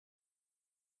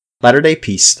Latter-day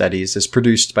Peace Studies is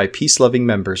produced by peace-loving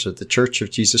members of the Church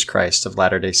of Jesus Christ of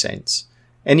Latter-day Saints.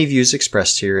 Any views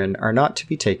expressed herein are not to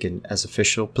be taken as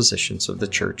official positions of the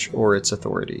Church or its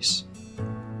authorities.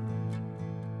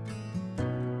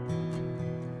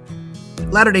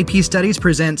 Latter-day Peace Studies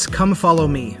presents Come Follow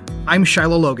Me. I'm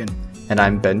Shiloh Logan. And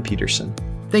I'm Ben Peterson.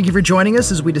 Thank you for joining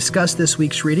us as we discuss this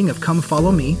week's reading of Come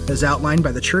Follow Me, as outlined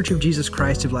by the Church of Jesus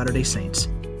Christ of Latter-day Saints.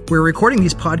 We're recording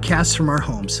these podcasts from our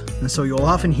homes, and so you'll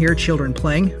often hear children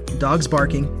playing, dogs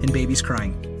barking, and babies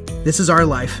crying. This is our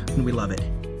life, and we love it.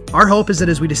 Our hope is that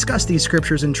as we discuss these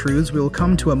scriptures and truths, we will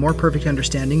come to a more perfect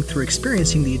understanding through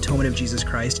experiencing the atonement of Jesus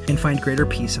Christ and find greater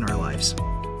peace in our lives.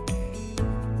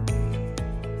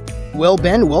 Well,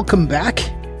 Ben, welcome back.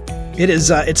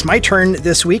 It's my turn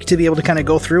this week to be able to kind of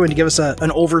go through and give us an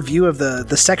overview of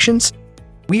the sections.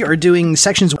 We are doing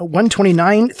sections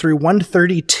 129 through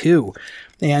 132.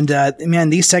 And man,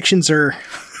 these sections are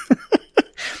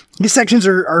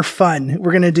fun.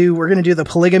 We're gonna do the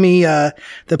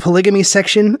polygamy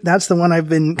section. That's the one I've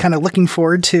been kind of looking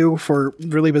forward to for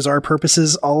really bizarre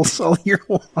purposes all year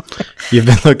long. You've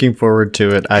been looking forward to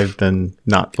it. I've been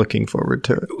not looking forward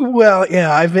to it. Well,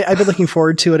 yeah, I've been looking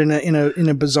forward to it in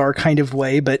a bizarre kind of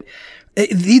way, but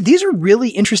these are really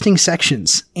interesting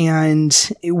sections,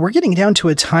 and we're getting down to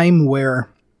a time where,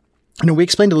 we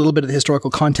explained a little bit of the historical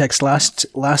context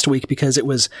last week because it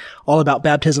was all about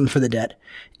baptism for the dead.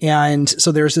 And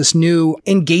so there's this new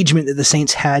engagement that the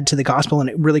saints had to the gospel, and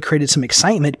it really created some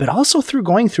excitement. But also through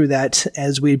going through that,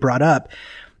 as we brought up,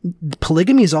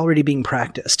 polygamy is already being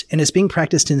practiced, and it's being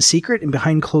practiced in secret and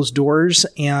behind closed doors.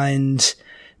 And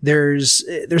there's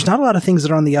not a lot of things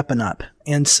that are on the up and up.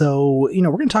 And so, we're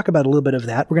going to talk about a little bit of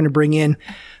that. We're going to bring in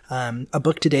a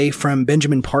book today from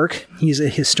Benjamin Park. He's a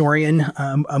historian,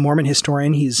 a Mormon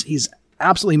historian. He's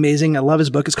absolutely amazing. I love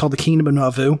his book. It's called The Kingdom of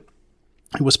Nauvoo.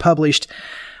 It was published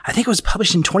in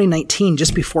 2019,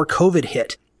 just before COVID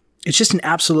hit. It's just an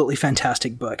absolutely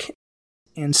fantastic book.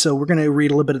 And so we're going to read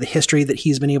a little bit of the history that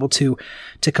he's been able to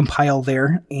compile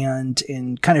there and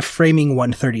in kind of framing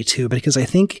 132, because I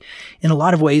think in a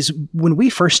lot of ways, when we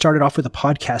first started off with a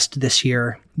podcast this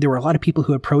year, there were a lot of people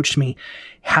who approached me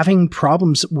having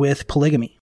problems with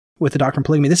polygamy, with the doctrine of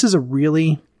polygamy. This is a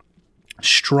really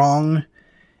strong,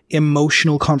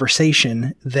 emotional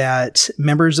conversation that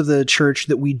members of the church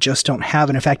that we just don't have.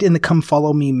 And in fact, in the Come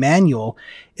Follow Me manual,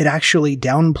 it actually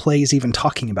downplays even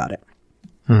talking about it.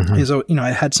 Mm-hmm. So,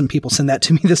 I had some people send that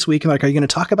to me this week. I'm like, are you going to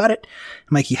talk about it?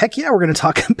 I'm like, heck yeah, we're going to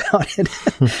talk about it.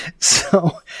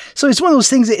 So it's one of those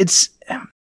things that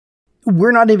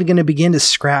we're not even going to begin to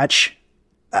scratch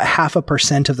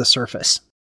 0.5% of the surface.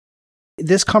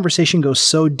 This conversation goes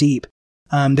so deep.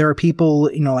 There are people,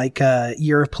 like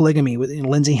Year of Polygamy.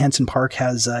 Lindsay Hansen Park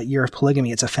has Year of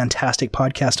Polygamy. It's a fantastic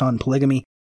podcast on polygamy.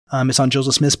 It's on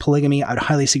Joseph Smith's Polygamy. I'd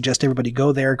highly suggest everybody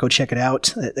go there, go check it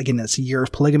out. Again, that's Year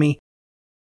of Polygamy.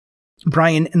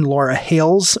 Brian and Laura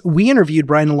Hales. We interviewed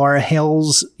Brian and Laura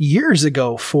Hales years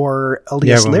ago for LDS Liberty.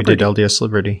 Yeah, when we did LDS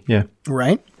Liberty, yeah.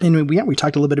 Right. And we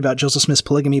talked a little bit about Joseph Smith's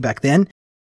polygamy back then.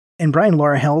 And Brian and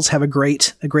Laura Hales have a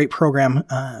great program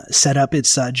set up.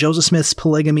 It's Joseph Smith's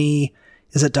Polygamy.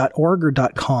 Is it .org or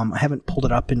 .com? I haven't pulled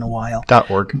it up in a while.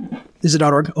 .org. Is it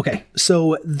 .org? Okay.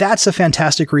 So that's a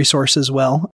fantastic resource as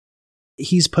well.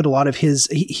 He's put a lot of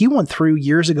he went through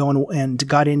years ago and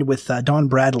got in with Don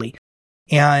Bradley.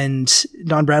 And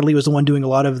Don Bradley was the one doing a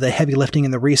lot of the heavy lifting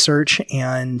and the research,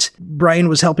 and Brian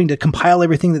was helping to compile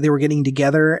everything that they were getting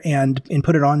together and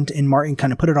put it on and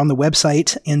kind of put it on the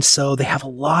website. And so they have a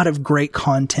lot of great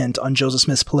content on Joseph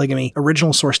Smith's polygamy,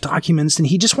 original source documents, and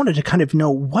he just wanted to kind of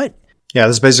know what. Yeah,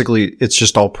 it's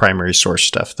just all primary source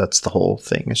stuff. That's the whole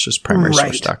thing. It's just primary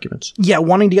source documents. Yeah,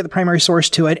 wanting to get the primary source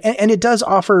to it. And it does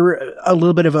offer a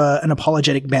little bit of an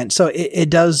apologetic bent. So it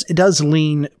does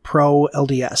lean pro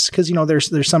LDS, because,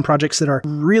 there's some projects that are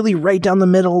really right down the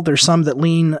middle. There's some that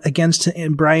lean against,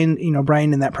 and Brian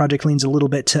in that project leans a little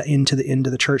bit into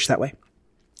the church that way.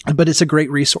 But it's a great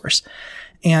resource.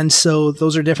 And so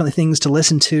those are definitely things to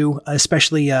listen to,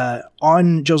 especially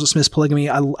on Joseph Smith's polygamy.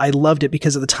 I loved it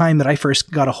because at the time that I first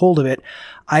got a hold of it,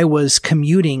 I was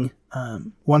commuting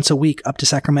once a week up to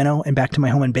Sacramento and back to my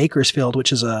home in Bakersfield,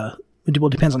 which is it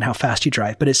depends on how fast you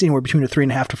drive, but it's anywhere between a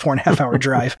 3.5 to 4.5 hour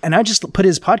drive. And I just put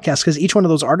his podcast because each one of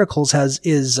those articles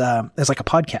is like a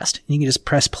podcast. You can just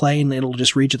press play and it'll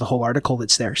just read you the whole article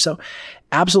that's there. So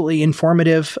absolutely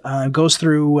informative, goes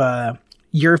through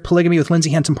Year of Polygamy with Lindsay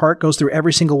Hansen Park, goes through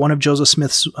every single one of Joseph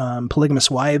Smith's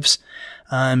polygamous wives.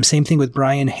 Same thing with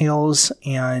Brian Hales,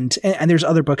 and there's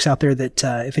other books out there that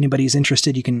if anybody's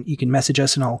interested, you can message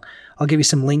us, and I'll give you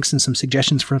some links and some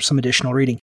suggestions for some additional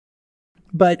reading.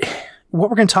 But what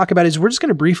we're going to talk about is we're just going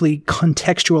to briefly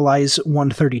contextualize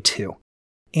 132.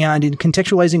 And in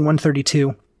contextualizing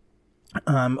 132,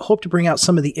 hope to bring out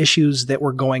some of the issues that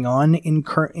were going on not in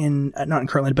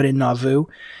Kirtland, but in Nauvoo,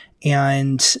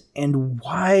 and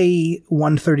why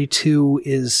 132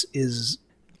 is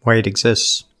why it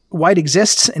exists. Why it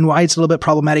exists and why it's a little bit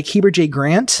problematic. Heber J.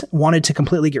 Grant wanted to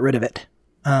completely get rid of it.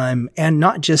 And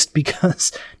not just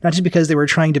because they were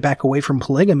trying to back away from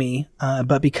polygamy,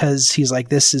 but because he's like,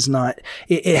 this is not,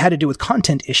 it had to do with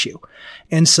content issue.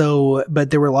 And so, but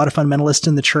there were a lot of fundamentalists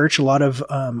in the church, a lot of,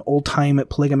 old time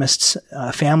polygamists,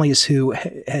 families who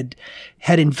had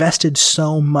invested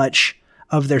so much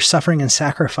of their suffering and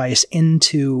sacrifice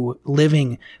into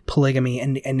living polygamy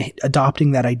and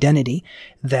adopting that identity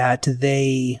that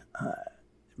they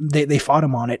fought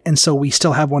him on it. And so we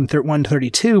still have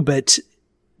 132, but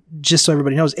just so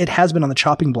everybody knows, it has been on the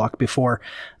chopping block before,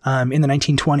 in the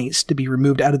 1920s to be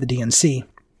removed out of the D&C.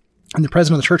 And the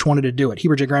president of the church wanted to do it.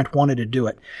 Heber J. Grant wanted to do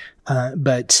it.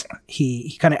 But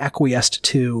he kind of acquiesced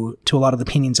to a lot of the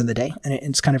opinions in the day, and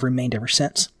it's kind of remained ever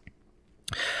since.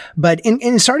 But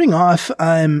in starting off,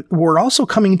 we're also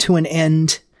coming to an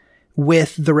end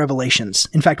with the revelations.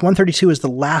 In fact, 132 is the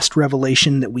last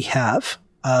revelation that we have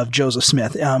of Joseph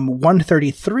Smith.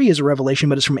 133 is a revelation,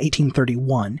 but it's from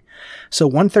 1831. So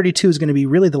 132 is going to be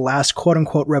really the last quote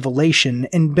unquote revelation.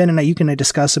 And Ben and I, you can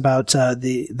discuss about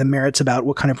the merits about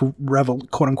what kind of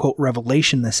quote unquote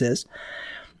revelation this is.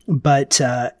 But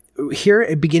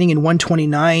here, beginning in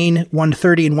 129,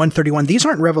 130, and 131, these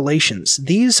aren't revelations.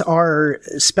 These are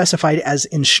specified as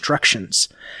instructions.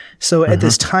 So at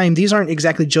this time, these aren't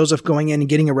exactly Joseph going in and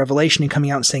getting a revelation and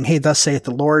coming out and saying, hey, thus saith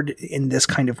the Lord in this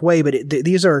kind of way. But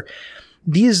these,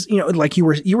 you know, like you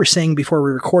were saying before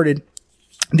we recorded,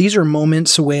 these are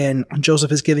moments when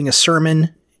Joseph is giving a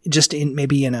sermon just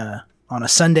on a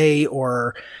Sunday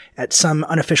or at some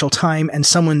unofficial time, and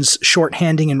someone's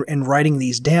shorthanding and writing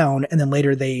these down, and then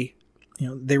later they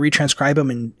retranscribe them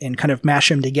and kind of mash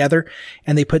them together,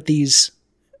 and they put these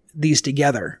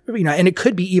together, and it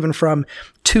could be even from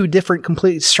two different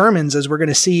complete sermons, as we're going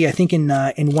to see, I think in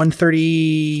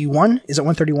 131, is it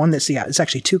 131? It's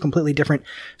actually two completely different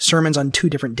sermons on two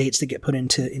different dates that get put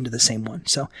into the same one.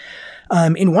 So,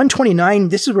 in 129,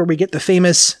 this is where we get the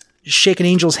famous shake an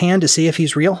angel's hand to see if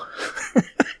he's real.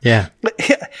 Yeah.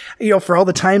 For all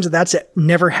the times that's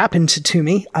never happened to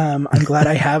me. I'm glad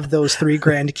I have those 3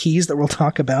 grand keys that we'll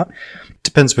talk about.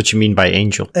 Depends what you mean by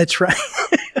angel. That's right.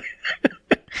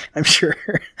 I'm sure.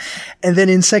 And then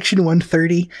in section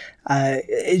 130,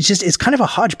 it's kind of a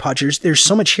hodgepodge. There's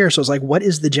so much here. So it's like, what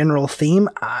is the general theme?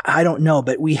 I don't know,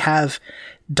 but we have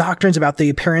doctrines about the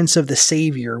appearance of the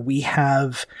Savior. We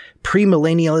have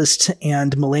premillennialist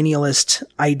and millennialist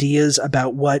ideas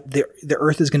about what the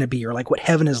earth is going to be, or like what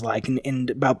heaven is like, and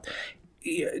about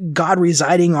God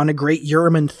residing on a great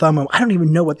Urim and Thummim. I don't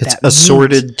even know what that means.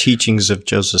 Assorted teachings of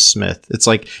Joseph Smith. It's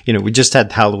like, we just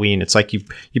had Halloween. It's like you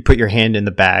put your hand in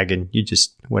the bag and you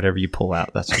just, whatever you pull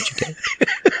out, that's what you get.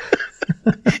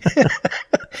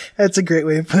 That's a great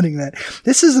way of putting that.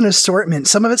 This is an assortment.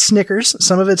 Some of it's Snickers,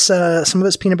 some of it's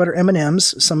peanut butter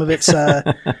M&Ms, some of it's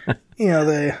the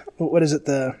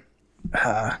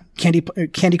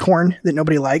candy corn that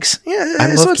nobody likes. Yeah,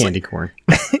 I love candy corn.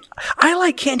 I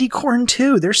like candy corn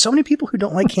too. There's so many people who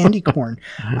don't like candy corn.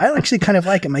 I actually kind of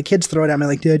like it. My kids throw it at me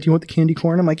like, Dad, do you want the candy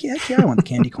corn? I'm like, yeah, I want the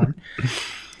candy corn.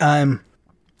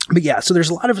 But yeah, so there's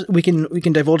a lot of, we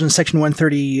can divulge in section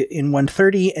 130 in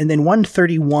 130, and then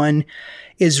 131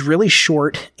 is really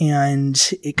short,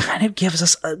 and it kind of gives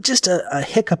us just a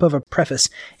hiccup of a preface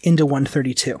into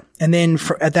 132. And then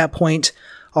at that point,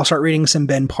 I'll start reading some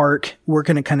Ben Park. We're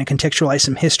going to kind of contextualize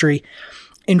some history.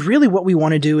 And really what we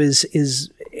want to do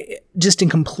is just in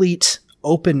complete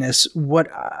openness, what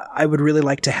I would really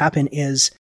like to happen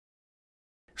is,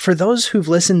 for those who've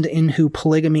listened in who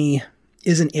polygamy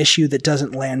is an issue that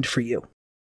doesn't land for you,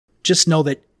 just know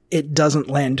that it doesn't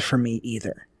land for me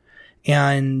either.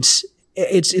 And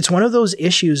it's one of those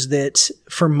issues that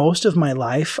for most of my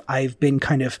life, I've been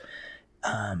kind of,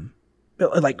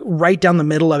 like right down the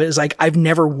middle of it. Is like, I've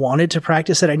never wanted to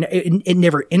practice it. It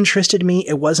never interested me.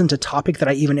 It wasn't a topic that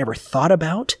I even ever thought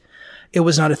about. It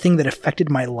was not a thing that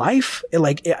affected my life.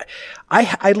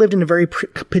 I lived in a very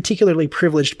particularly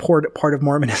privileged part of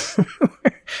Mormonism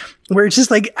where it's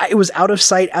just like, it was out of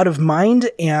sight, out of mind.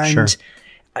 And sure.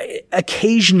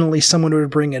 Occasionally someone would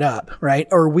bring it up, right?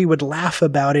 Or we would laugh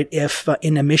about it if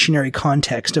in a missionary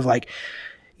context of like,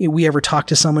 we ever talk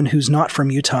to someone who's not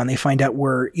from Utah and they find out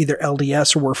we're either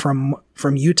LDS or we're from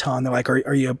Utah, and they're like,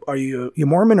 are you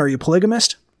Mormon? Or are you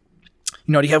polygamist?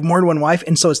 Do you have more than one wife?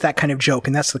 And so it's that kind of joke,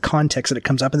 and that's the context that it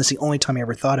comes up, and that's the only time I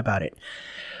ever thought about it.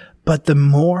 But the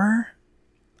more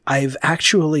I've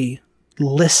actually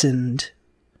listened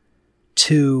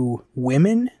to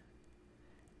women,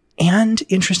 and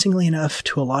interestingly enough,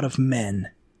 to a lot of men,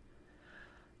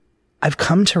 I've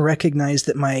come to recognize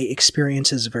that my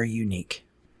experience is very unique.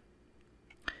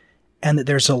 And that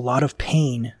there's a lot of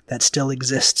pain that still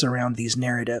exists around these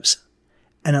narratives.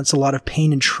 And it's a lot of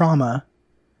pain and trauma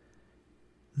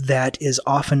that is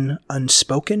often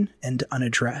unspoken and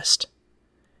unaddressed.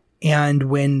 And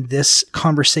when this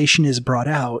conversation is brought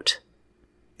out,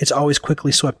 it's always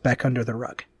quickly swept back under the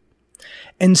rug.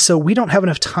 And so we don't have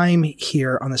enough time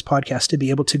here on this podcast to be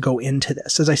able to go into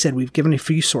this. As I said, we've given a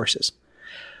few sources.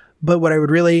 But what I would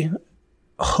really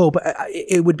hope,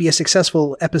 it would be a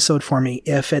successful episode for me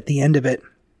if at the end of it,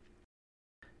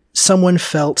 someone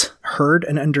felt heard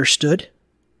and understood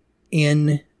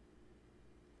in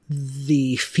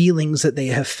the feelings that they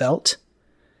have felt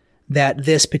that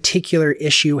this particular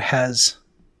issue has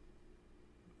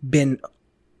been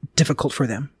difficult for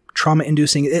them,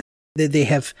 trauma-inducing. They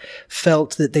have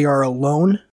felt that they are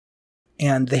alone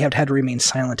and they have had to remain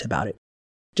silent about it.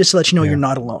 Just to let you know, You're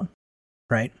not alone,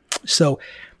 right? So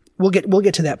we'll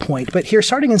get to that point. But here,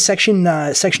 starting in section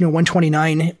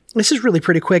 129, this is really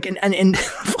pretty quick. And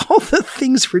of all the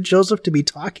things for Joseph to be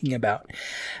talking about,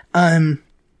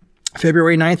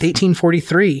 February 9th,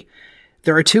 1843,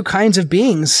 there are two kinds of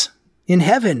beings in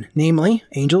heaven, namely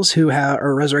angels who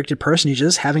are resurrected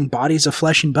personages having bodies of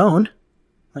flesh and bone,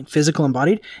 like physical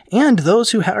embodied, and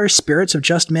those who are spirits of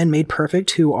just men made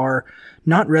perfect who are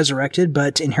not resurrected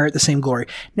but inherit the same glory.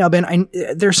 Now, Ben,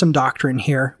 there's some doctrine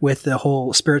here with the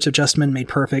whole spirits of just men made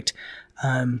perfect.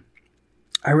 I've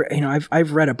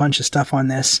read a bunch of stuff on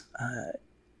this,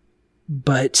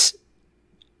 but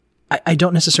I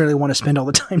don't necessarily want to spend all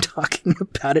the time talking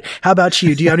about it. How about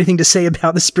you? Do you have anything to say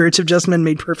about the spirits of just men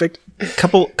made perfect?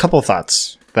 Couple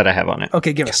thoughts that I have on it.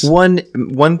 Okay, give us.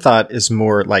 One thought is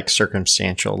more like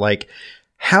circumstantial. Like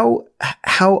how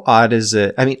odd is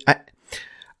it? I mean,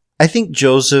 I think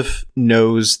Joseph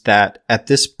knows that at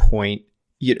this point,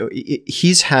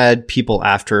 he's had people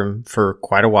after him for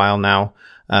quite a while now.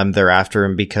 They're after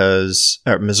him because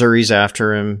Missouri's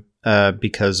after him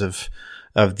because of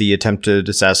the attempted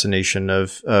assassination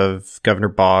of Governor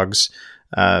Boggs.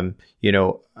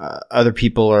 Other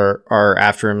people are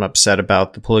after him, upset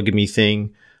about the polygamy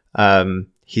thing.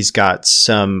 He's got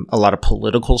a lot of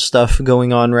political stuff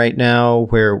going on right now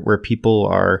where people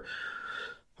are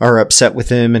upset with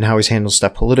him and how he's handled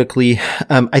stuff politically.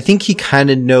 I think he kind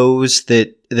of knows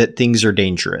that things are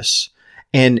dangerous.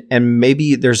 And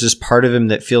maybe there's this part of him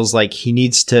that feels like he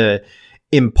needs to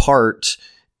impart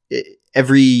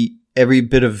every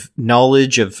bit of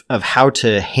knowledge of how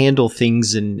to handle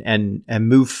things and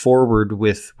move forward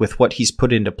with what he's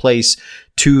put into place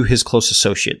to his close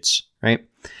associates, right?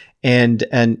 And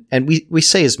we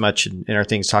say as much in our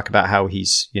things, talk about how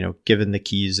he's, given the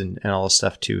keys and all this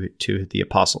stuff to the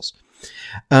apostles.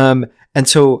 And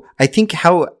so I think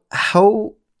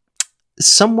how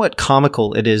somewhat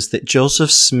comical it is that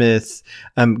Joseph Smith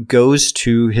goes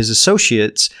to his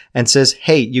associates and says,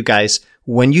 "Hey, you guys,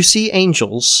 when you see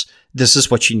angels, this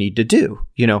is what you need to do,"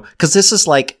 because this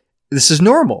is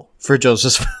normal for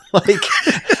Joseph.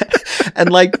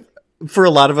 And for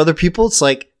a lot of other people, it's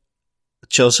like,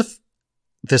 Joseph,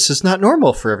 this is not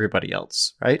normal for everybody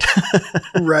else, right?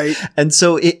 Right. And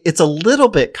so it's a little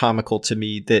bit comical to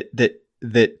me that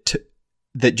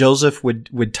Joseph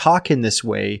would talk in this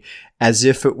way as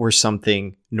if it were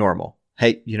something normal.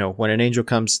 Hey, when an angel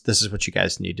comes, this is what you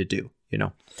guys need to do,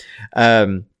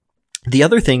 The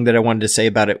other thing that I wanted to say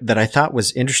about it that I thought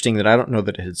was interesting that I don't know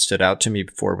that it had stood out to me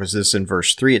before was this in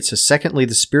verse 3. It says, "Secondly,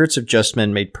 the spirits of just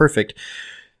men made perfect,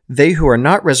 they who are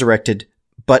not resurrected,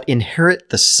 but inherit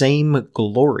the same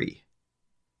glory."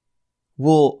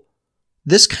 Well,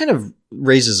 this kind of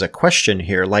raises a question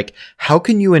here. Like, how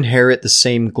can you inherit the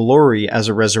same glory as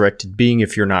a resurrected being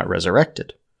if you're not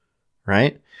resurrected?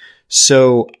 Right?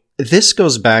 So this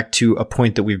goes back to a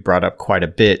point that we've brought up quite a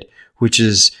bit, which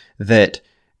is that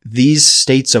these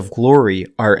states of glory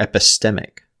are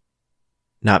epistemic,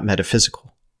 not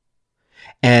metaphysical.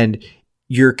 And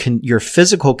your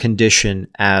physical condition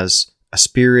as a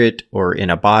spirit or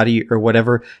in a body or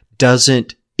whatever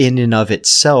doesn't in and of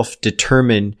itself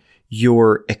determine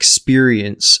your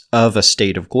experience of a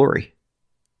state of glory.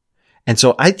 And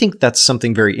so I think that's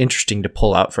something very interesting to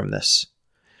pull out from this,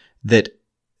 that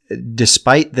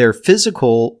despite their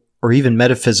physical or even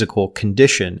metaphysical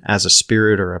condition as a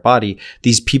spirit or a body,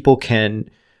 these beings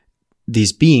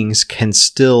can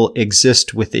still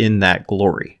exist within that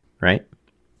glory, right?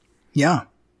 Yeah.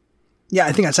 Yeah,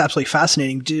 I think that's absolutely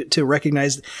fascinating to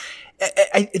recognize.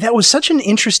 that was such an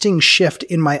interesting shift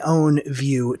in my own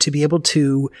view to be able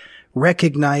to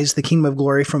recognize the kingdom of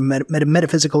glory from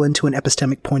metaphysical into an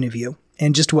epistemic point of view,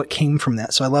 and just what came from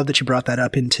that. So I love that you brought that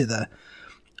up into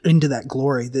that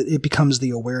glory, that it becomes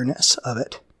the awareness of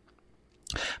it.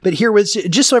 But here was,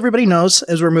 just so everybody knows,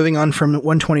 as we're moving on from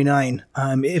 129,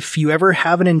 if you ever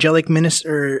have an angelic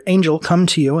minister or angel come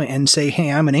to you and say,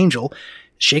 "Hey, I'm an angel,"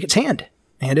 shake its hand.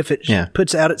 And if it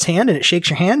puts out its hand and it shakes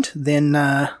your hand, then,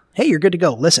 hey, you're good to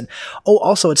go. Listen. Oh,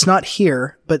 also, it's not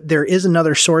here, but there is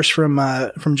another source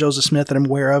from Joseph Smith that I'm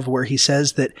aware of where he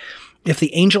says that if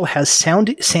the angel has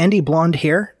sandy blonde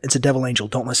hair, it's a devil angel.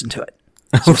 Don't listen to it.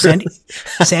 So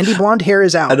sandy blonde hair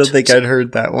is out. I don't think I'd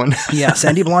heard that one. Yeah,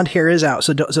 sandy blonde hair is out.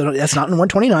 So that's not in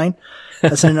 129.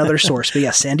 That's in another source. But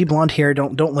yeah, sandy blonde hair,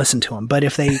 don't listen to them. But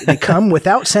if they come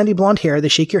without sandy blonde hair, they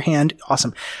shake your hand.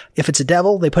 Awesome. If it's a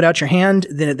devil, they put out your hand.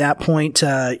 Then at that point,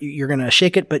 you're going to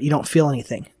shake it, but you don't feel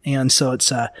anything. And so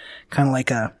it's kind of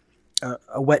like a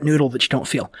wet noodle that you don't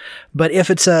feel. But if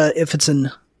it's a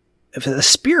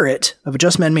spirit of a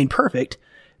just man made perfect,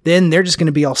 then they're just going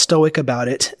to be all stoic about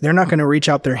it. They're not going to reach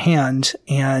out their hand,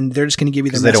 and they're just going to give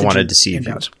you the message. They don't want to deceive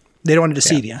you. They don't want to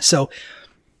deceive you. So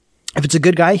if it's a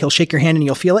good guy, he'll shake your hand and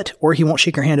you'll feel it, or he won't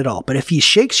shake your hand at all. But if he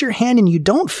shakes your hand and you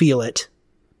don't feel it,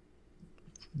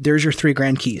 there's your 3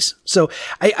 grand keys. So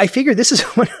I figure this is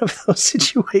one of those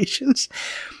situations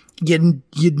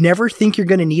you'd never think you're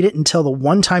going to need it until the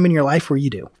one time in your life where you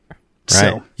do. Right.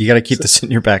 So, you got to keep this in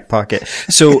your back pocket.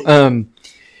 So,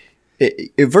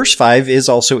 verse 5 is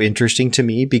also interesting to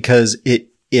me because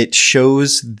it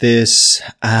shows this,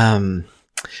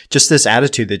 just this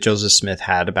attitude that Joseph Smith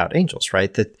had about angels,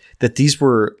 right? That these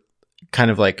were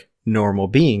kind of like normal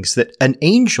beings, that an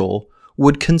angel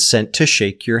would consent to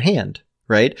shake your hand,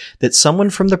 right? That someone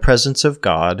from the presence of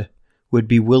God would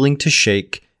be willing to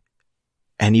shake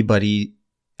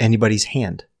anybody's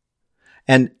hand.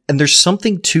 And there's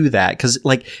something to that, because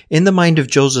like in the mind of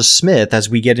Joseph Smith, as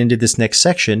we get into this next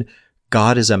section,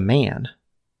 God is a man,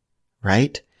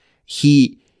 right?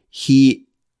 He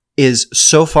is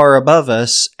so far above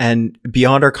us and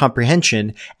beyond our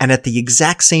comprehension. And at the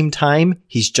exact same time,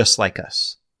 he's just like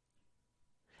us.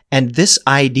 And this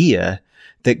idea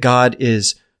that God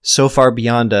is so far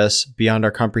beyond us, beyond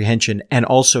our comprehension, and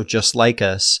also just like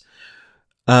us,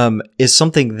 is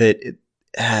something that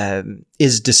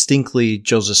is distinctly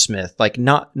Joseph Smith, like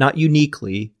not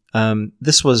uniquely.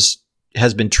 This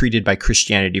has been treated by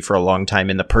Christianity for a long time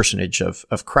in the personage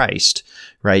of Christ,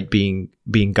 right? Being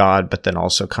God, but then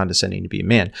also condescending to be a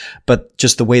man. But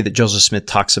just the way that Joseph Smith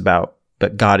talks about,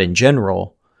 but God in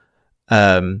general,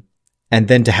 and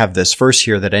then to have this verse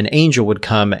here that an angel would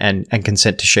come and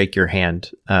consent to shake your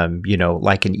hand,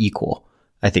 like an equal.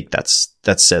 I think that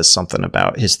says something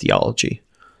about his theology.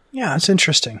 Yeah, it's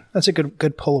interesting. That's a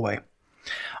good pull away.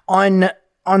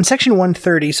 On section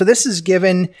 130, so this is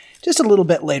given just a little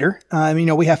bit later.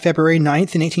 We have February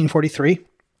 9th in 1843.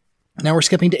 Now we're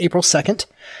skipping to April 2nd.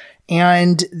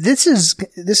 And this is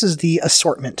the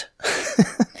assortment,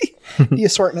 the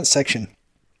assortment section.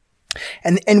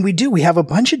 And we have a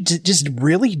bunch of just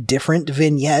really different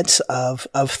vignettes of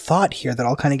thought here that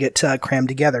all kind of get crammed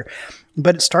together.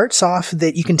 But it starts off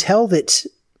that you can tell that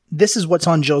this is what's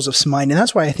on Joseph's mind. And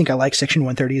that's why I think I like section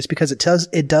 130, is because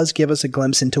it does give us a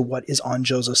glimpse into what is on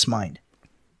Joseph's mind.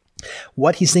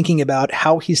 What he's thinking about,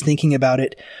 how he's thinking about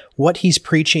it, what he's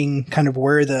preaching, kind of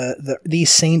where these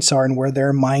saints are and where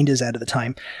their mind is at the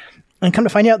time. And come to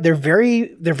find out, they're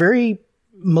very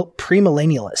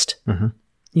premillennialist. Mm-hmm.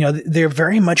 They're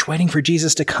very much waiting for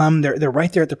Jesus to come. They're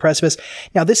right there at the precipice.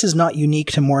 Now, this is not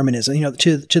unique to Mormonism.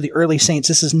 To the early saints,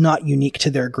 this is not unique to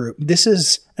their group. This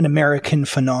is an American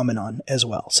phenomenon as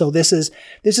well. So this is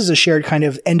a shared kind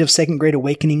of end of Second Great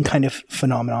Awakening kind of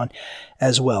phenomenon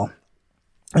as well.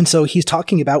 And so he's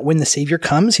talking about when the Savior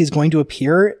comes, he's going to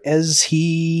appear as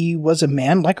he was a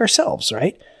man like ourselves,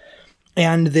 right?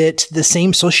 And that the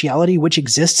same sociality which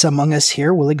exists among us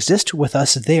here will exist with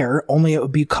us there, only it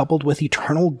would be coupled with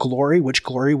eternal glory, which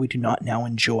glory we do not now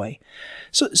enjoy.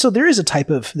 So there is a type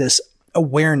of this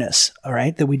awareness, all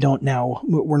right, that we're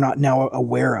not now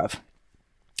aware of.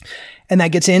 And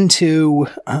that gets into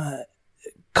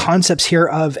concepts here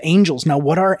of angels. Now,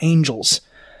 what are angels?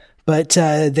 But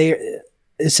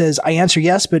it says, I answer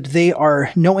yes, but they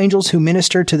are no angels who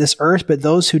minister to this earth, but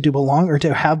those who do belong or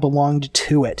to have belonged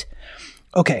to it.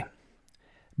 Okay,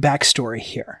 backstory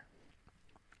here.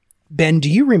 Ben, do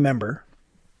you remember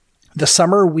the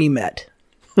summer we met?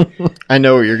 I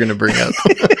know what you're going to bring up.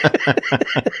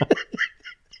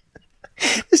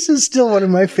 This is still one of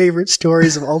my favorite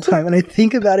stories of all time, and I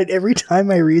think about it every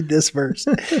time I read this verse.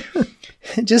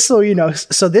 just so you know,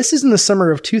 so this is in the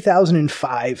summer of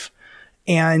 2005.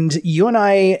 And you and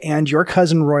I and your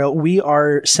cousin Royal, we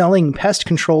are selling pest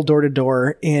control door to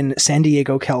door in San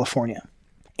Diego, California.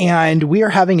 And we are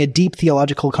having a deep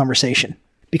theological conversation.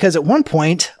 Because at one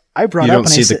point, I brought up... You don't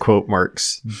see the quote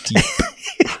marks. Deep.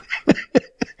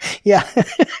 Yeah.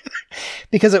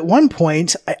 Because at one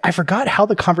point, I forgot how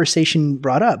the conversation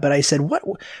brought up, but I said, what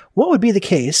would be the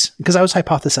case? Because I was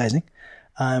hypothesizing,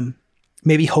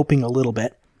 maybe hoping a little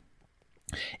bit.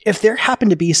 If there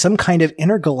happened to be some kind of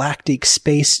intergalactic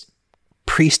space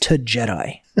priesthood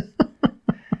Jedi,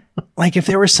 like if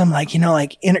there was some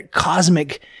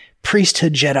cosmic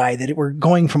priesthood Jedi that were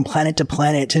going from planet to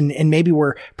planet and maybe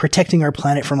we're protecting our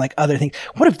planet from like other things.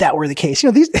 What if that were the case?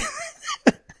 You know,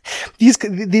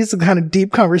 these are kind of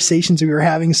deep conversations we were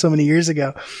having so many years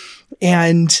ago.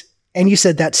 And you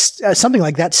said that's something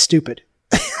like that's stupid.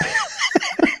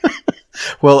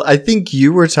 Well, I think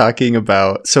you were talking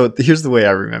about, so here's the way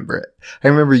I remember it. I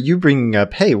remember you bringing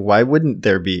up, hey, why wouldn't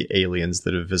there be aliens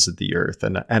that have visited the Earth?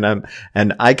 And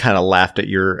I kind of laughed at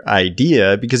your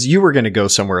idea because you were going to go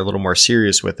somewhere a little more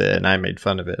serious with it. And I made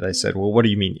fun of it. I said, well, what do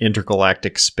you mean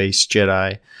intergalactic space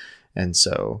Jedi? And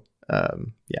so,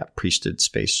 priesthood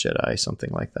space Jedi, something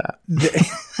like that.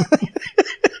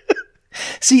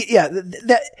 See, yeah,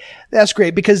 that's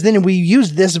great because then we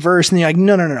use this verse and you're like,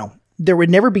 no. There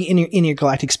would never be any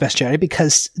intergalactic space Jedi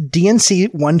because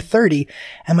DNC 130.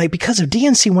 I'm like, because of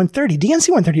DNC 130. DNC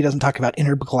 130 doesn't talk about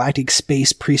intergalactic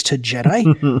space priesthood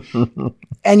Jedi.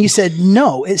 And you said,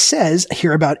 no, it says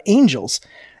here about angels.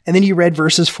 And then you read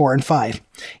verses 4 and 5.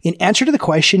 In answer to the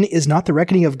question, is not the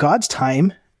reckoning of God's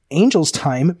time, angels'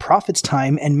 time, prophets'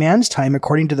 time, and man's time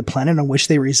according to the planet on which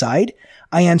they reside?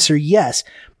 I answer yes,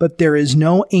 but there is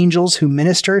no angels who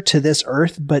minister to this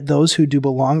earth, but those who do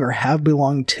belong or have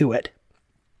belonged to it.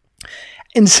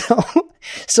 And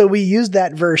so we used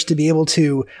that verse to be able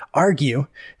to argue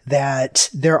that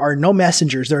there are no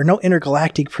messengers, there are no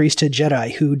intergalactic priesthood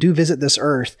Jedi who do visit this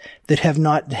earth that have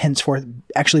not henceforth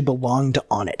actually belonged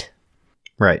on it.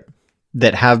 Right.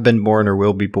 That have been born or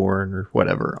will be born or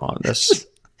whatever on this.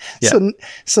 Yeah.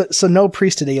 So no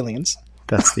priesthood aliens.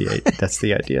 That's the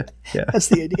idea. Yeah. That's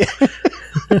the idea.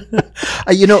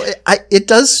 It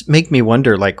does make me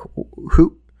wonder, like,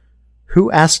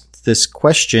 who asked this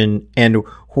question and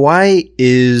why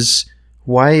is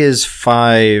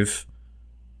 5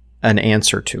 an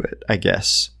answer to it, I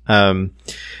guess. All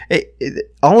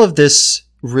of this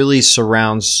really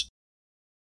surrounds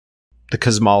the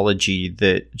cosmology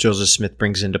that Joseph Smith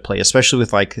brings into play, especially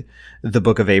with like the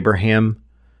Book of Abraham,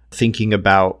 thinking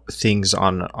about things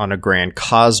on a grand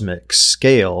cosmic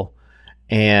scale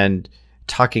and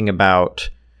talking about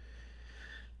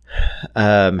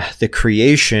the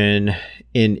creation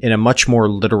in a much more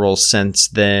literal sense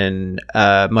than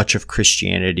much of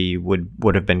Christianity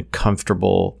would have been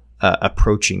comfortable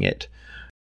approaching it.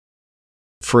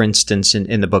 For instance,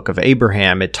 in the Book of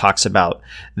Abraham, it talks about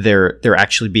there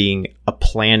actually being a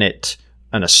planet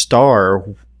and a star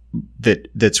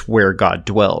that's where God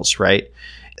dwells, right?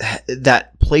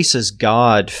 That places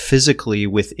God physically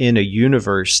within a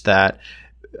universe that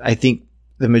I think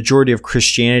the majority of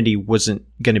Christianity wasn't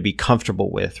going to be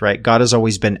comfortable with, right? God has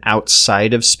always been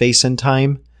outside of space and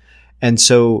time. And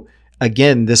so,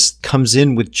 again, this comes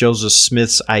in with Joseph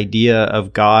Smith's idea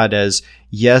of God as,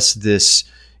 yes, this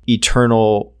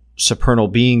eternal, supernal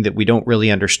being that we don't really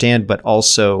understand, but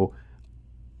also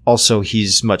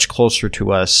he's much closer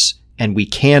to us. And we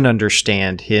can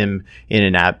understand him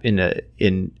in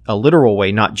a literal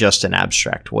way, not just an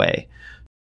abstract way.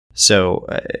 So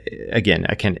again,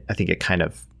 I think it kind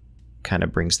of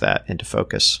brings that into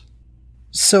focus.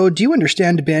 So, do you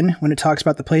understand, Ben, when it talks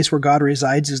about the place where God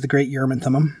resides is the Great Urim and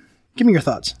Thummim? Give me your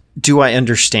thoughts. Do I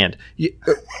understand?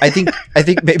 I think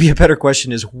maybe a better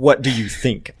question is, what do you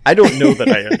think? I don't know that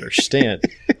I understand.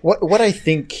 What I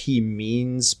think he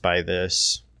means by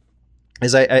this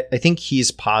is I think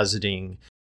he's positing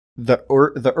the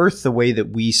Earth the way that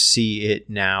we see it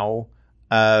now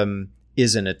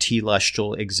isn't a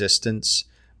telestial existence,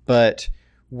 but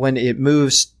when it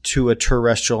moves to a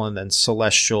terrestrial and then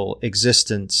celestial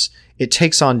existence, it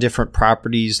takes on different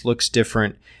properties, looks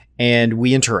different, and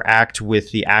we interact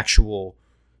with the actual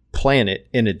planet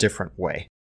in a different way.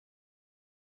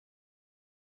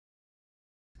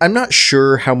 I'm not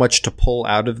sure how much to pull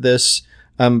out of this.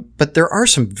 But there are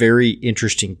some very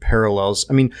interesting parallels.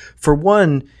 I mean, for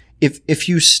one, if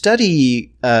you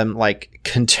study like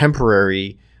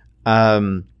contemporary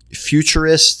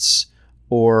futurists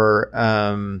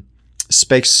or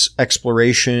space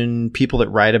exploration, people that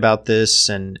write about this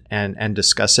and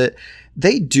discuss it,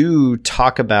 they do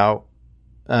talk about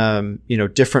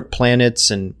different planets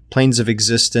and planes of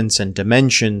existence and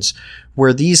dimensions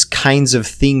where these kinds of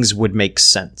things would make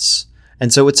sense.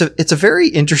 And so it's a very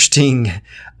interesting,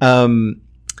 like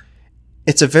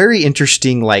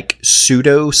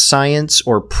pseudoscience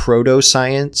or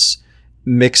proto-science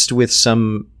mixed with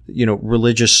some,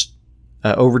 religious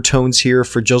overtones here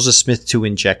for Joseph Smith to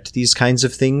inject these kinds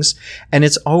of things. And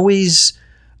it's always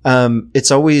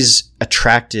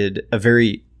attracted a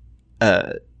very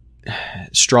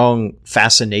strong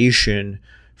fascination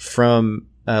from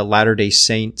Latter-day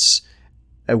Saints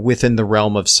within the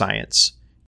realm of science.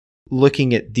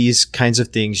 Looking at these kinds of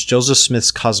things, Joseph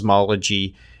Smith's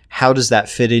cosmology, how does that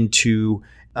fit into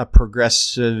a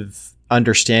progressive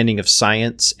understanding of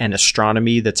science and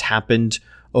astronomy that's happened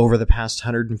over the past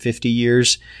 150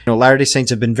 years? Latter-day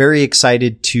Saints have been very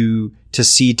excited to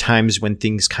see times when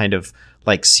things kind of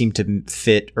like seem to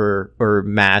fit or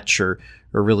match or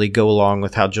really go along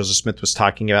with how Joseph Smith was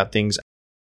talking about things.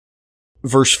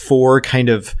 Verse 4 kind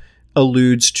of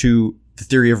alludes to the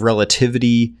theory of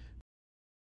relativity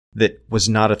that was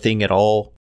not a thing at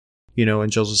all, in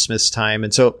Joseph Smith's time.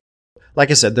 And so,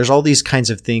 like I said, there's all these kinds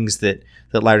of things that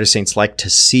Latter-day Saints like to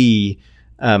see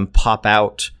pop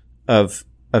out of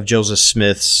Joseph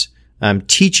Smith's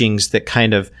teachings that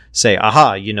kind of say,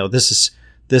 aha, this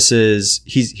is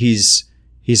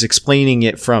he's explaining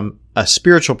it from a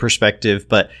spiritual perspective,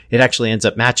 but it actually ends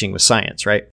up matching with science,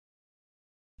 right?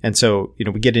 And so,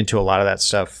 we get into a lot of that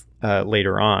stuff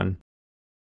later on.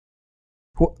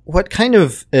 What kind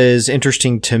of is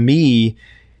interesting to me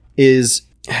is,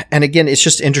 and again, it's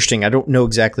just interesting. I don't know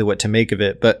exactly what to make of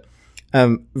it, but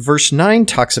verse 9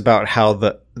 talks about how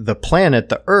the planet,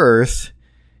 the Earth,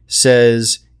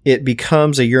 says it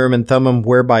becomes a Urim and Thummim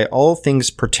whereby all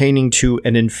things pertaining to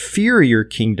an inferior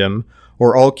kingdom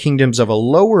or all kingdoms of a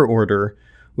lower order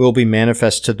will be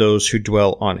manifest to those who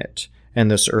dwell on it,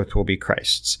 and this earth will be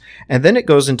Christ's. And then it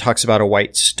goes and talks about a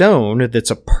white stone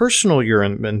that's a personal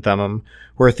Urim and Thummim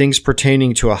where things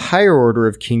pertaining to a higher order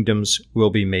of kingdoms will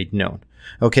be made known.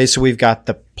 Okay, so we've got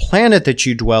the planet that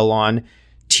you dwell on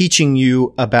teaching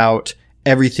you about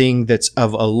everything that's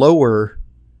of a lower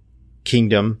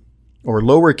kingdom or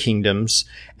lower kingdoms,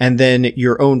 and then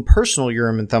your own personal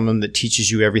Urim and Thummim that teaches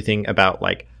you everything about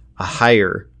like a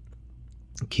higher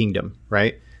kingdom,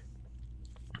 right?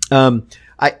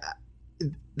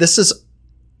 This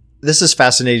has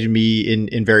fascinated me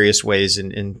in various ways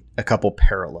in a couple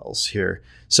parallels here.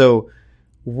 So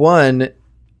one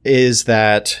is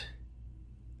that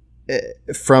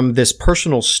from this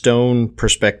personal stone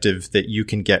perspective that you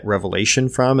can get revelation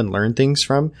from and learn things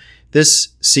from, this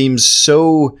seems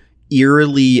so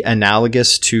eerily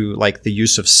analogous to like the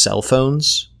use of cell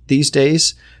phones these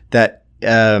days that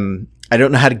I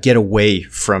don't know how to get away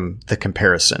from the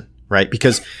comparison, right?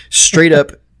 Because straight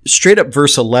up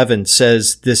verse 11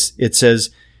 says this, it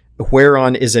says,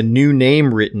 whereon is a new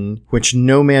name written, which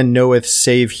no man knoweth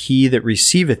save he that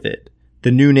receiveth it.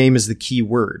 The new name is the key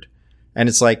word. And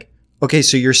it's like, okay,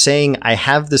 so you're saying I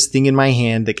have this thing in my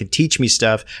hand that can teach me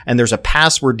stuff, and there's a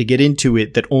password to get into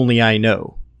it that only I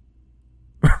know.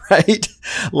 Right?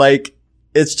 Like,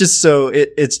 it's just so,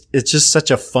 it's just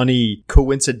such a funny,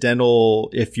 coincidental,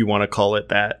 if you want to call it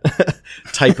that,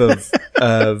 type of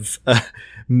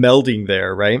melding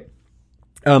there, right?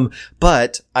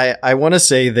 But I want to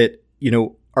say that,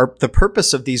 the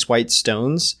purpose of these white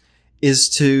stones is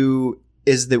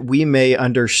that we may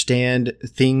understand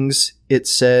things, it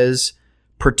says,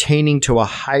 pertaining to a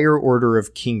higher order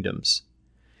of kingdoms.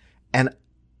 And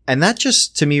that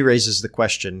just, to me, raises the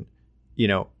question,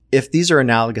 if these are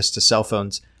analogous to cell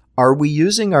phones, are we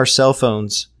using our cell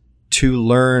phones to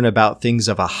learn about things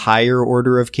of a higher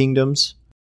order of kingdoms?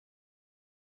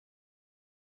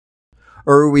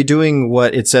 Or are we doing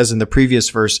what it says in the previous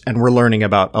verse and we're learning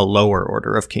about a lower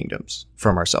order of kingdoms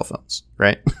from our cell phones,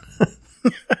 right?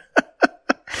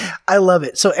 I love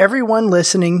it. So everyone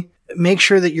listening, make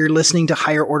sure that you're listening to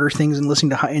higher order things and listening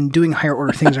to and doing higher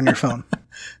order things on your phone.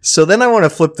 So then I want to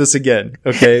flip this again.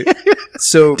 Okay.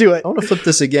 So do it. I want to flip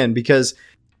this again because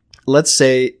let's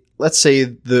say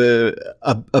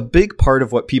a big part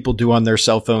of what people do on their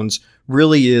cell phones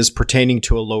really is pertaining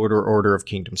to a lower order of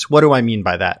kingdoms. What do I mean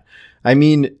by that? I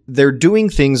mean, they're doing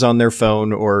things on their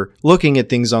phone or looking at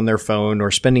things on their phone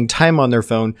or spending time on their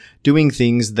phone doing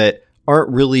things that aren't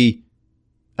really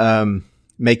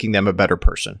making them a better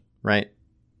person, right?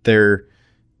 They're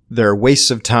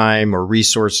wastes of time or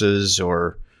resources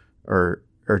or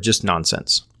just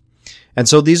nonsense. And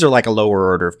so these are like a lower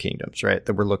order of kingdoms, right?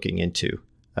 That we're looking into.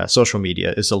 Social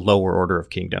media is a lower order of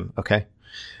kingdom. Okay.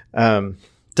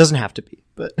 Doesn't have to be,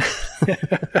 but,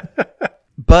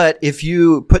 But if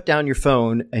you put down your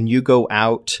phone and you go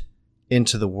out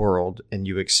into the world and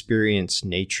you experience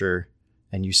nature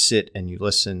and you sit and you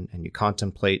listen and you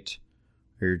contemplate,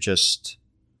 or you're just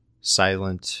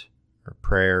silent or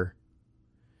prayer,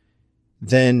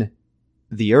 then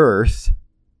the earth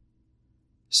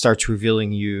starts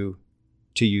revealing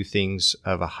to you things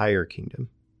of a higher kingdom.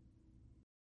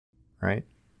 Right?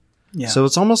 Yeah. So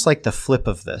it's almost like the flip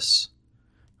of this.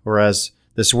 Whereas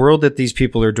this world that these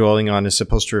people are dwelling on is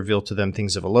supposed to reveal to them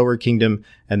things of a lower kingdom,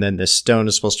 and then this stone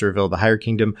is supposed to reveal the higher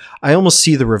kingdom. I almost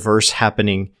see the reverse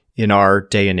happening in our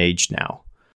day and age now.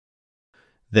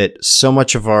 That so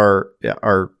much of our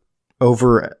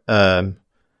over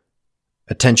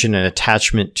attention and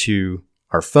attachment to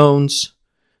our phones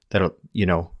that,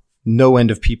 no end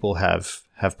of people have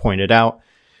pointed out,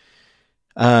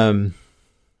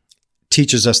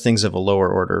 teaches us things of a lower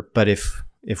order. But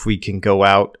if we can go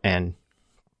out and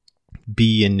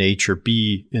be in nature,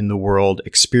 be in the world,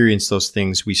 experience those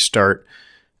things, we start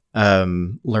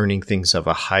learning things of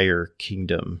a higher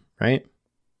kingdom, right?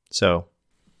 So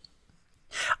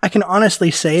I can honestly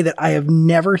say that I have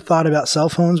never thought about cell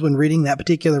phones when reading that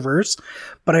particular verse,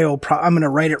 but I'm going to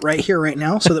write it right here, right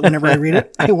now, so that whenever I read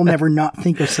it, I will never not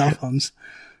think of cell phones.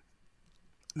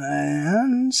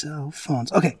 And cell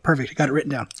phones. Okay, perfect. I got it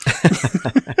written down.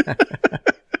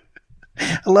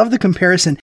 I love the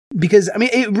comparison because,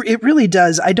 it really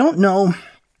does. I don't know.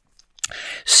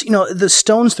 The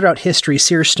stones throughout history,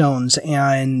 seer stones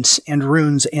and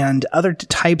runes and other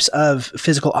types of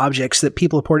physical objects that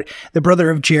people report. The brother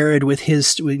of Jared with his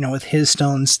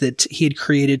stones that he had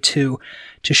created to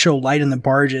show light in the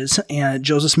barges, and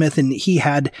Joseph Smith, and he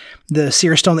had the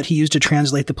seer stone that he used to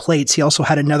translate the plates. He also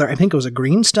had another, I think it was a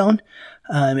green stone,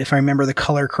 if I remember the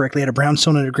color correctly. He had a brown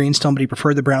stone and a green stone, but he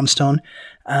preferred the brown stone.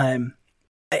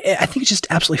 I think it's just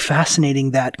absolutely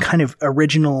fascinating, that kind of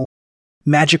original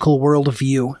magical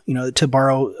worldview, to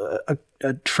borrow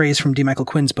a phrase from D. Michael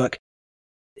Quinn's book,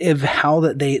 of how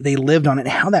that they lived on it, and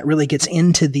how that really gets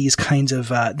into these kinds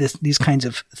of these kinds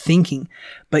of thinking.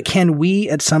 But can we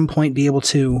at some point be able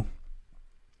to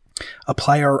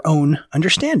apply our own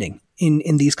understanding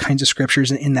in these kinds of scriptures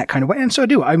in that kind of way? And so I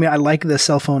do. I like the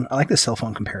cell phone. I like the cell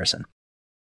phone comparison.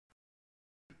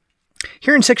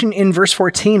 Here in verse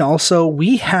 14, also,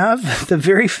 we have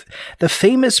the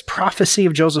famous prophecy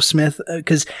of Joseph Smith,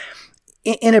 because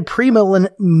in a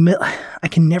I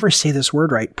can never say this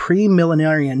word right,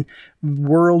 premillenarian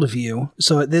worldview.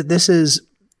 So this is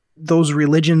those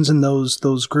religions and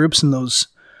those groups and those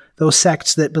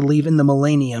sects that believe in the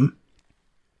millennium.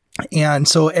 And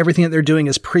so everything that they're doing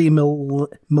is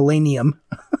pre-millennium.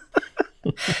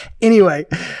 Anyway,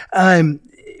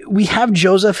 we have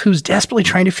Joseph, who's desperately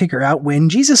trying to figure out when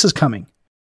Jesus is coming.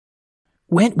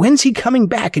 When's he coming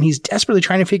back? And he's desperately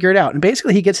trying to figure it out. And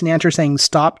basically he gets an answer saying,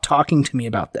 stop talking to me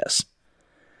about this.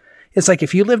 It's like,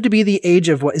 if you live to be the age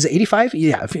of, what is it, 85?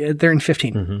 Yeah, they're in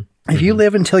 15. Mm-hmm. If you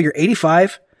live until you're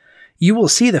 85, you will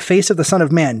see the face of the Son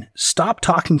of Man. Stop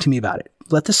talking to me about it.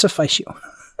 Let this suffice you.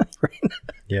 Right?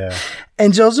 Yeah.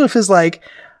 And Joseph is like,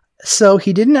 so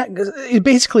he didn't,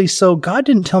 basically, so God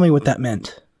didn't tell me what that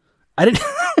meant. I didn't.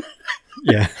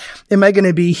 Yeah. Am I going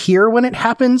to be here when it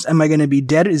happens? Am I going to be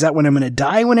dead? Is that when I'm going to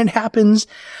die when it happens?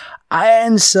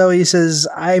 And so he says,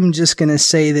 I'm just going to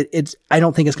say that I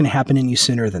don't think it's going to happen any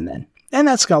sooner than then. And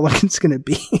that's what it's going to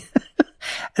be.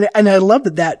 and I love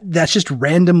that's just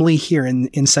randomly here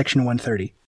in section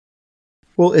 130.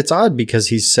 Well, it's odd because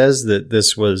he says that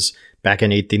this was back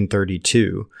in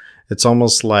 1832. It's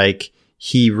almost like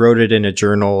he wrote it in a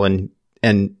journal and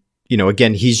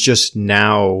again, he's just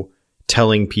now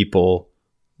telling people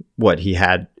what he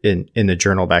had in the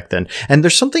journal back then. And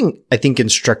there's something, I think,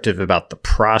 instructive about the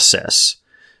process,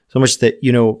 so much that,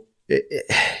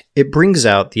 it brings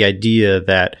out the idea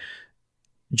that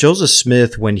Joseph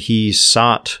Smith, when he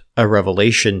sought a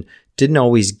revelation, didn't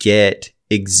always get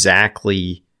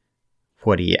exactly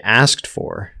what he asked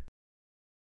for,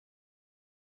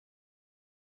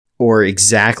 or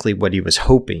exactly what he was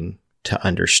hoping to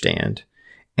understand.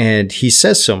 And he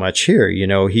says so much here,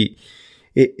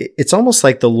 it's almost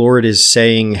like the Lord is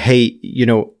saying, hey,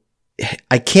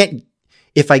 I can't,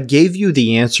 if I gave you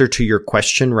the answer to your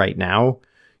question right now,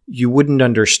 you wouldn't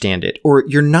understand it. Or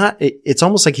you're not, it's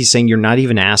almost like he's saying, you're not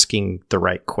even asking the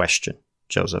right question,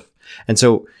 Joseph. And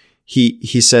so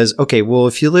he says, okay, well,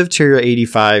 if you live till you're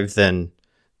 85, then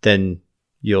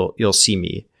you'll see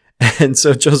me. And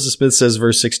so Joseph Smith says,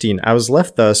 verse 16, I was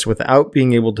left thus without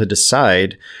being able to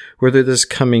decide whether this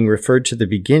coming referred to the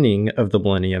beginning of the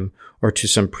millennium or to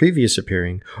some previous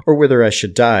appearing, or whether I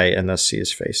should die and thus see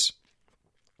his face.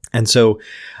 And so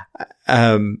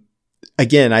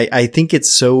again, I think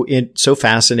it's so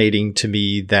fascinating to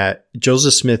me that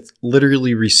Joseph Smith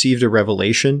literally received a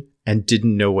revelation and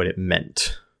didn't know what it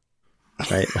meant.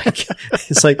 Right? Like,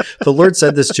 it's like, the Lord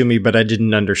said this to me, but I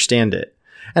didn't understand it.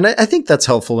 And I think that's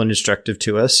helpful and instructive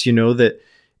to us, that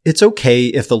it's okay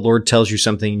if the Lord tells you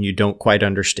something and you don't quite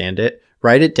understand it.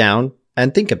 Write it down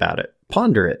and think about it.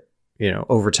 Ponder it,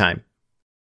 over time.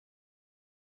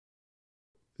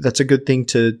 That's a good thing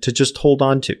to just hold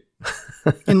on to.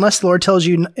 Unless the Lord tells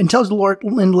you,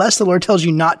 unless the Lord tells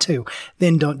you not to,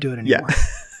 then don't do it anymore.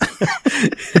 Yeah.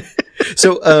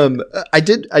 So, I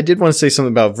did want to say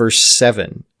something about verse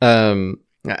 7.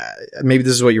 Maybe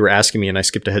this is what you were asking me and I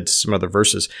skipped ahead to some other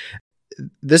verses.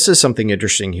 This is something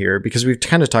interesting here because we've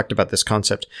kind of talked about this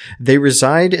concept. They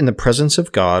reside in the presence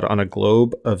of God on a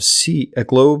globe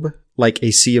like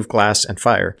a sea of glass and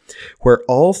fire, where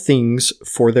all things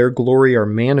for their glory are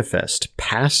manifest,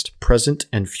 past, present,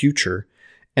 and future,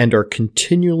 and are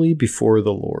continually before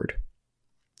the Lord.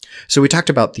 So we talked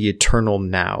about the eternal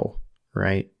now,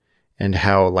 right? And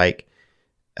how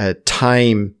a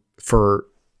time for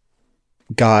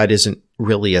God isn't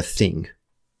really a thing.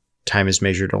 Time is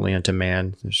measured only unto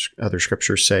man, as other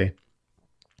scriptures say.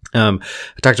 I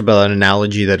talked about an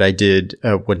analogy that I did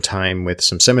one time with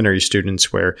some seminary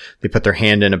students where they put their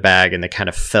hand in a bag and they kind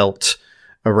of felt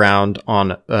around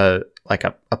on a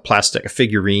plastic, a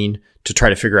figurine to try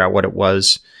to figure out what it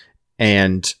was.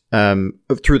 And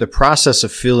through the process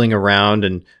of feeling around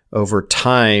and over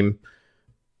time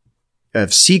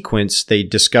of sequence, they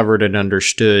discovered and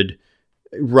understood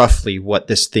roughly what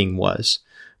this thing was.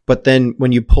 But then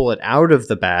when you pull it out of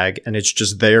the bag and it's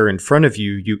just there in front of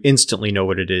you, you instantly know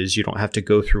what it is. You don't have to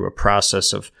go through a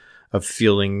process of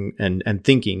feeling and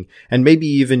thinking. And maybe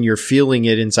even your feeling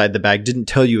it inside the bag didn't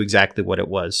tell you exactly what it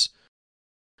was.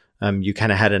 You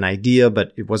kind of had an idea,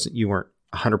 but you weren't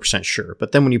 100% sure.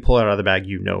 But then when you pull it out of the bag,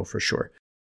 you know for sure.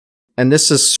 And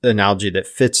this is an analogy that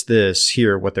fits this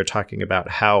here, what they're talking about,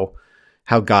 how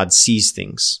God sees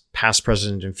things, past,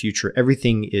 present, and future.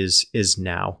 Everything is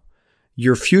now.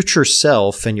 Your future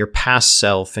self and your past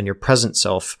self and your present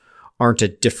self aren't a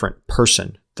different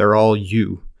person. They're all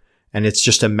you. And it's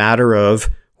just a matter of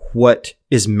what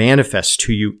is manifest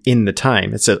to you in the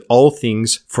time. It said all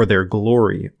things for their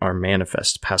glory are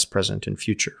manifest, past, present, and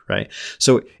future, right?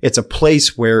 So it's a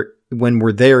place where when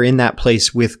we're there in that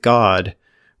place with God,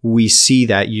 we see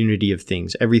that unity of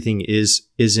things. Everything is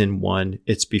in one.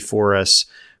 It's before us.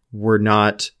 We're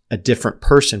not a different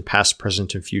person, past,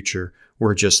 present, and future.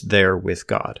 We're just there with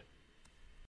God.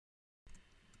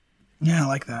 Yeah, I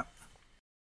like that.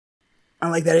 I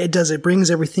like that. It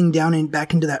brings everything down and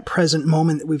back into that present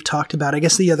moment that we've talked about. I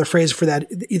guess the other phrase for that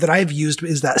I've used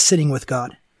is that sitting with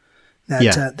God.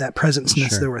 That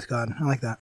presence-ness there with God. I like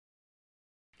that.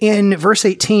 In verse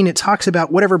 18, it talks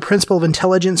about whatever principle of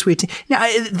intelligence we attain. Now,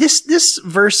 this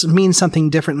verse means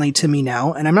something differently to me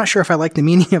now, and I'm not sure if I like the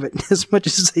meaning of it as much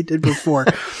as I did before.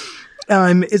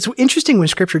 It's interesting when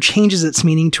scripture changes its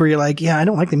meaning to where you're like, yeah, I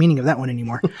don't like the meaning of that one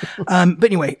anymore. But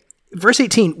anyway, verse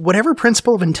 18, whatever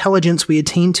principle of intelligence we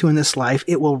attain to in this life,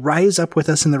 it will rise up with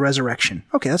us in the resurrection.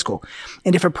 Okay, that's cool.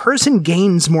 And if a person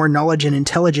gains more knowledge and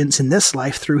intelligence in this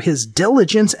life through his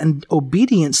diligence and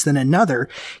obedience than another,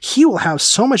 he will have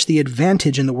so much the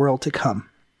advantage in the world to come.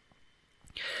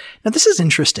 Now, this is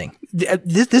interesting.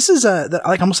 This is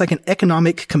almost like an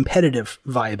economic competitive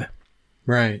vibe.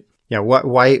 Right. Yeah.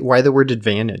 Why the word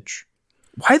advantage?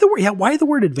 Why the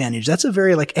word advantage? That's a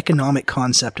very economic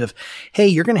concept of, hey,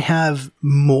 you're going to have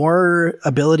more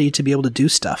ability to be able to do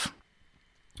stuff,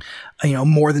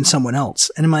 more than someone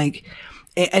else. And I'm like,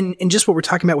 and just what we're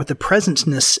talking about with the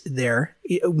presentness there,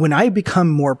 when I become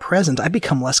more present, I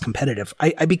become less competitive.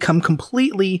 I become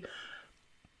completely,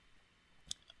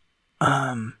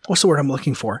 what's the word I'm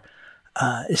looking for?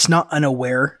 It's not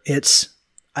unaware. It's,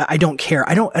 I don't care.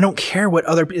 I don't care what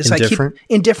other, it's indifferent?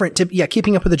 Indifferent to,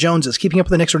 keeping up with the Joneses, keeping up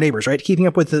with the next door neighbors, right? Keeping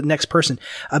up with the next person,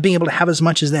 being able to have as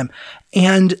much as them.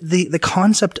 And the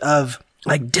concept of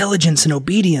diligence and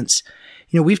obedience,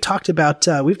 we've talked about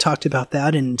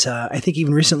that. And, I think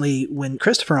even recently when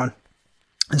Christopher I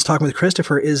was talking with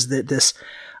Christopher, is that this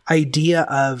idea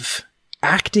of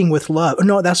acting with love.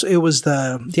 No, it was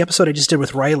the episode I just did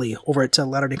with Riley over at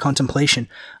Latter-day Contemplation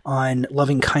on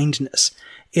loving kindness.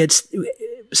 It's,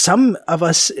 some of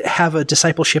us have a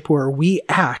discipleship where we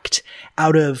act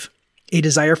out of a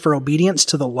desire for obedience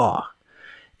to the law.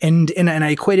 And I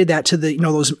equated that to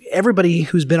those, everybody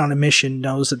who's been on a mission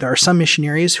knows that there are some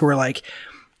missionaries who are like,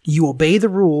 you obey the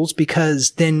rules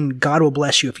because then God will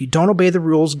bless you. If you don't obey the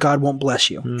rules, God won't bless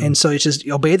you. And so it's just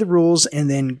obey the rules and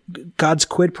then God's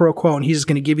quid pro quo and he's just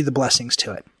going to give you the blessings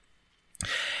to it.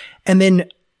 And then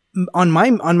on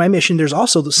my mission, there's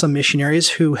also some missionaries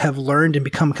who have learned and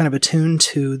become kind of attuned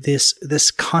to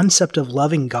this concept of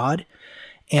loving God.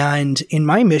 And in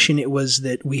my mission, it was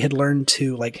that we had learned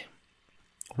to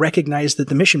recognize that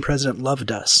the mission president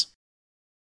loved us.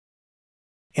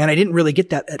 And I didn't really get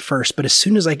that at first, but as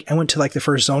soon as I went to the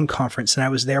first zone conference and I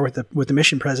was there with the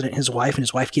mission president, his wife, and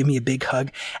his wife gave me a big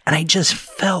hug, and I just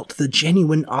felt the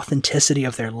genuine authenticity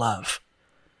of their love.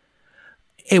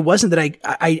 It wasn't that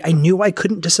I knew I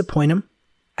couldn't disappoint him.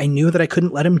 I knew that I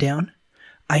couldn't let him down.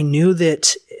 I knew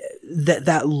that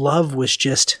love was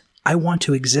just, I want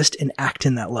to exist and act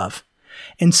in that love.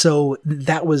 And so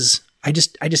that was, I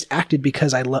just acted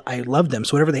because I loved them.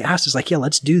 So whatever they asked is yeah,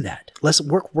 let's do that. Let's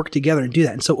work together and do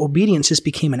that. And so obedience just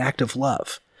became an act of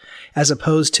love, as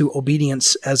opposed to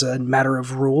obedience as a matter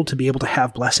of rule to be able to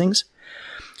have blessings.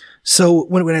 So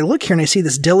when I look here and I see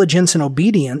this diligence and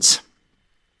obedience,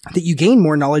 that you gain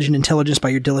more knowledge and intelligence by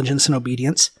your diligence and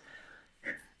obedience.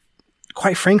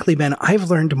 Quite frankly, Ben, I've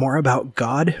learned more about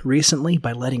God recently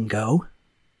by letting go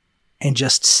and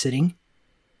just sitting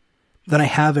than I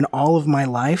have in all of my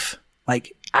life,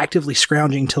 actively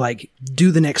scrounging to do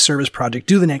the next service project,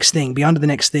 do the next thing, beyond the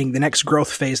next thing, the next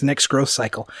growth phase, the next growth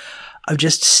cycle, of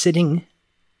just sitting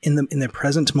in the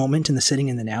present moment, in the sitting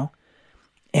in the now,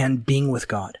 and being with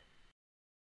God.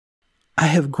 I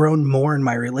have grown more in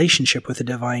my relationship with the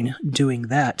divine doing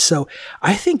that. So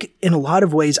I think in a lot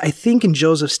of ways, in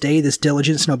Joseph's day, this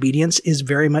diligence and obedience is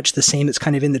very much the same that's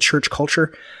kind of in the church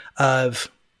culture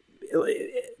of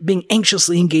being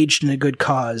anxiously engaged in a good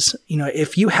cause.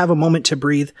 If you have a moment to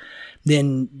breathe,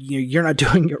 then you're not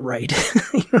doing it right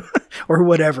or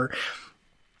whatever.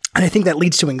 And I think that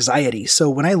leads to anxiety. So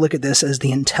when I look at this as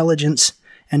the intelligence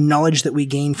and knowledge that we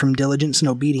gain from diligence and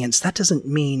obedience, that doesn't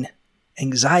mean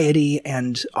anxiety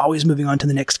and always moving on to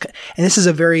the next. And this is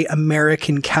a very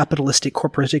American capitalistic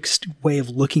corporatist way of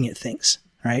looking at things,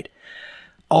 right?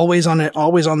 Always on it,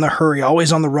 always on the hurry,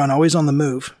 always on the run, always on the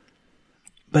move.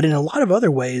 But in a lot of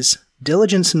other ways,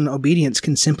 diligence and obedience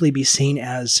can simply be seen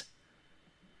as,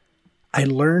 I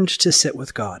learned to sit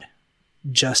with God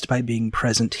just by being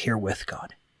present here with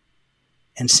God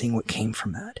and seeing what came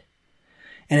from that.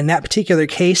 And in that particular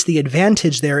case, the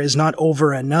advantage there is not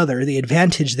over another. The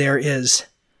advantage there is,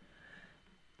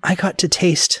 I got to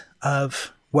taste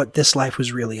of what this life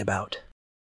was really about.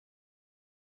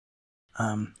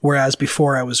 Whereas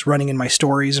before I was running in my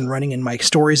stories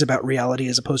about reality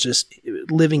as opposed to just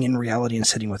living in reality and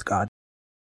sitting with God.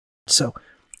 So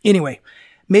anyway,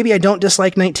 maybe I don't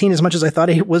dislike 19 as much as I thought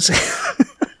it was.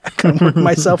 I kind of worked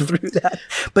myself through that.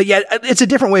 But yeah, it's a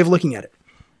different way of looking at it.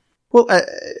 Well,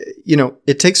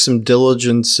 it takes some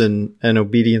diligence and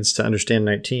obedience to understand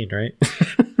 19, right?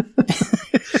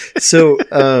 So,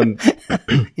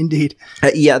 indeed.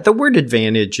 Yeah, the word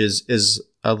advantage is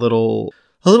a little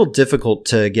difficult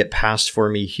to get past for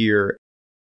me here,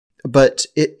 but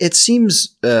it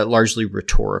seems largely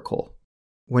rhetorical.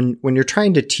 When you're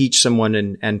trying to teach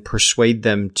someone and persuade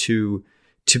them to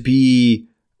be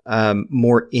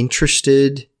more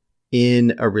interested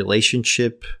in a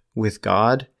relationship with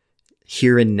God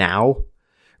here and now,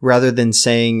 rather than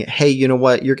saying, hey, you know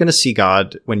what, you're going to see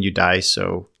God when you die,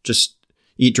 so just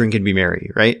eat, drink, and be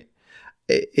merry, right?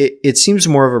 It seems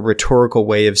more of a rhetorical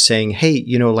way of saying, hey,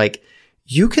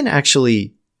 you can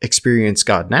actually experience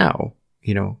God now.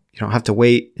 You don't have to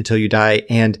wait until you die.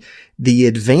 And the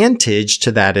advantage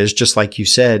to that is, just like you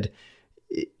said,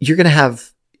 you're going to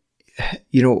have,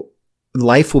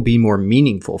 life will be more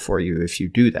meaningful for you if you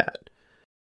do that.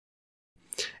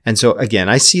 And so again,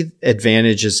 I see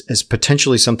advantage as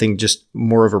potentially something just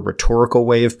more of a rhetorical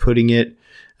way of putting it.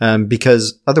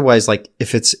 Because otherwise,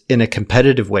 if it's in a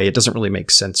competitive way, it doesn't really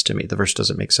make sense to me. The verse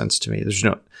doesn't make sense to me.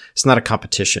 It's not a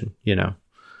competition,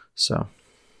 so.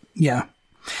 Yeah.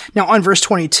 Now on verse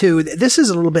 22, this is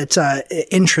a little bit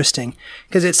interesting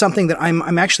because it's something that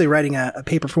I'm actually writing a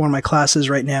paper for one of my classes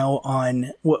right now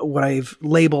on what I've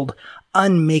labeled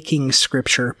unmaking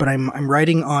scripture, but I'm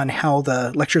writing on how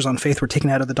the lectures on faith were taken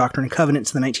out of the Doctrine and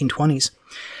Covenants in the 1920s.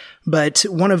 But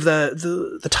one of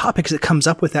the topics that comes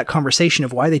up with that conversation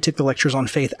of why they took the lectures on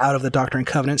faith out of the Doctrine and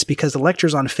Covenants, because the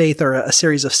lectures on faith are a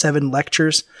series of 7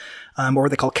 lectures, or what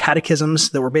they call catechisms,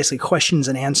 that were basically questions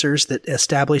and answers that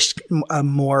established a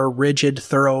more rigid,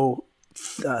 thorough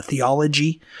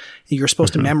theology. You're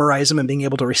supposed to memorize them and being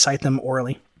able to recite them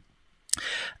orally.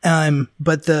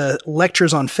 But the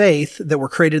lectures on faith that were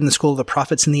created in the School of the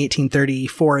Prophets in the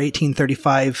 1834,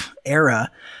 1835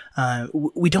 era,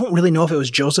 we don't really know if it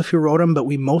was Joseph who wrote them, but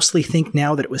we mostly think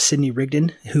now that it was Sidney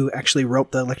Rigdon who actually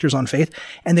wrote the lectures on faith,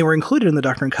 and they were included in the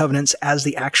Doctrine and Covenants as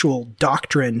the actual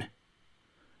doctrine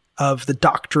of the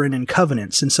doctrine and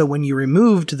covenants. And so when you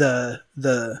removed the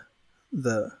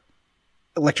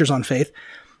lectures on faith,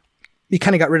 you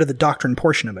kind of got rid of the doctrine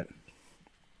portion of it.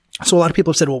 So a lot of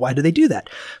people have said, well, why do they do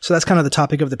that? So that's kind of the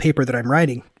topic of the paper that I'm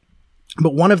writing.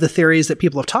 But one of the theories that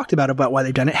people have talked about why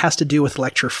they've done it has to do with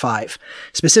Lecture 5,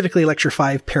 specifically Lecture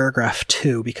 5, Paragraph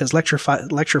 2, because Lecture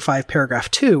 5, Paragraph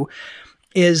 2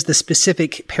 is the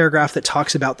specific paragraph that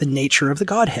talks about the nature of the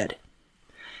Godhead.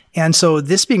 And so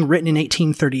this being written in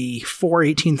 1834,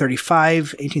 1835,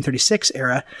 1836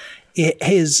 era, it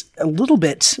is a little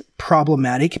bit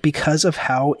problematic because of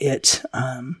how it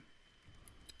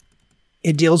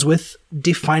deals with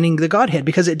defining the Godhead,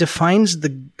 because it defines the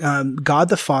God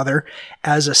the Father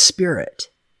as a spirit.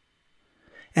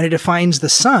 And it defines the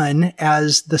Son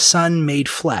as the Son made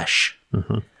flesh.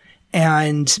 Mm-hmm.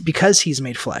 And because he's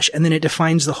made flesh. And then it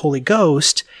defines the Holy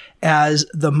Ghost as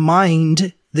the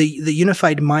mind, the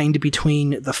unified mind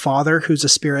between the Father, who's a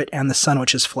spirit, and the Son,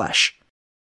 which is flesh.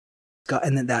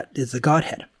 And then that is the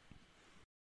Godhead.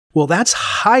 Well, that's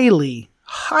highly,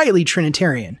 highly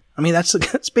Trinitarian. I mean,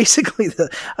 that's basically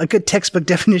a good textbook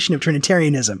definition of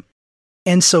Trinitarianism.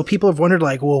 And so people have wondered,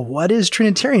 like, well, what is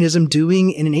Trinitarianism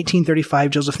doing in an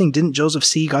 1835 Joseph thing? Didn't Joseph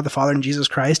see God the Father and Jesus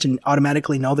Christ and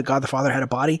automatically know that God the Father had a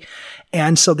body?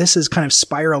 And so this has kind of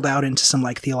spiraled out into some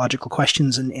like theological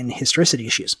questions and historicity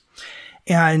issues.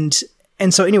 And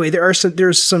so anyway,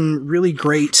 there's some really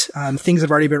great things that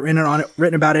have already been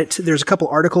written about it. There's a couple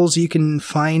articles you can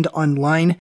find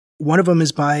online. One of them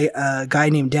is by a guy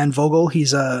named Dan Vogel.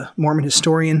 He's a Mormon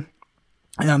historian.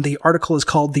 The article is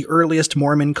called The Earliest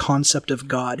Mormon Concept of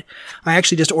God. I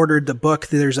actually just ordered the book.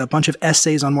 There's a bunch of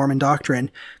essays on Mormon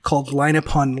doctrine called Line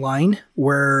Upon Line,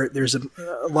 where there's a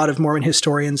lot of Mormon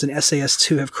historians and essayists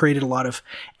who have created a lot of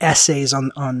essays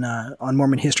on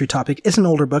Mormon history topic. It's an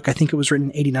older book. I think it was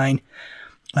written in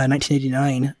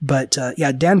 1989. But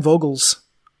Dan Vogel's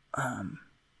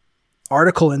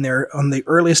article in there on the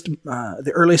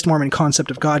earliest Mormon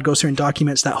concept of God goes through and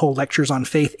documents that whole lectures on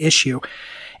faith issue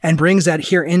and brings that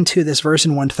here into this verse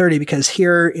in 130, because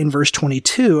here in verse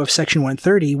 22 of section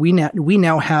 130, we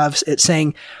now have it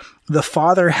saying, the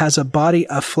Father has a body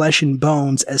of flesh and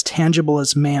bones as tangible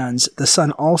as man's, the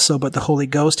Son also, but the Holy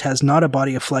Ghost has not a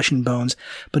body of flesh and bones,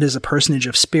 but is a personage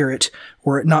of spirit,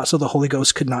 were it not so the Holy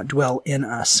Ghost could not dwell in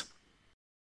us.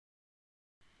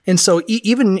 And so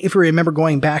even if we remember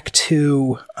going back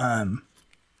to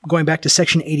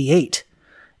section 88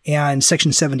 and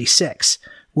section 76,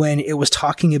 when it was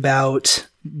talking about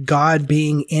God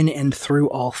being in and through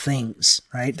all things,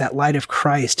 right? That light of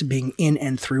Christ being in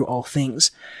and through all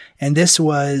things. And this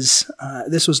was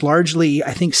largely,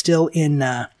 I think, still in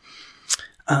like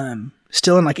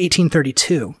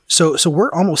 1832. So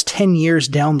we're almost 10 years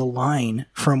down the line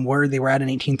from where they were at in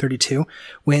 1832,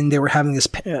 when they were having this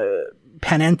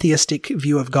panentheistic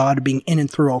view of God being in and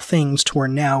through all things, to where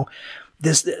now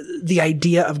the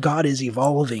idea of God is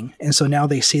evolving. And so now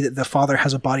they see that the Father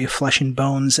has a body of flesh and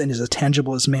bones and is as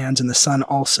tangible as man's, and the Son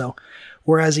also.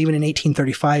 Whereas even in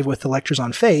 1835 with the lectures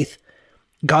on faith,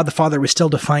 God the Father was still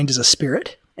defined as a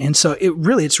spirit. And so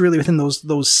it's really within those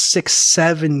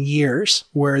 6-7 years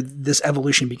where this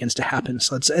evolution begins to happen.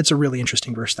 So it's a really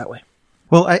interesting verse that way.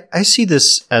 Well, I see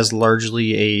this as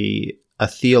largely a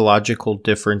theological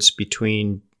difference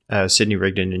between Sidney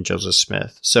Rigdon and Joseph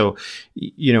Smith. So,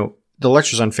 the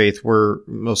lectures on faith were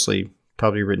mostly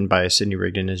probably written by Sidney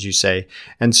Rigdon, as you say.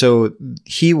 And so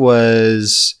he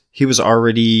was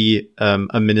already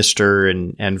a minister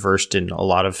and versed in a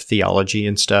lot of theology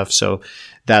and stuff. So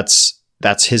that's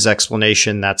his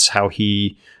explanation. That's how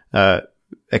he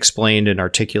explained and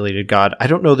articulated God. I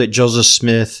don't know that Joseph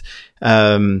Smith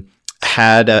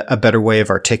had a better way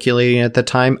of articulating it at the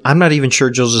time. I'm not even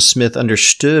sure Joseph Smith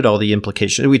understood all the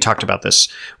implications. We talked about this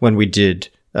when we did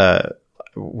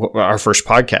our first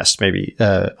podcast, maybe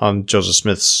on Joseph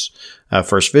Smith's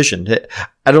first vision.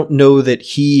 I don't know that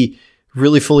he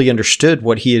really fully understood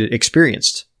what he had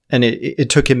experienced. And it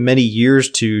took him many years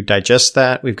to digest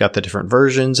that. We've got the different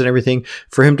versions and everything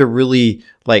for him to really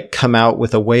come out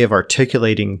with a way of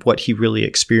articulating what he really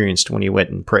experienced when he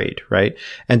went and prayed, right?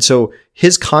 And so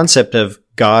his concept of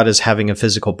God as having a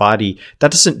physical body,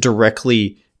 that doesn't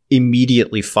directly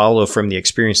immediately follow from the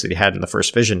experience that he had in the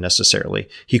first vision necessarily.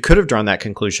 He could have drawn that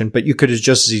conclusion, but you could have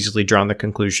just as easily drawn the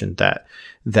conclusion that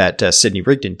Sidney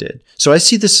Rigdon did. So I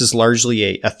see this as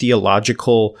largely a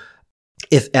theological,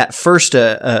 if at first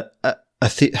not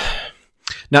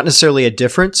necessarily a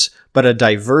difference, but a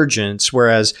divergence,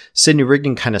 whereas Sidney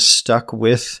Rigdon kind of stuck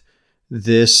with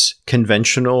this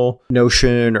conventional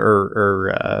notion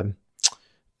or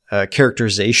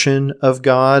characterization of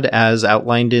God as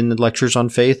outlined in the lectures on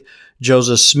faith.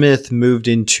 Joseph Smith moved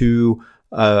into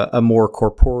a more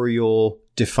corporeal,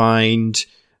 defined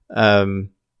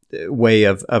way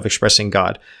of expressing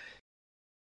God.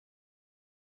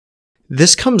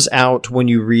 This comes out when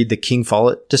you read the King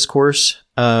Follett discourse.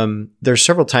 There's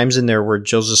several times in there where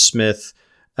Joseph Smith,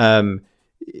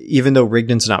 even though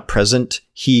Rigdon's not present,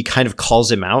 he kind of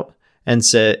calls him out and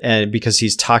because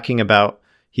he's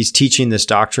teaching this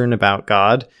doctrine about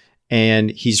God, and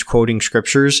he's quoting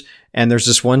scriptures. And there's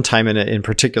this one time in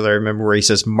particular, I remember, where he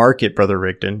says, "Mark it, Brother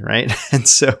Rigdon," right? And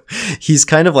so he's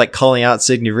kind of like calling out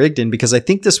Sidney Rigdon, because I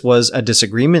think this was a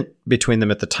disagreement between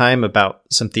them at the time about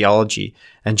some theology.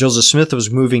 And Joseph Smith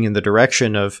was moving in the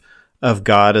direction of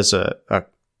God as a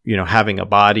having a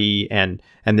body and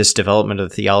this development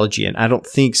of theology. And I don't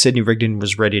think Sidney Rigdon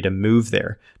was ready to move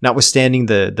there. Notwithstanding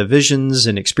the visions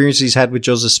and experiences he's had with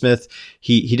Joseph Smith,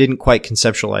 he didn't quite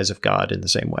conceptualize of God in the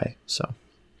same way. So,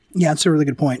 yeah, that's a really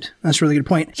good point.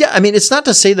 Yeah, I mean, it's not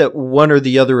to say that one or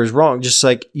the other is wrong. Just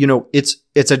like,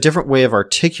 it's a different way of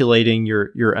articulating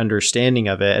your understanding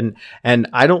of it. And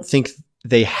I don't think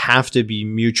they have to be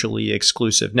mutually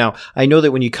exclusive. Now, I know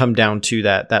that when you come down to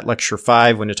that lecture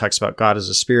 5, when it talks about God as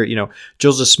a spirit,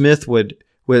 Joseph Smith would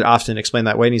often explain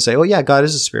that way, and he'd say, "Oh yeah, God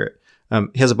is a spirit.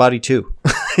 He has a body too."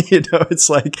 It's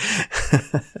like,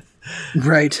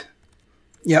 right.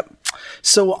 Yep.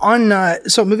 So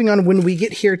moving on, when we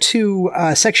get here to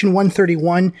section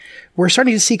 131, we're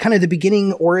starting to see kind of the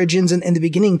beginning origins and the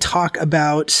beginning talk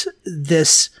about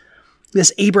this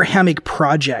Abrahamic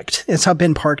project. That's how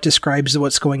Ben Park describes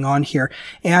what's going on here.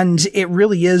 And it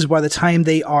really is, by the time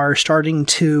they are starting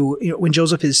to, when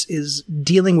Joseph is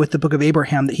dealing with the book of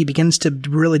Abraham, that he begins to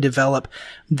really develop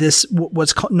this,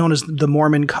 what's known as the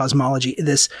Mormon cosmology,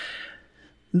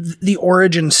 the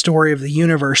origin story of the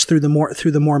universe through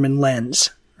the Mormon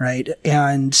lens, right?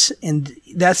 And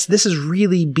this is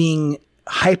really being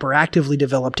hyperactively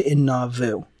developed in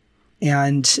Nauvoo.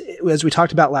 And as we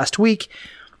talked about last week,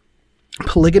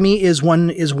 polygamy is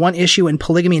one issue, and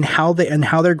polygamy and how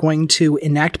they're going to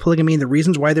enact polygamy and the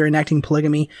reasons why they're enacting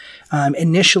polygamy.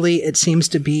 Initially, it seems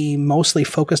to be mostly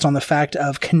focused on the fact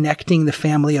of connecting the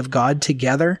family of God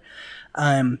together.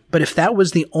 But if that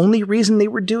was the only reason they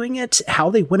were doing it, how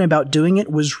they went about doing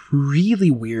it was really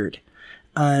weird.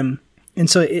 And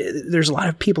so there's a lot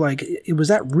of people like, was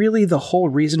that really the whole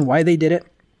reason why they did it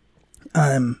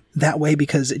that way?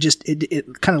 Because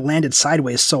it kind of landed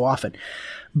sideways so often.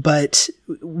 But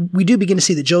we do begin to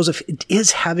see that Joseph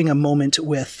is having a moment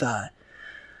with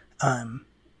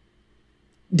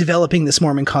developing this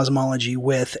Mormon cosmology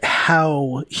with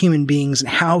how human beings and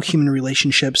how human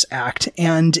relationships act.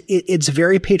 And it's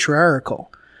very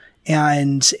patriarchal.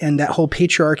 And that whole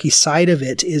patriarchy side of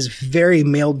it is very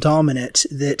male dominant,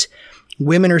 that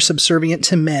women are subservient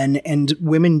to men, and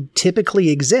women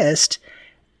typically exist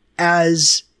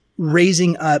as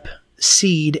raising up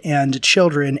seed and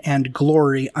children and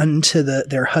glory unto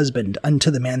their husband,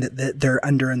 unto the man that they're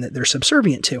under and that they're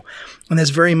subservient to. And that's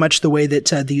very much the way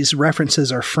that these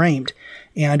references are framed.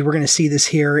 And we're going to see this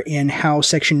here in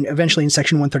eventually in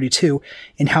section 132,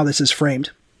 in how this is framed.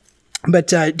 But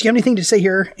do you have anything to say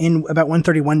here about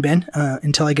 131, Ben,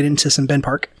 until I get into some Ben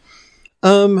Park?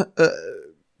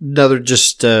 Another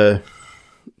just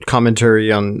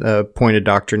commentary on pointed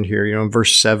doctrine here. In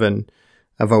verse 7,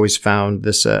 I've always found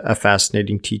this a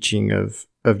fascinating teaching of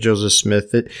Joseph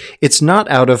Smith. It's not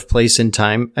out of place in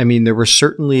time. I mean, there were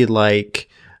certainly like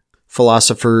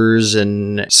philosophers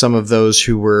and some of those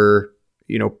who were,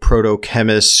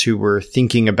 proto-chemists who were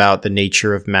thinking about the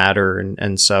nature of matter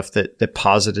and stuff that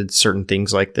posited certain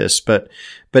things like this. But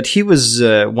he was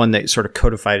one that sort of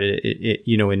codified it,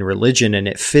 in religion, and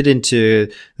it fit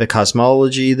into the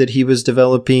cosmology that he was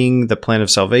developing, the plan of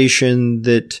salvation,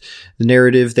 that the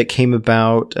narrative that came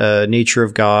about, nature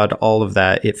of God, all of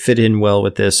that. It fit in well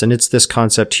with this. And it's this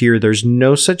concept here. There's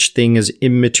no such thing as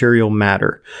immaterial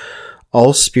matter.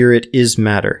 All spirit is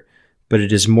matter, but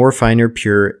it is more fine or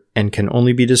pure and can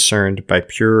only be discerned by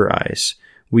purer eyes.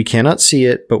 We cannot see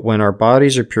it, but when our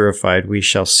bodies are purified, we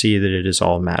shall see that it is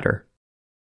all matter.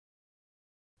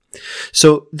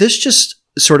 So this just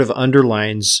sort of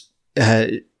underlines,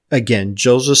 again,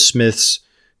 Joseph Smith's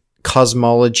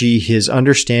cosmology, his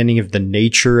understanding of the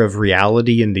nature of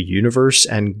reality in the universe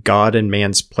and God and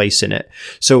man's place in it.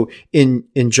 So in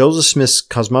Joseph Smith's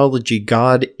cosmology,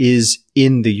 God is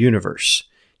in the universe.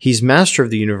 He's master of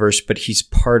the universe, but he's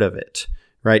part of it,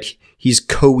 right? He's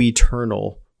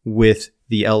co-eternal with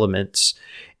the elements.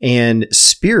 And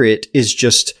spirit is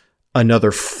just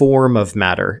another form of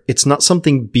matter. It's not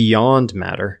something beyond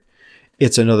matter.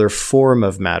 It's another form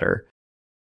of matter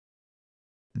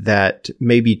that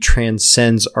maybe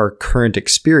transcends our current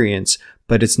experience,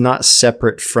 but it's not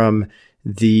separate from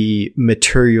the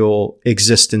material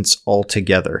existence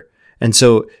altogether. And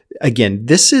so again,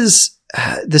 this is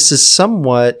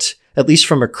somewhat, at least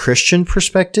from a Christian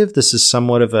perspective, this is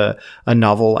somewhat of a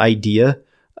novel idea,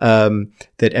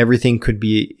 that everything could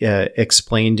be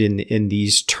explained in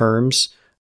these terms.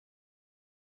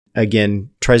 Again,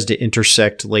 tries to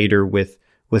intersect later with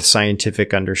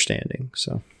scientific understanding.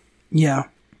 So, yeah.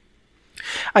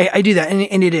 I do that,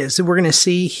 and it is. We're going to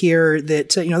see here that,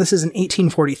 this is in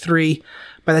 1843.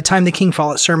 By the time the King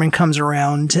Follett sermon comes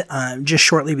around, just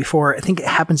shortly before, I think it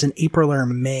happens in April or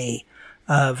May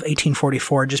of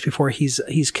 1844, just before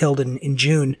he's killed in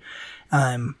June.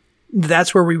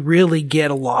 That's where we really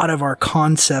get a lot of our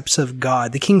concepts of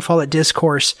God. The King Follett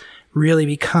Discourse really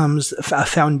becomes a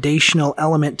foundational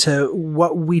element to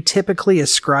what we typically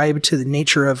ascribe to the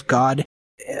nature of God.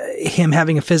 Him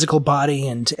having a physical body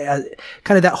and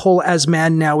kind of that whole as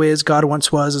man now is, God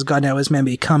once was, as God now is, man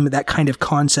become, that kind of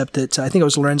concept that I think it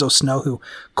was Lorenzo Snow who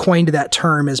coined that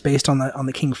term, is based on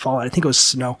the King Follett. I think it was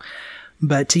Snow.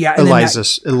 But yeah.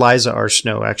 Eliza R.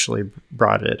 Snow actually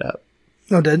brought it up.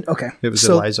 Oh, did? Okay. It was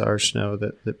Eliza R. Snow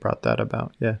that brought that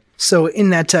about. Yeah. So in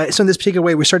that, in this particular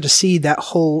way, we start to see that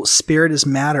whole spirit is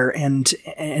matter, and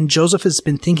Joseph has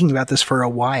been thinking about this for a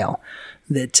while.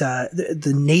 That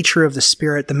the nature of the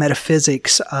spirit, the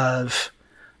metaphysics of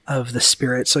the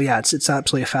spirit. So yeah, it's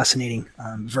absolutely a fascinating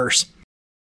verse.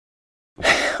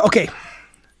 Okay,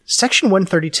 section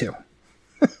 132.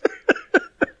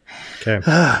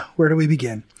 Okay, where do we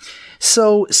begin?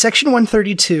 So section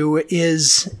 132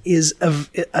 is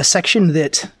a section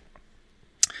that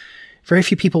very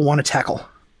few people want to tackle.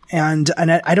 And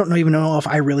I don't even know if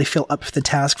I really feel up for the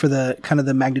task for the kind of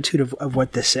the magnitude of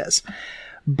what this is.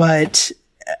 But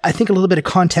I think a little bit of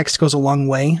context goes a long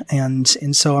way. And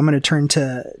so I'm going to turn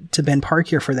to Ben Park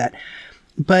here for that.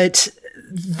 But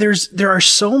there are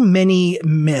so many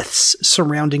myths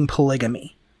surrounding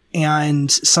polygamy. And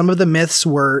some of the myths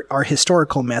are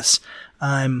historical myths.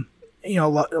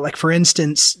 Like for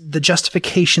instance, the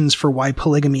justifications for why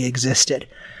polygamy existed.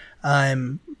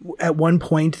 At one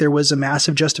point, there was a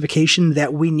massive justification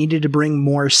that we needed to bring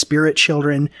more spirit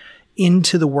children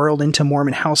into the world, into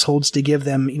Mormon households, to give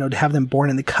them, to have them born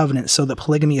in the covenant, so that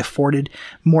polygamy afforded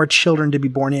more children to be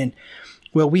born in.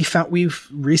 Well, we've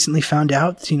recently found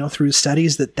out, through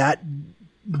studies that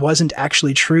wasn't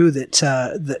actually true,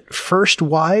 that first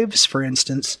wives, for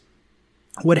instance,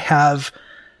 would have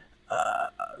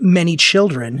many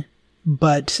children,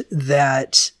 but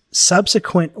that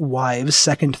subsequent wives,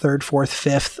 second, third, fourth,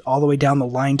 fifth, all the way down the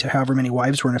line to however many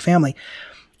wives were in a family,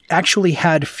 actually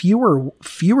had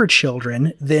fewer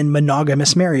children than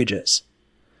monogamous marriages.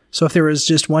 So if there was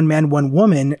just one man, one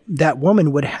woman, that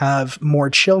woman would have more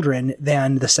children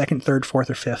than the second, third, fourth,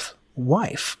 or fifth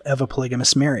wife of a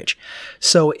polygamous marriage.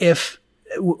 So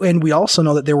and we also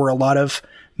know that there were a lot of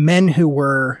men who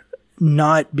were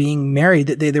not being married,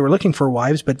 that they were looking for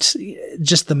wives, but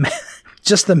just the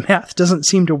math doesn't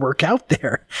seem to work out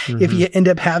there. Mm-hmm. If you end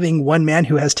up having one man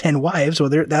who has 10 wives, well,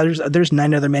 there's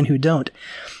 9 other men who don't.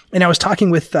 And I was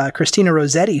talking with Christina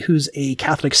Rossetti, who's a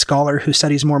Catholic scholar who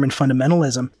studies Mormon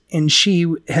fundamentalism, and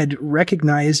she had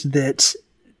recognized that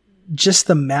just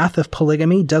the math of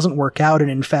polygamy doesn't work out. And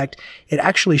in fact, it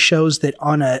actually shows that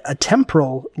on a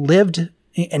temporal lived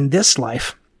in this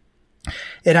life,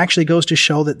 it actually goes to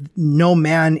show that no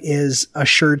man is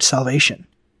assured salvation.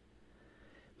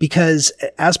 Because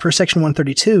as per section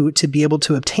 132, to be able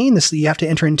to obtain this, you have to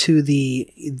enter into the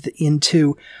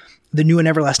new and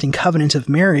everlasting covenant of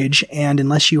marriage. And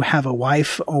unless you have a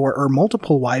wife or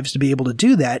multiple wives to be able to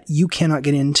do that, you cannot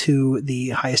get into the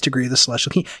highest degree of the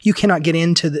celestial kingdom. You cannot get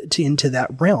into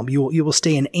that realm. You will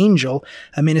stay an angel,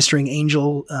 a ministering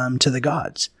angel to the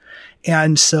gods.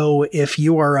 And so if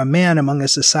you are a man among a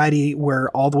society where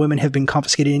all the women have been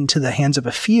confiscated into the hands of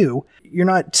a few, you're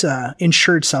not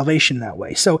ensured salvation that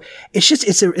way. So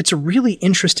it's a really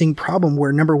interesting problem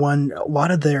where, number one, a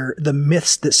lot of the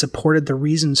myths that supported the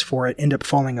reasons for it end up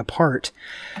falling apart.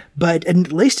 But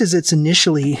at least as it's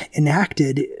initially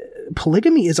enacted,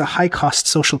 polygamy is a high-cost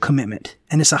social commitment.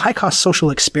 And it's a high-cost social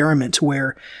experiment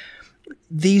where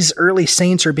these early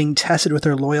saints are being tested with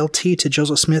their loyalty to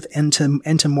Joseph Smith and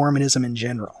to Mormonism in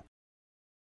general.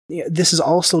 This is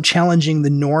also challenging the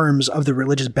norms of the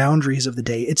religious boundaries of the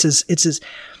day. It is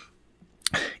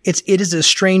as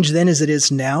strange then as it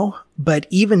is now, but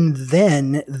even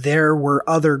then there were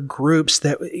other groups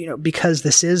that, because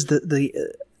this is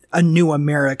a new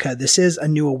America. This is a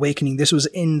new awakening. This was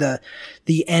in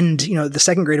the end, the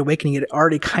Second Great Awakening. It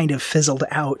already kind of fizzled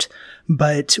out,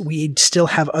 but we still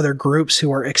have other groups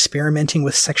who are experimenting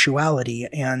with sexuality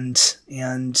and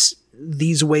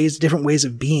these ways, different ways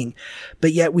of being.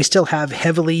 But yet we still have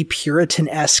heavily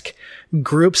Puritan-esque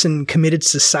groups and committed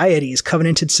societies,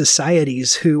 covenanted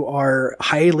societies who are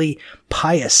highly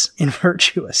pious and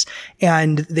virtuous,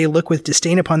 and they look with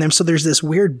disdain upon them. So there's this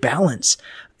weird balance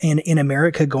in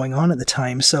America going on at the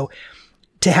time. So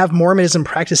to have Mormonism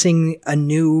practicing a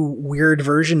new weird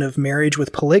version of marriage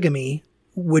with polygamy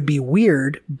would be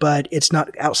weird, but it's not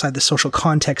outside the social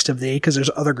context of the day because there's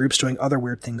other groups doing other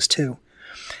weird things too.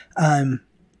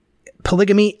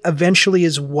 Polygamy eventually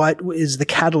is what is the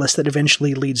catalyst that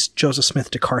eventually leads Joseph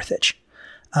Smith to Carthage,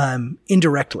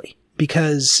 indirectly,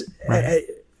 because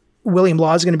William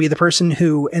Law is going to be the person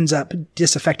who ends up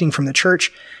disaffecting from the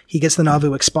church. He gets the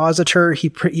Nauvoo Expositor. He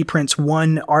prints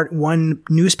one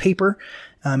newspaper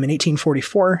in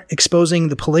 1844, exposing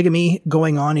the polygamy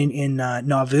going on in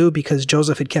Nauvoo, because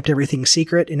Joseph had kept everything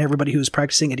secret, and everybody who was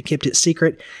practicing it had kept it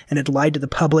secret and had lied to the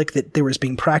public that there was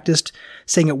being practiced,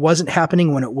 saying it wasn't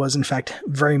happening when it was in fact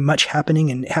very much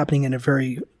happening, and happening in a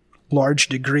very large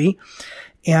degree.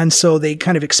 And so they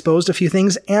kind of exposed a few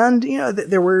things, and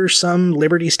there were some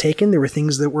liberties taken. There were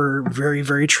things that were very,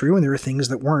 very true, and there were things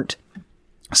that weren't.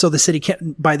 So the city,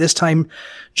 by this time,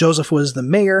 Joseph was the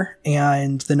mayor,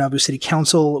 and the Nauvoo City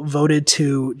Council voted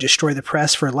to destroy the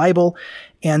press for libel.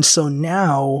 And so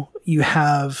now you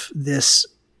have this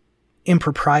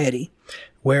impropriety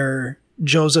where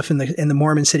Joseph and the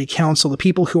Mormon City Council, the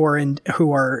people who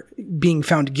are being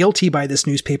found guilty by this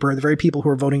newspaper, are the very people who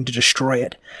are voting to destroy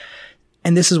it.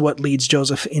 And this is what leads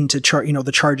Joseph into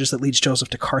the charges that leads Joseph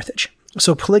to Carthage.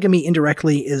 So polygamy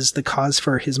indirectly is the cause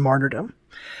for his martyrdom.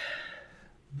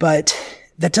 But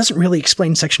that doesn't really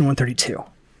explain Section 132.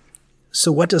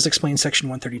 So what does explain Section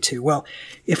 132? Well,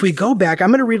 if we go back, I'm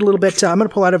going to read a little bit. I'm going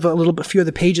to pull out of a few of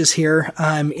the pages here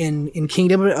in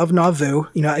Kingdom of Nauvoo.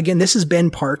 Again, this is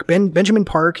Ben Park. Benjamin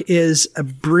Park is a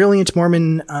brilliant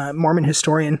Mormon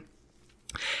historian.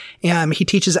 He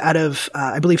teaches out of,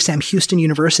 I believe, Sam Houston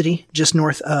University, just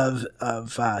north of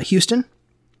Houston,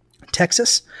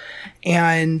 Texas.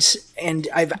 And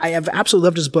I have absolutely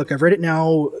loved his book. I've read it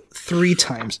now 3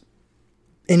 times.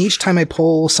 And each time I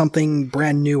pull something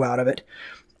brand new out of it.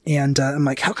 And I'm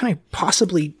like, how can I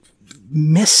possibly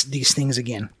miss these things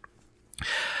again?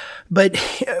 But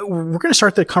we're going to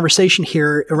start the conversation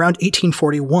here around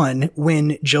 1841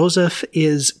 when Joseph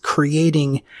is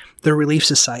creating the Relief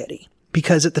Society.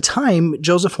 Because at the time,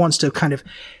 Joseph wants to kind of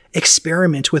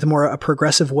experiment with a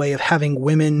progressive way of having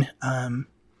women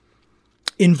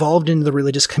involved in the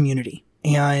religious community.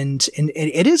 And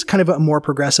it is kind of a more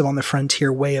progressive on the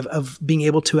frontier way of being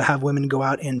able to have women go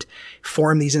out and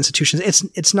form these institutions.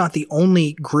 It's not the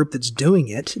only group that's doing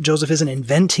it. Joseph isn't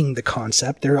inventing the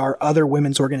concept. There are other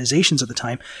women's organizations at the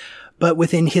time. But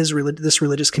within this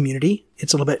religious community,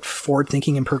 it's a little bit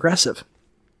forward-thinking and progressive.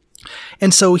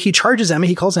 And so he charges Emma,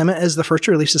 he calls Emma as the First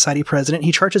Relief Society president.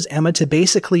 He charges Emma to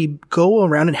basically go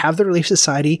around and have the Relief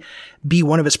Society be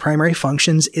one of its primary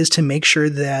functions is to make sure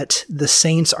that the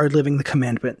saints are living the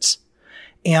commandments.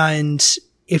 And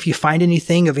if you find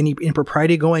anything of any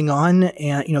impropriety going on,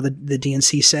 and the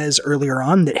D&C says earlier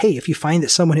on that, hey, if you find that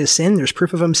someone has sinned, there's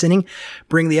proof of them sinning,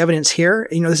 bring the evidence here.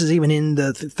 This is even in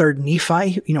the third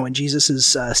Nephi, in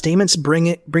Jesus's statements, bring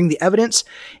the evidence.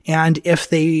 And if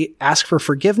they ask for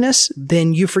forgiveness,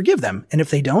 then you forgive them. And if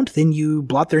they don't, then you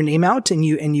blot their name out and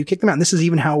you kick them out. And this is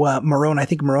even how Moroni, I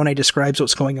think Moroni describes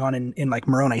what's going on in like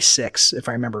Moroni 6, if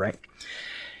I remember right.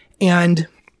 And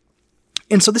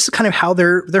so this is kind of how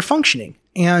they're functioning.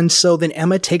 And so then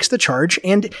Emma takes the charge,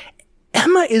 and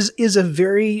Emma is a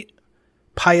very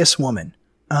pious woman.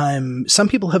 Some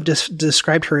people have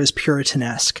described her as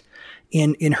Puritanesque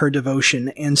in her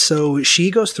devotion. And so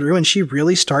she goes through and she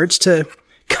really starts to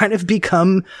kind of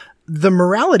become the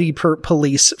morality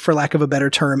police, for lack of a better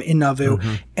term, in Nauvoo,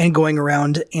 and going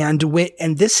around. And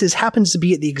this happens to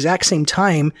be at the exact same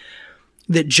time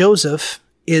that Joseph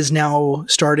is now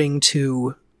starting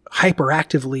to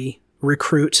hyperactively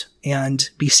recruit and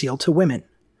be sealed to women.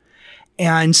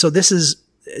 And so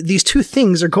these two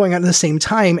things are going on at the same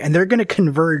time, and they're going to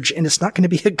converge, and it's not going to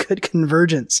be a good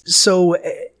convergence. So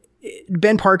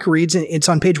Ben Park reads, it's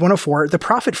on page 104, the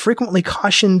prophet frequently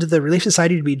cautioned the Relief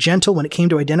Society to be gentle when it came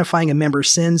to identifying a member's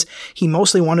sins. He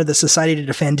mostly wanted the society to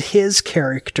defend his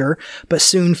character, but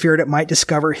soon feared it might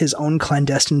discover his own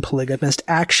clandestine polygamist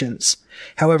actions.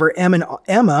 However,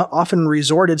 Emma often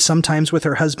resorted, sometimes with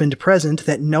her husband present,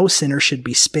 that no sinner should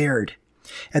be spared.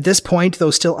 At this point,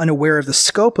 though still unaware of the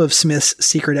scope of Smith's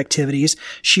secret activities,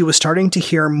 she was starting to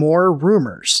hear more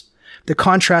rumors. The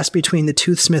contrast between the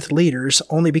two Smith leaders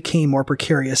only became more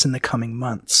precarious in the coming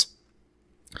months.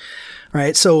 All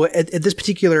right, so at this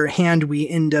particular hand, we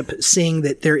end up seeing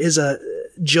that there is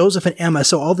Joseph and Emma.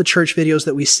 So all the church videos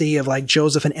that we see of like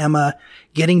Joseph and Emma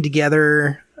getting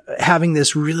together, having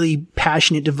this really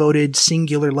passionate, devoted,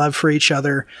 singular love for each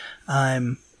other,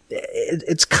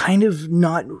 it's kind of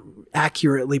not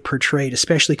accurately portrayed,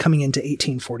 especially coming into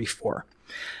 1844.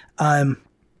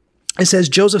 It says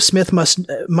Joseph Smith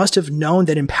must have known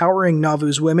that empowering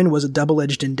Nauvoo's women was a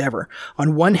double-edged endeavor.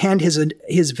 On one hand,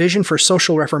 his vision for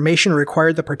social reformation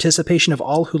required the participation of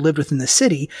all who lived within the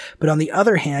city, but on the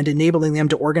other hand, enabling them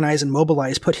to organize and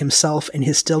mobilize put himself and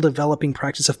his still developing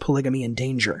practice of polygamy in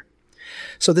danger.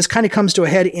 So this kind of comes to a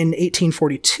head in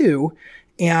 1842,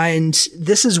 and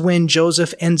this is when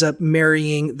Joseph ends up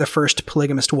marrying the first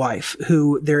polygamist wife,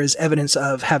 who there is evidence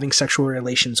of having sexual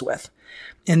relations with.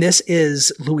 And this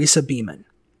is Louisa Beaman.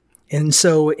 And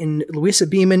so in Louisa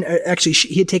Beaman, actually,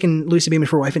 he had taken Louisa Beaman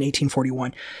for a wife in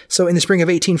 1841. So in the spring of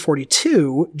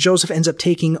 1842, Joseph ends up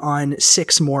taking on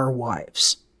 6 more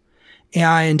wives.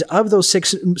 And of those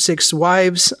six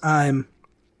wives, a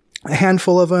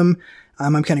handful of them,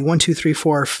 I'm counting 1, 2, 3,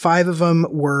 4, 5 of them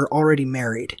were already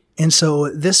married. And so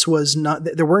this was not,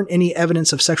 there weren't any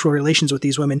evidence of sexual relations with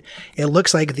these women. It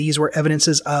looks like these were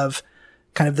evidences of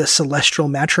kind of the celestial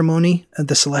matrimony,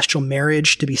 the celestial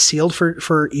marriage to be sealed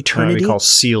for eternity. We call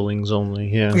sealings only,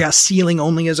 yeah. Yeah, sealing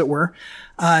only, as it were.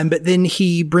 But then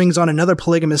he brings on another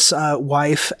polygamous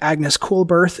wife, Agnes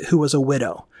Coolberth, who was a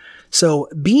widow. So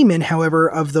Beaman, however,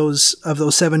 of those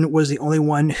 7, was the only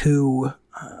one who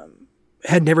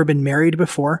had never been married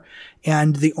before,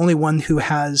 and the only one who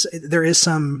there is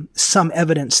some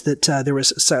evidence that there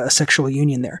was a sexual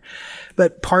union there.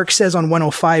 But Park says on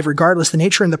 105, regardless, the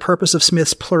nature and the purpose of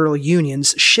Smith's plural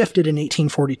unions shifted in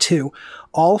 1842.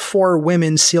 All 4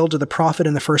 women sealed to the prophet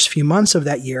in the first few months of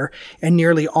that year, and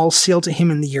nearly all sealed to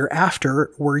him in the year after,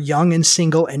 were young and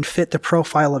single and fit the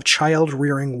profile of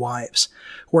child-rearing wives.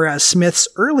 Whereas Smith's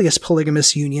earliest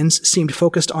polygamous unions seemed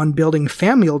focused on building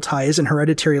familial ties and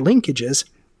hereditary linkages,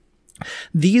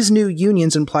 these new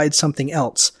unions implied something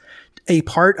else. A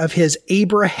part of his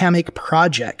Abrahamic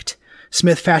project,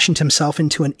 Smith fashioned himself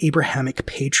into an Abrahamic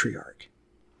patriarch.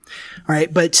 All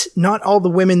right, but not all the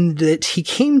women that he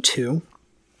came to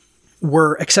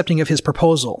were accepting of his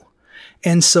proposal.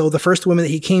 And so the first woman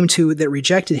that he came to that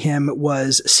rejected him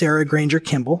was Sarah Granger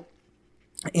Kimball.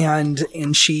 And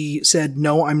she said,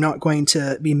 "No, I'm not going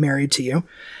to be married to you."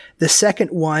 The second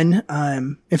one,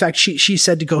 in fact, she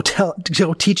said to go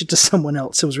teach it to someone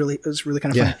else. It was really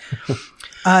kind of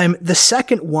funny. The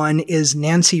second one is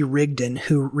Nancy Rigdon,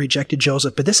 who rejected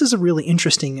Joseph. But this is a really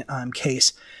interesting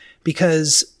case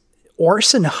because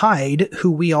Orson Hyde,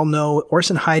 who we all know,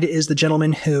 Orson Hyde is the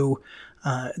gentleman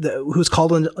who's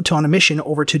called on a mission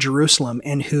over to Jerusalem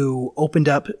and who opened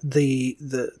up the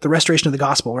restoration of the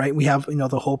gospel, right? We have,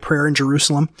 the whole prayer in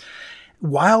Jerusalem.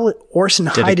 While Orson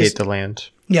Hyde dedicate the land.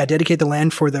 Yeah, dedicate the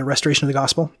land for the restoration of the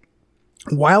gospel.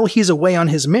 While he's away on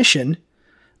his mission,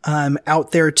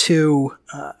 out there to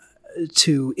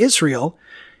Israel,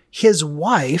 his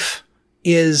wife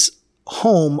is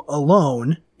home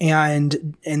alone.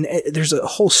 And there's a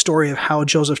whole story of how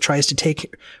Joseph tries to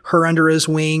take her under his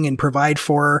wing and provide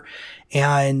for her.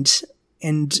 And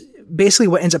basically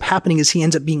what ends up happening is he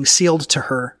ends up being sealed to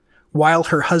her while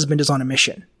her husband is on a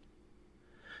mission.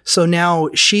 So now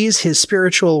she's his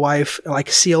spiritual wife,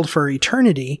 like sealed for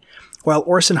eternity, while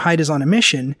Orson Hyde is on a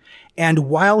mission. And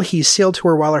while he's sealed to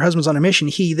her while her husband's on a mission,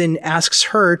 he then asks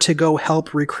her to go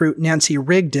help recruit Nancy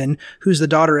Rigdon, who's the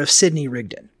daughter of Sidney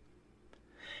Rigdon.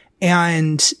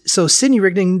 And so Sidney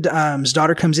Rigdon's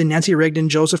daughter comes in, Nancy Rigdon,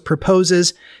 Joseph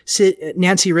proposes,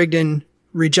 Nancy Rigdon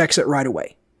rejects it right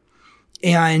away.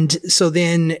 And so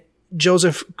then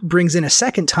Joseph brings in a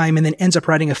second time and then ends up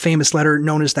writing a famous letter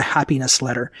known as the Happiness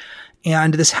Letter.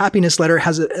 And this Happiness Letter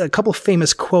has a couple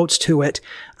famous quotes to it.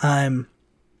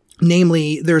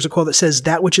 Namely, there's a quote that says,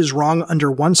 "That which is wrong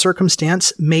under one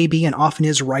circumstance may be and often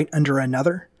is right under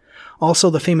another." Also,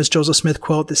 the famous Joseph Smith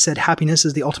quote that said, "Happiness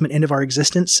is the ultimate end of our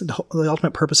existence, the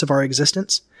ultimate purpose of our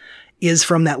existence," is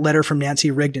from that letter from Nancy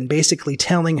Rigdon, basically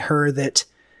telling her that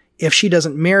if she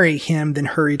doesn't marry him, then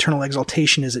her eternal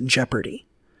exaltation is in jeopardy.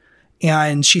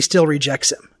 And she still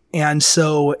rejects him. And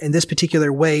so in this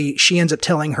particular way, she ends up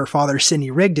telling her father, Sidney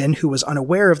Rigdon, who was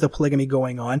unaware of the polygamy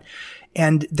going on,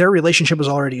 and their relationship was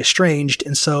already estranged.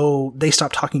 And so they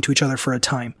stopped talking to each other for a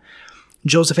time.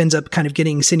 Joseph ends up kind of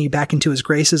getting Sidney back into his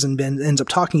graces and ends up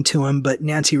talking to him, but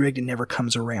Nancy Rigdon never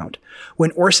comes around. When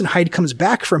Orson Hyde comes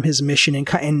back from his mission,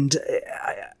 and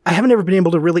I haven't ever been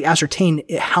able to really ascertain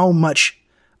how much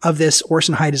of this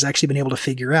Orson Hyde has actually been able to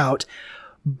figure out,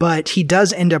 but he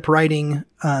does end up writing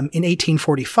in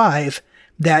 1845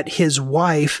 that his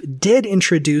wife did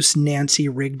introduce Nancy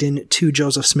Rigdon to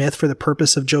Joseph Smith for the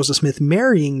purpose of Joseph Smith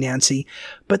marrying Nancy,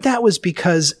 but that was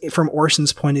because, from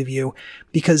Orson's point of view,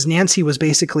 because Nancy was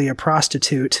basically a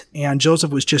prostitute and Joseph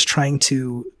was just trying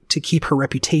to keep her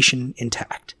reputation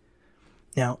intact.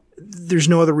 Now, there's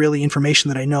no other really information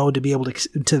that I know to be able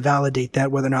to validate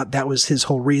that, whether or not that was his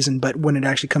whole reason, but when it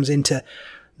actually comes into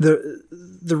the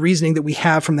reasoning that we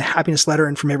have from the happiness letter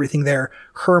and from everything there,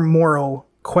 her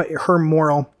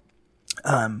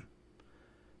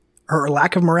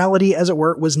lack of morality, as it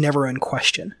were, was never in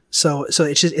question. So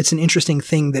it's an interesting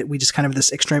thing that we just kind of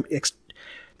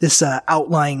this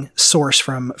outlying source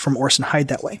from Orson Hyde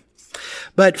that way.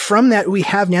 But from that, we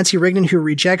have Nancy Rigdon who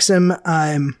rejects him.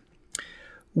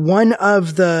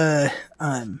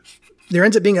 There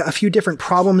ends up being a few different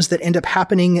problems that end up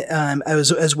happening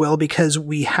as well, because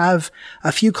we have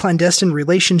a few clandestine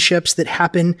relationships that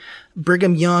happen.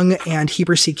 Brigham Young and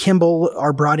Heber C. Kimball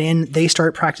are brought in. They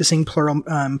start practicing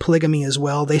polygamy as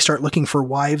well. They start looking for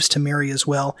wives to marry as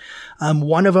well.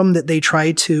 One of them that they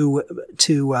try to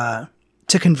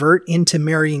convert into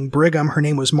marrying Brigham, her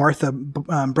name was Martha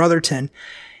Brotherton,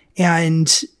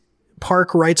 and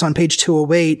Park writes on page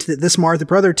 208 that this Martha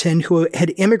Brotherton, who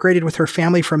had immigrated with her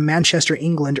family from Manchester,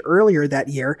 England earlier that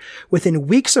year, within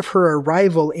weeks of her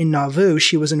arrival in Nauvoo,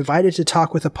 she was invited to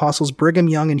talk with apostles Brigham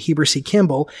Young and Heber C.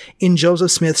 Kimball in Joseph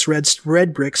Smith's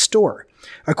red brick store.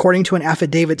 According to an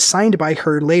affidavit signed by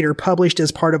her, later published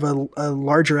as part of a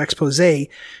larger expose,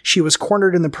 she was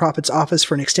cornered in the prophet's office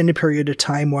for an extended period of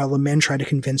time while the men tried to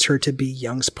convince her to be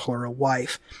Young's plural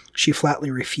wife. She flatly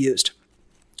refused.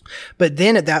 But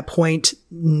then at that point,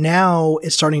 now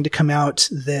it's starting to come out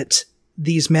that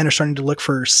these men are starting to look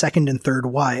for second and third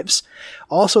wives.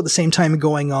 Also at the same time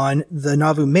going on, the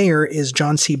Nauvoo mayor is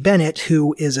John C. Bennett,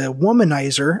 who is a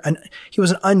womanizer. He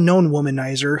was an unknown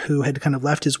womanizer who had kind of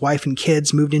left his wife and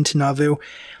kids, moved into Nauvoo.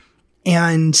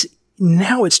 And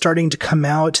now it's starting to come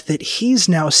out that he's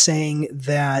now saying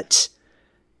that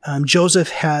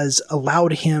Joseph has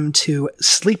allowed him to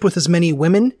sleep with as many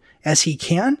women as he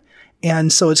can.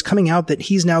 And so it's coming out that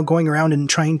he's now going around and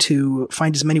trying to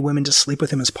find as many women to sleep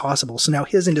with him as possible. So now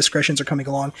his indiscretions are coming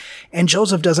along, and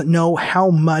Joseph doesn't know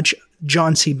how much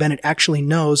John C. Bennett actually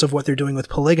knows of what they're doing with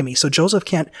polygamy. So Joseph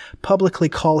can't publicly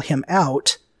call him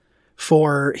out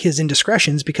for his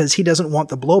indiscretions because he doesn't want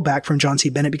the blowback from John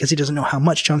C. Bennett, because he doesn't know how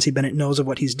much John C. Bennett knows of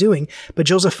what he's doing. But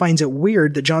Joseph finds it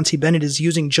weird that John C. Bennett is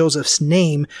using Joseph's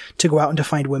name to go out and to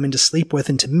find women to sleep with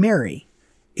and to marry.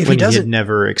 If when he had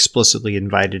never explicitly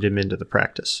invited him into the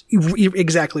practice.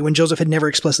 Exactly, when Joseph had never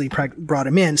explicitly brought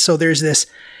him in. So there's this,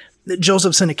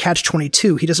 Joseph's in a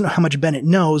catch-22. He doesn't know how much Bennett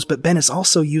knows, but Bennett's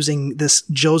also using this,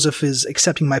 Joseph is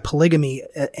accepting my polygamy,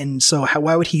 and so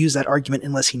why would he use that argument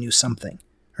unless he knew something,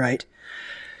 right?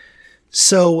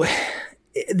 So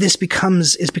this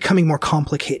is becoming more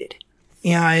complicated.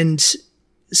 And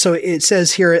so it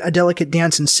says here, a delicate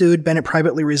dance ensued. Bennett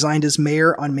privately resigned as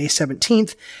mayor on May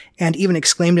 17th and even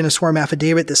exclaimed in a sworn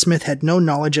affidavit that Smith had no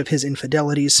knowledge of his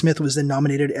infidelities. Smith was then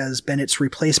nominated as Bennett's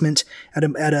replacement at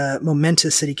a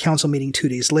momentous city council meeting 2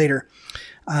 days later.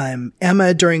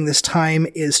 Emma, during this time,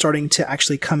 is starting to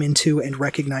actually come into and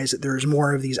recognize that there's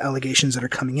more of these allegations that are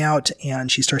coming out, and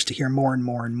she starts to hear more and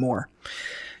more and more.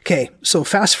 Okay, so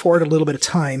fast forward a little bit of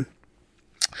time.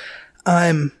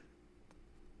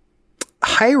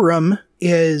 Hiram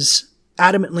is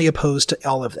adamantly opposed to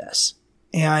all of this,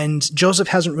 and Joseph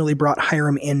hasn't really brought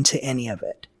Hiram into any of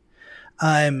it.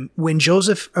 When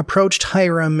Joseph approached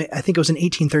Hiram, I think it was in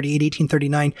 1838,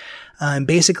 1839,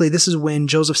 basically this is when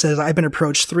Joseph says, I've been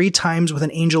approached 3 times with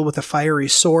an angel with a fiery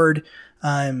sword,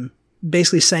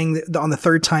 basically saying that on the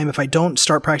 3rd time, if I don't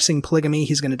start practicing polygamy,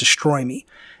 he's going to destroy me.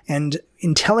 And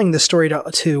in telling the story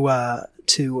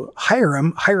to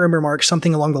Hiram, Hiram remarks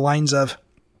something along the lines of,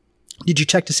 did you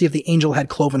check to see if the angel had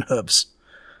cloven hooves?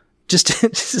 Just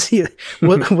to see,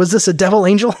 was this a devil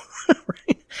angel?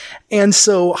 Right? And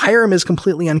so Hiram is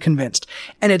completely unconvinced.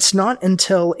 And it's not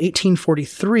until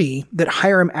 1843 that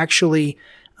Hiram actually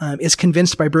is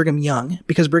convinced by Brigham Young,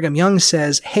 because Brigham Young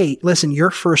says, hey, listen, your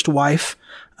first wife,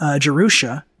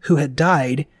 Jerusha, who had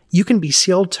died, you can be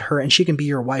sealed to her and she can be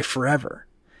your wife forever.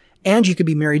 And you could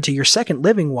be married to your second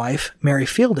living wife, Mary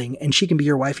Fielding, and she can be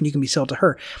your wife and you can be sealed to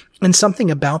her. And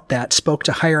something about that spoke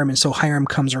to Hiram, and so Hiram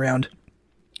comes around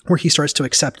where he starts to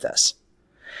accept this.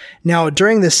 Now,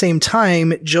 during the same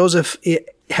time, Joseph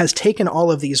has taken all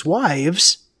of these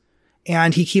wives,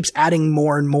 and he keeps adding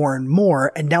more and more and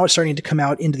more, and now it's starting to come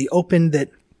out into the open that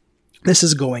This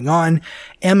is going on.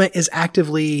 Emma is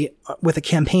actively with a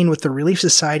campaign with the Relief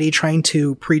Society trying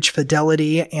to preach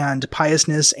fidelity and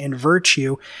piousness and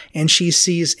virtue. And she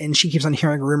keeps on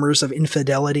hearing rumors of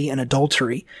infidelity and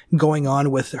adultery going on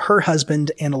with her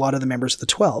husband and a lot of the members of the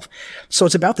 12. So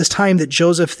it's about this time that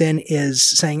Joseph then is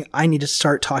saying, I need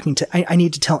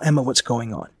to tell Emma what's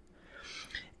going on.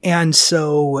 And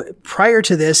so prior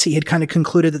to this, he had kind of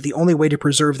concluded that the only way to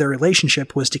preserve their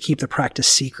relationship was to keep the practice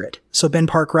secret. So Ben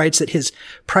Park writes that his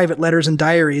private letters and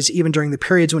diaries, even during the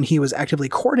periods when he was actively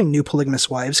courting new polygamous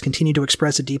wives, continued to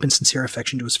express a deep and sincere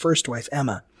affection to his first wife,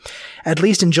 Emma. At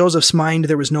least in Joseph's mind,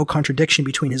 there was no contradiction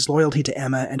between his loyalty to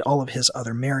Emma and all of his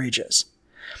other marriages.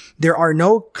 There are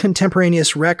no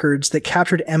contemporaneous records that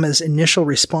captured Emma's initial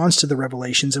response to the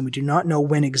revelations, and we do not know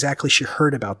when exactly she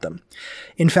heard about them.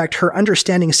 In fact, her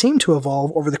understanding seemed to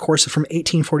evolve over the course of from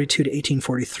 1842 to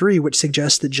 1843, which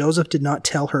suggests that Joseph did not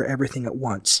tell her everything at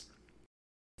once.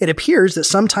 It appears that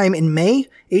sometime in May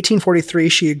 1843,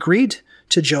 she agreed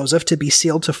to Joseph to be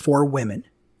sealed to 4 women.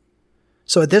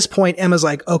 So at this point, Emma's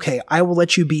like, okay, I will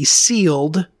let you be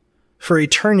sealed for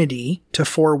eternity to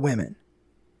 4 women.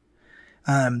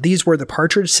 These were the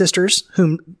Partridge sisters,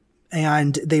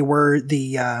 and they were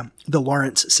the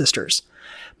Lawrence sisters.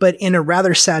 But in a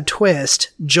rather sad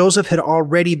twist, Joseph had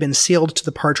already been sealed to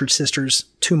the Partridge sisters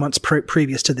 2 months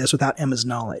previous to this without Emma's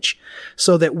knowledge.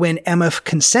 So that when Emma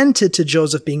consented to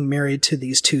Joseph being married to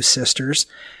these 2 sisters,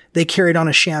 they carried on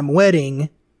a sham wedding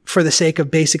for the sake of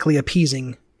basically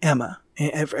appeasing Emma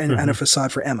and a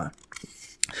facade for Emma.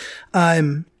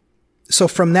 So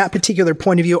from that particular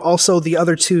point of view, also the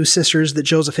other 2 sisters that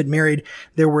Joseph had married,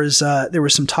 there was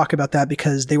some talk about that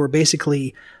because they were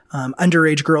basically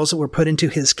underage girls that were put into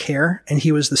his care, and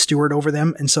he was the steward over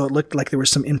them, and so it looked like there was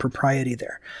some impropriety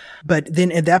there. But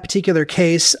then in that particular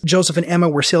case, Joseph and Emma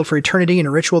were sealed for eternity in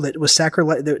a ritual that was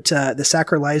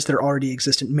sacralized their already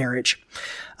existent marriage.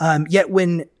 Yet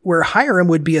where Hiram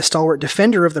would be a stalwart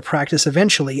defender of the practice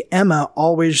eventually, Emma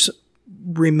always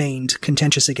remained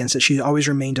contentious against it. She always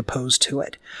remained opposed to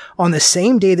it. On the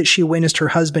same day that she witnessed her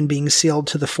husband being sealed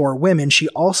to the 4 women, she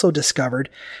also discovered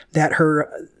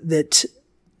that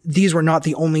these were not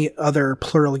the only other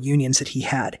plural unions that he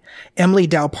had. Emily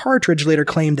Dow Partridge later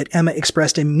claimed that Emma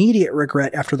expressed immediate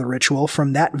regret after the ritual.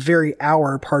 From that very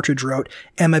hour, Partridge wrote,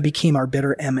 Emma became our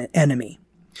bitter enemy.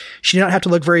 She did not have to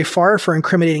look very far for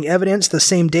incriminating evidence. The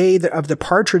same day of the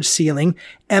Partridge sealing,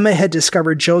 Emma had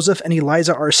discovered Joseph and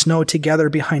Eliza R. Snow together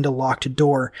behind a locked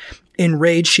door.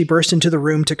 Enraged, she burst into the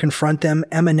room to confront them.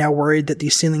 Emma, now worried that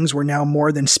these sealings were now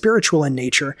more than spiritual in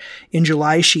nature. In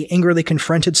July, she angrily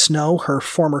confronted Snow, her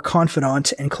former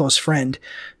confidant and close friend.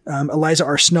 Eliza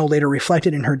R. Snow later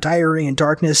reflected in her diary, and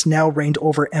darkness now reigned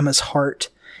over Emma's heart.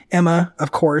 Emma,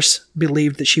 of course,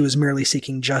 believed that she was merely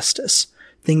seeking justice.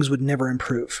 Things would never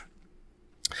improve.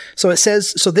 So it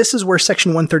says, so this is where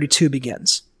section 132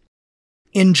 begins.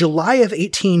 In July of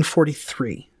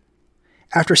 1843,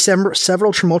 after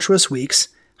several tumultuous weeks,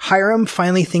 Hiram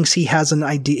finally thinks he has an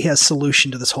idea, he has a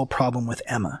solution to this whole problem with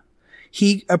Emma.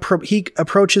 He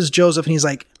approaches Joseph and he's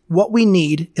like, what we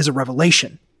need is a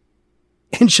revelation.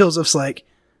 And Joseph's like,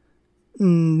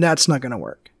 that's not going to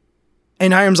work.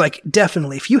 And Hiram's like,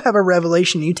 definitely, if you have a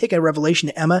revelation, you take a revelation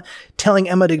to Emma, telling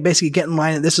Emma to basically get in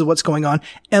line and this is what's going on,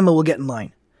 Emma will get in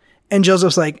line. And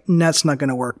Joseph's like, that's not going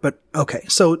to work, but okay.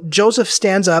 So Joseph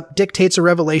stands up, dictates a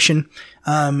revelation.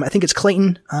 I think it's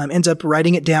Clayton, ends up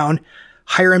writing it down.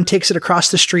 Hiram takes it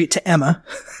across the street to Emma,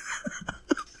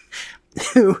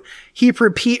 who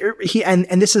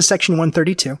and this is section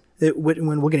 132,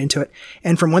 when we'll get into it.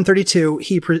 And from 132,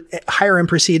 Hiram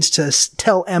proceeds to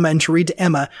tell Emma and to read to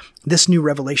Emma this new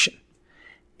revelation.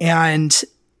 And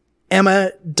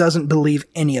Emma doesn't believe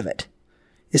any of it.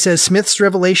 It says, Smith's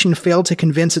revelation failed to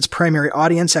convince its primary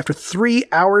audience. After 3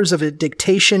 hours of a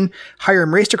dictation,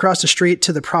 Hiram raced across the street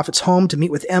to the prophet's home to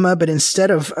meet with Emma, but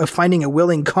instead of finding a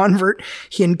willing convert,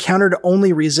 he encountered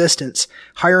only resistance.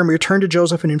 Hiram returned to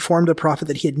Joseph and informed the prophet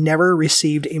that he had never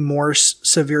received a more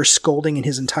severe scolding in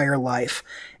his entire life.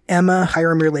 Emma,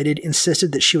 Hiram related,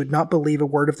 insisted that she would not believe a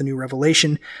word of the new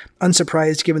revelation.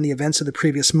 Unsurprised given the events of the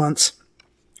previous months,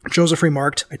 Joseph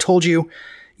remarked, I told you,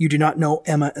 you do not know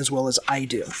Emma as well as I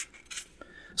do.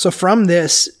 So from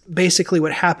this, basically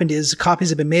what happened is copies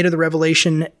have been made of the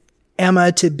revelation.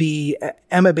 Emma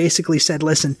basically said,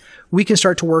 listen, we can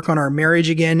start to work on our marriage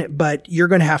again, but you're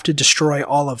going to have to destroy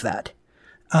all of that.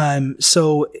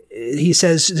 So he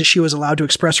says that she was allowed to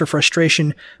express her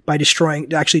frustration by destroying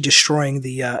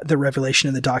the revelation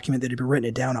in the document that had been written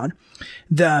it down on.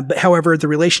 But however, the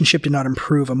relationship did not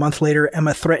improve. A month later,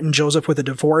 Emma threatened Joseph with a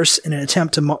divorce in an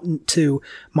attempt to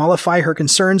mollify her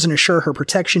concerns and assure her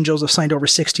protection. Joseph signed over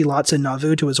 60 lots in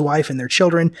Nauvoo to his wife and their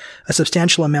children, a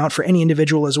substantial amount for any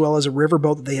individual, as well as a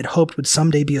riverboat that they had hoped would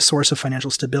someday be a source of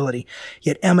financial stability.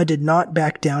 Yet Emma did not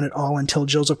back down at all until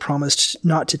Joseph promised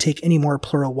not to take any more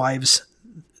plural wives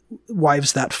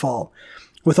that fall.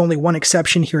 With only one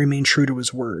exception, he remained true to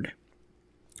his word.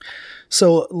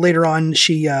 So later on,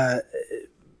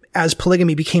 as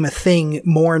polygamy became a thing,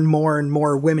 more and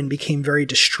more women became very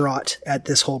distraught at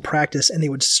this whole practice, and they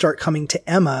would start coming to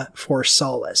Emma for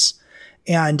solace.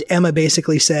 And Emma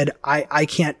basically said, I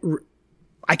can't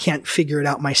figure it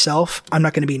out myself. I'm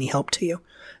not going to be any help to you.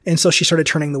 And so she started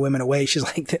turning the women away. She's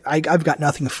like, I've got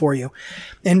nothing for you.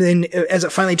 And then as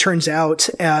it finally turns out,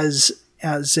 as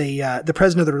the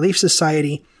president of the Relief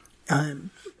Society,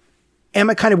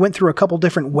 Emma kind of went through a couple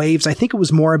different waves. I think it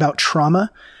was more about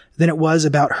trauma than it was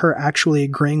about her actually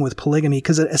agreeing with polygamy,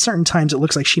 because at certain times it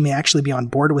looks like she may actually be on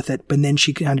board with it, but then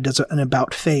she kind of does an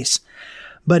about face.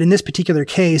 But in this particular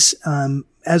case,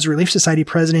 as Relief Society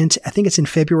president, I think it's in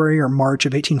February or March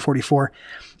of 1844,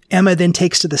 Emma then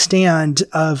takes to the stand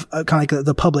of kind of like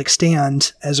the public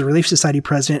stand as a Relief Society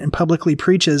president and publicly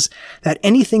preaches that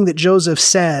anything that Joseph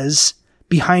says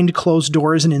behind closed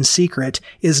doors and in secret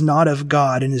is not of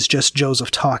God and is just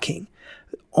Joseph talking.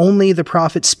 Only the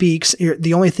prophet speaks.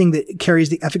 The only thing that carries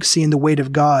the efficacy and the weight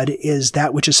of God is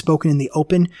that which is spoken in the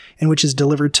open and which is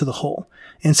delivered to the whole.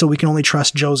 And so we can only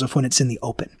trust Joseph when it's in the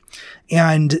open.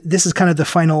 And this is kind of the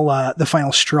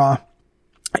final straw.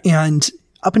 And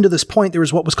up until this point, there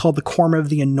was what was called the Quorum of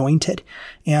the Anointed.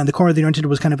 And the Quorum of the Anointed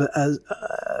was kind of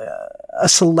a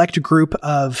select group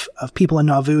of people in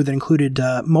Nauvoo that included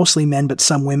mostly men, but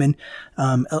some women.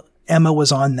 Emma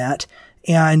was on that.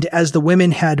 And as the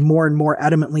women had more and more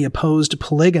adamantly opposed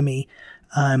polygamy,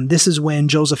 this is when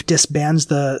Joseph disbands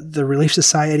the Relief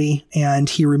Society, and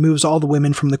he removes all the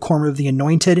women from the Quorum of the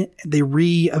Anointed. They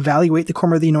reevaluate the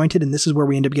Quorum of the Anointed, and this is where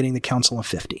we end up getting the Council of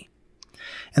 50.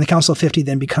 And the Council of 50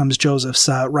 then becomes Joseph's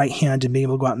right hand in being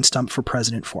able to go out and stump for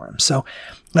president for him. So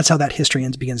that's how that history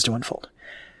begins to unfold.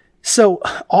 So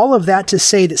all of that to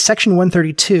say that Section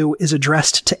 132 is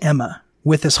addressed to Emma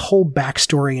with this whole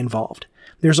backstory involved.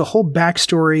 There's a whole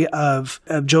backstory of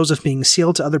Joseph being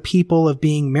sealed to other people, of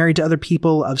being married to other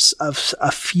people, of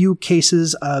a few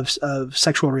cases of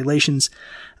sexual relations.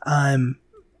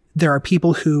 There are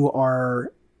people who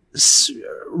are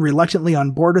reluctantly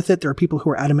on board with it. There are people who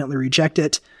are adamantly reject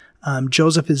it.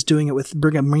 Joseph is doing it with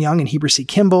Brigham Young and Heber C.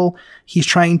 Kimball. He's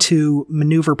trying to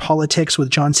maneuver politics with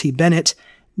John C. Bennett.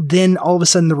 Then all of a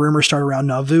sudden the rumors start around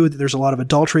Nauvoo that there's a lot of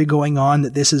adultery going on,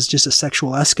 that this is just a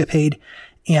sexual escapade.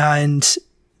 And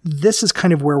this is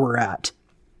kind of where we're at.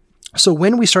 So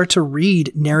when we start to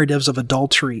read narratives of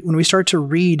adultery, when we start to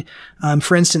read,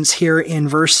 for instance, here in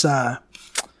verse, I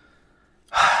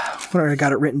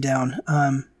got it written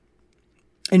down.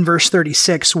 In verse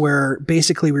 36, where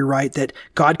basically we write that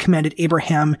God commanded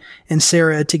Abraham and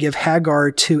Sarah to give Hagar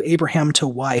to Abraham to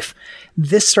wife.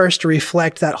 This starts to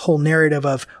reflect that whole narrative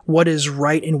of what is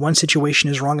right in one situation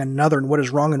is wrong in another, and what is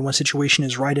wrong in one situation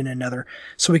is right in another.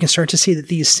 So we can start to see that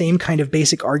these same kind of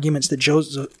basic arguments that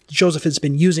Joseph has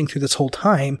been using through this whole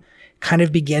time kind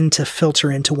of begin to filter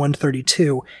into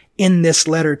 132 in this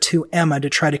letter to Emma to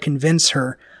try to convince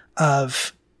her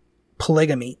of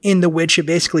polygamy, in the which it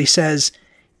basically says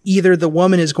either the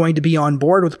woman is going to be on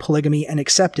board with polygamy and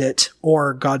accept it,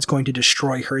 or God's going to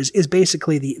destroy her, is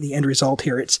basically the end result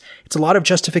here. It's a lot of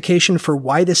justification for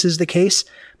why this is the case,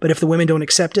 but if the women don't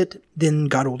accept it, then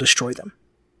God will destroy them.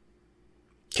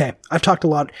 Okay, I've talked a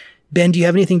lot. Ben, do you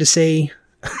have anything to say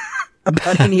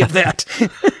about any of that?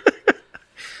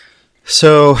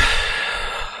 So,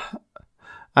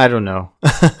 I don't know.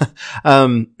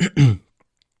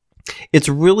 It's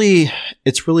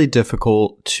really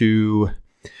difficult to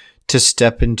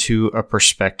step into a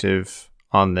perspective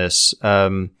on this.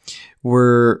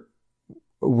 We're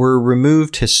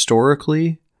removed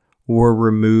historically, we're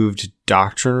removed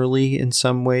doctrinally in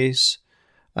some ways,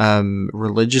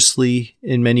 religiously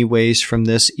in many ways from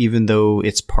this, even though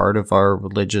it's part of our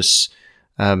religious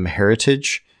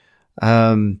heritage.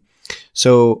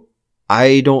 So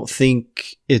I don't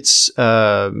think it's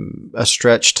a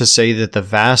stretch to say that the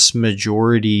vast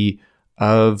majority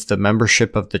of the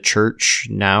membership of the church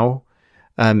now,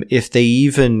 if they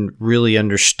even really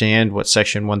understand what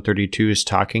Section 132 is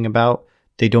talking about,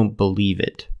 they don't believe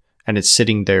it. And it's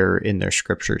sitting there in their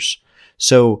scriptures.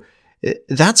 So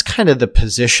that's kind of the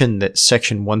position that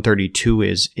section 132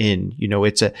 is in.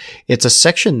 It's a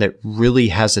section that really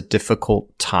has a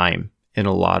difficult time in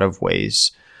a lot of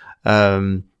ways.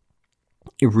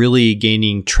 Really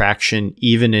gaining traction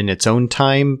even in its own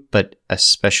time, but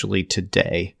especially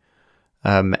today,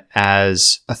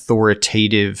 as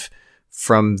authoritative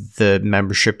from the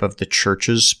membership of the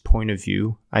church's point of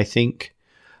view, I think.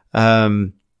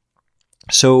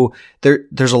 So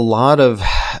there's a lot of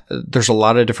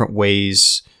different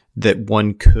ways that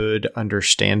one could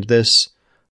understand this,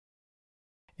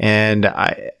 and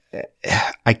I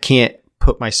can't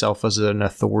put myself as an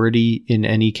authority in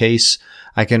any case.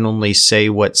 I can only say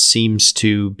what seems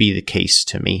to be the case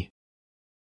to me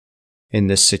in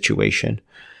this situation.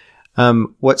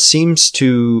 What seems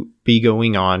to be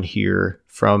going on here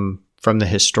from the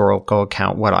historical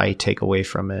account, what I take away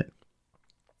from it,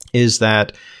 is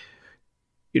that,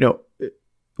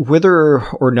 whether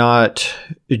or not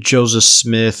Joseph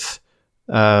Smith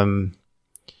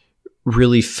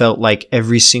really felt like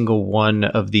every single one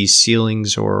of these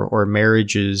sealings or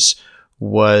marriages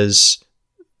was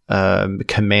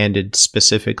commanded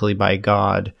specifically by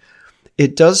God,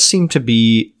 it does seem to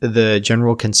be the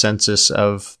general consensus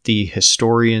of the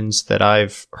historians that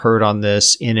I've heard on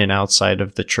this in and outside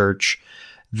of the church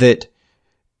that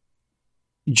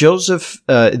Joseph,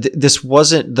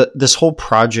 this whole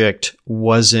project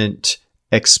wasn't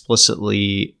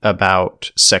explicitly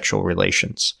about sexual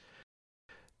relations.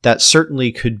 That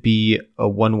certainly could be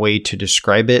one way to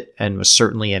describe it, and was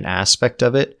certainly an aspect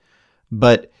of it.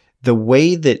 But the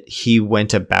way that he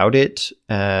went about it,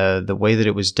 the way that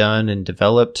it was done and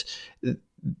developed,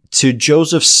 to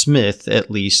Joseph Smith, at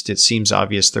least, it seems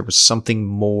obvious there was something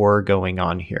more going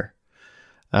on here.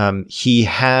 He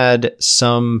had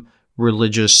some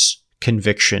religious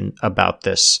conviction about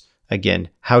this. Again,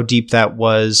 how deep that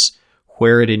was,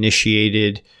 where it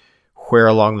initiated, where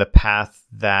along the path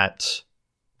that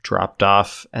dropped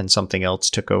off and something else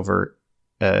took over,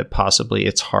 possibly,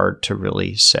 it's hard to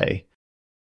really say.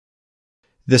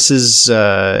 This is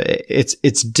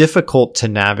it's difficult to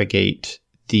navigate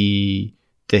the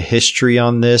history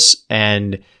on this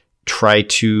and try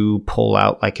to pull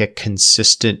out like a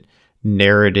consistent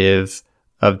narrative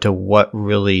of to what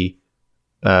really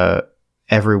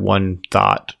everyone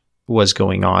thought was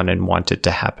going on and wanted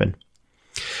to happen.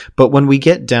 But when we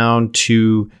get down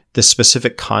to the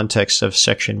specific context of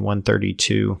section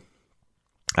 132,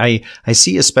 I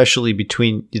see especially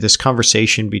between this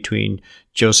conversation between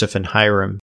Joseph and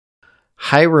Hyrum.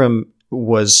 Hyrum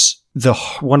was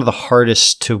one of the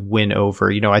hardest to win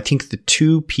over. I think the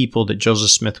two people that Joseph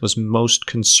Smith was most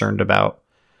concerned about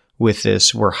with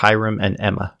this were Hyrum and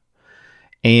Emma.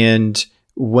 And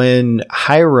when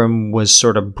Hyrum was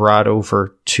sort of brought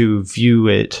over to view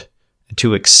it,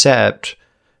 to accept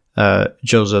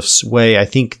Joseph's way, I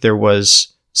think there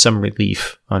was some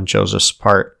relief on Joseph's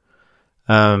part.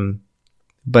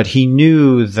 But he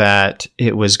knew that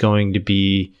it was going to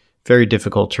be very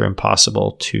difficult or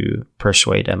impossible to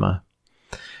persuade Emma.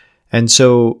 And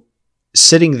so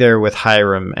sitting there with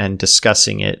Hyrum and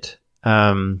discussing it,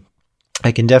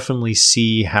 I can definitely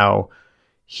see how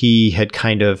he had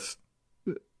kind of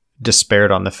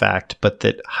despaired on the fact, but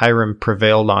that Hyrum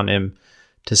prevailed on him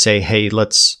to say, hey,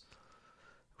 let's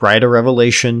write a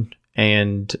revelation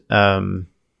and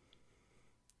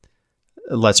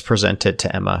let's present it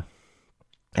to Emma.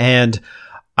 And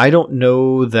I don't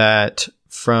know that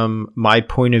from my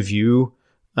point of view,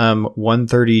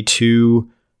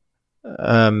 132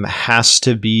 has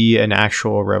to be an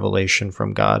actual revelation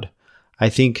from God. I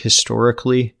think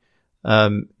historically,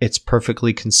 it's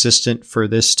perfectly consistent for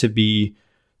this to be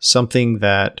something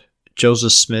that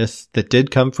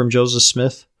did come from Joseph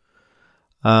Smith.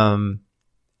 And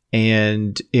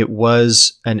it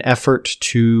was an effort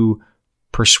to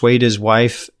persuade his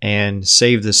wife and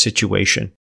save the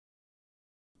situation.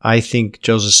 I think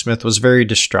Joseph Smith was very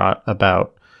distraught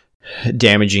about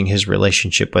damaging his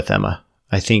relationship with Emma.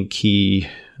 I think he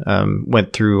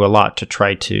went through a lot to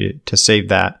try to save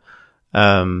that.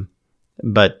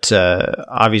 But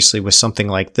obviously with something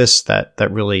like this,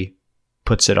 that really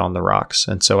puts it on the rocks.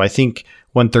 And so I think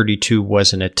 132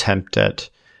 was an attempt at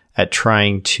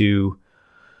trying to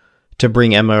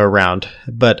bring Emma around.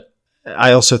 But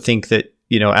I also think that,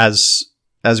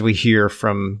 as we hear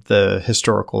from the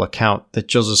historical account, that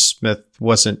Joseph Smith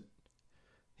wasn't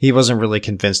really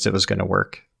convinced it was going to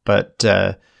work, but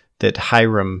that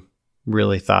Hyrum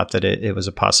really thought that it was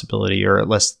a possibility, or at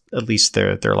least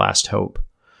their last hope.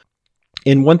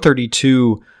 In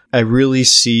 132, I really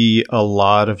see a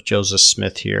lot of Joseph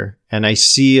Smith here, and I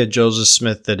see a Joseph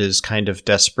Smith that is kind of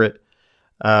desperate.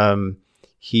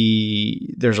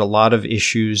 there's a lot of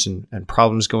issues and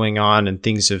problems going on, and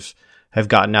things have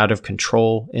gotten out of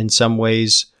control in some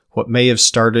ways. What may have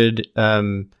started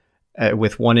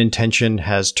with one intention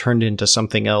has turned into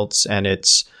something else, and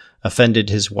it's offended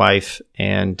his wife,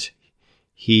 and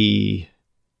he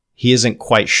isn't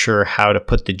quite sure how to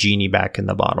put the genie back in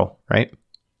the bottle, right?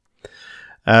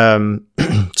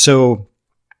 So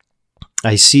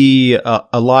I see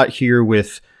a lot here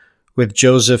with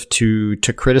Joseph to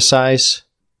criticize.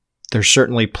 There's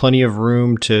certainly plenty of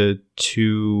room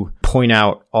to point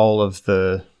out all of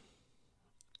the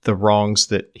wrongs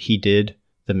that he did,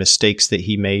 the mistakes that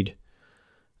he made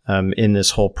in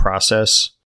this whole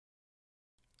process.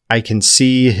 I can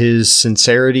see his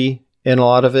sincerity in a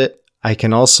lot of it. I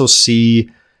can also see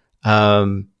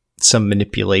some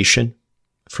manipulation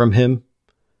from him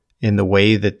in the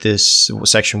way that this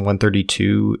section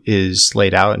 132 is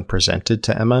laid out and presented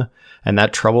to Emma, and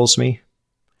that troubles me.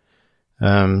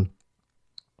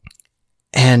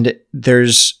 And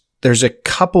there's a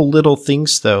couple little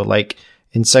things though, like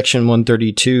in section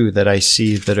 132 that I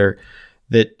see that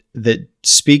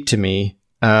speak to me,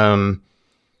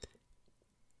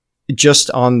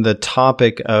 just on the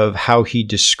topic of how he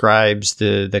describes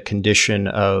the condition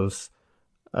of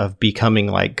becoming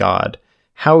like God,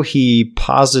 how he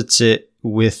posits it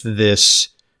with this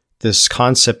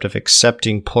concept of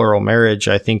accepting plural marriage,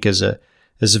 I think is a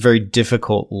very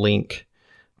difficult link.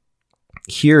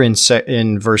 Here in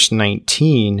verse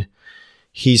 19,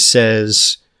 he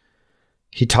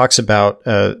talks about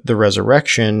the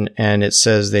resurrection, and it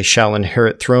says, they shall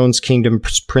inherit thrones,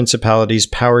 kingdoms, principalities,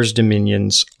 powers,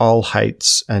 dominions, all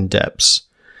heights and depths.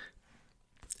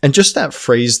 And just that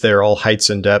phrase there, all heights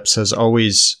and depths, has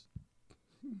always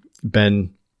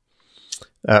been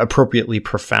appropriately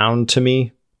profound to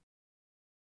me,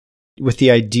 with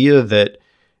the idea that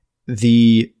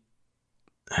the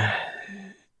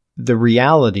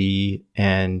reality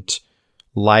and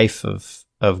life of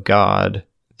God,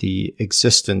 the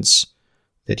existence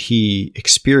that he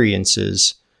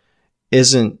experiences,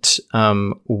 isn't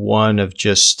one of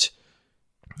just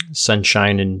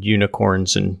sunshine and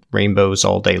unicorns and rainbows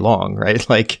all day long, right?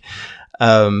 Like,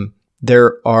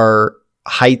 there are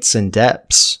heights and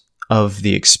depths of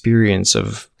the experience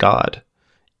of God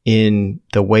in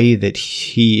the way that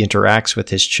he interacts with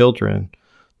his children,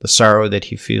 the sorrow that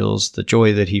he feels, the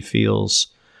joy that he feels.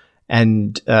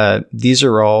 And these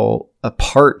are all a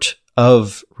part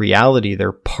of reality.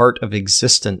 They're part of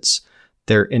existence.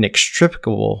 They're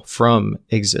inextricable from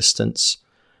existence.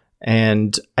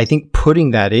 And I think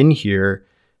putting that in here,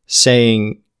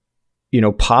 saying,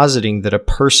 positing that a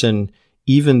person,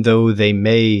 even though they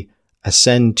may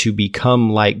ascend to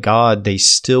become like God, they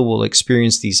still will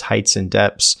experience these heights and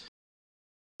depths.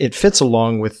 It fits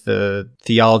along with the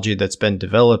theology that's been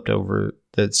developed over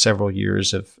the several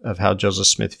years of how Joseph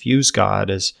Smith views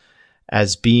God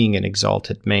as being an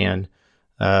exalted man.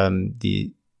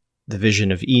 The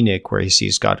vision of Enoch, where he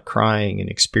sees God crying and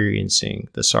experiencing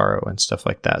the sorrow and stuff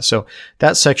like that. So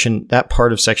that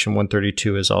part of section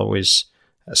 132 has always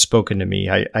spoken to me.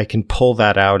 I can pull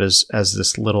that out as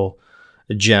this little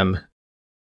gem.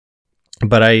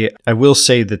 But I will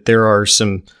say that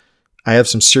I have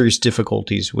some serious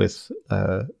difficulties with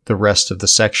the rest of the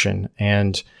section,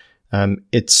 and I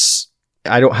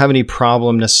don't have any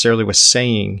problem necessarily with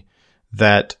saying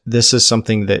that this is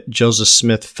something that Joseph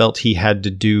Smith felt he had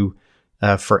to do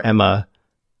for Emma,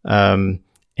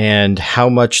 and how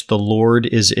much the Lord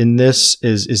is in this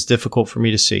is difficult for me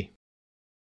to see.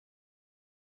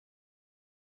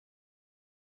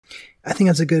 I think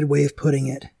that's a good way of putting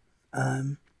it.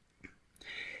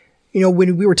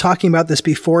 When we were talking about this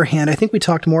beforehand, I think we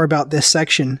talked more about this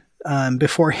section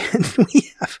beforehand than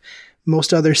we have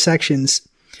most other sections,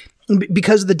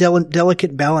 because of the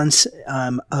delicate balance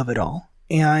of it all.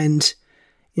 And,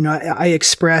 I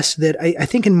expressed that I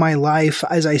think in my life,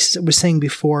 as I was saying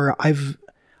before, I've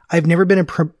never been a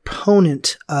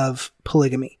proponent of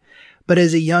polygamy. But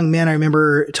as a young man, I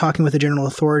remember talking with a general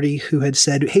authority who had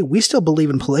said, hey, we still believe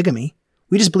in polygamy.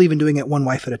 We just believe in doing it one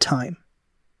wife at a time.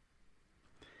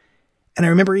 And I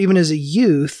remember even as a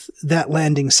youth, that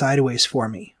landing sideways for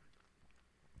me.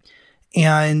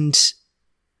 And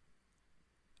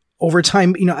over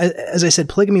time, as I said,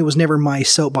 polygamy was never my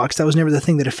soapbox. That was never the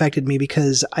thing that affected me,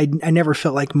 because I never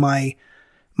felt like my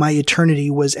eternity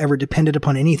was ever dependent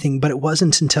upon anything. But it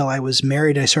wasn't until I was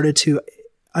married, I started to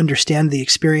understand the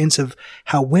experience of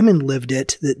how women lived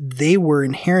it, that they were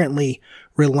inherently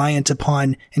reliant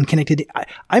upon and connected.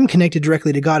 I'm connected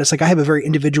directly to God. It's like I have a very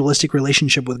individualistic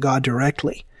relationship with God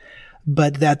directly.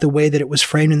 but that the way that it was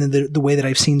framed and the way that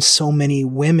I've seen so many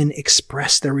women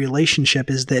express their relationship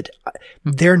is that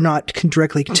they're not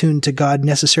directly tuned to God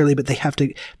necessarily, but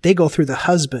they go through the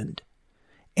husband,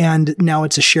 and now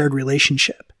it's a shared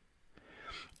relationship.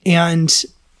 And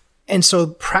so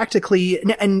practically,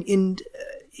 and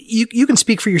you can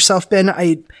speak for yourself,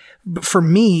 Ben. For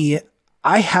me,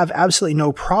 I have absolutely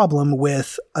no problem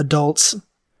with adults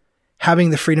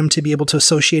having the freedom to be able to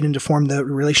associate and to form the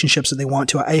relationships that they want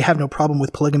to. I have no problem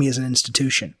with polygamy as an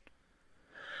institution.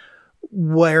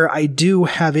 Where I do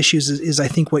have issues is I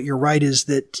think what you're right is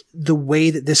that the way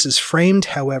that this is framed,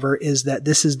 however, is that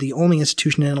this is the only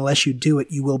institution, and unless you do it,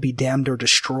 you will be damned or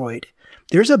destroyed.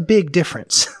 There's a big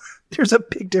difference. There's a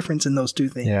big difference in those two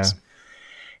things. Yeah.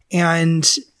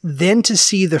 And then to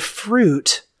see the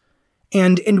fruit,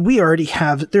 and we already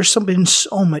have, there's been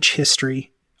so much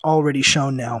history already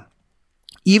shown now.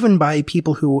 Even by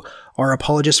people who are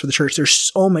apologists for the church, there's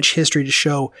so much history to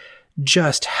show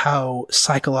just how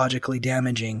psychologically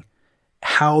damaging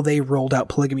how they rolled out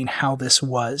polygamy and how this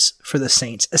was for the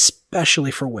saints,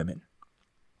 especially for women.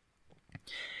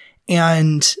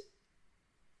 And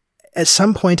at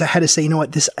some point I had to say, you know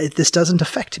what, this doesn't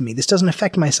affect me. This doesn't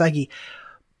affect my psyche.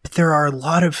 But there are a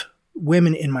lot of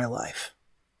women in my life,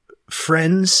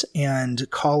 friends and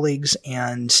colleagues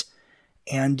and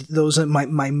those are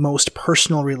my most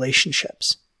personal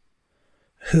relationships,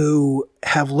 who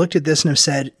have looked at this and have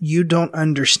said, you don't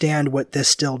understand what this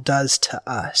still does to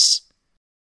us.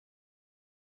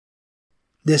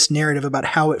 This narrative about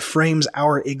how it frames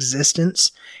our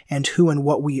existence and who and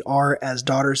what we are as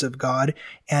daughters of God,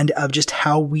 and of just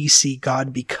how we see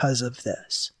God because of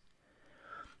this.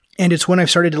 And it's when I've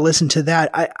started to listen to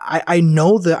that, I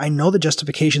know the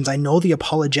justifications, I know the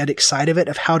apologetic side of it,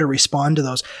 of how to respond to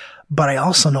those. But I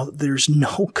also know that there's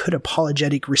no good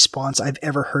apologetic response I've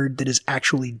ever heard that is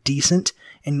actually decent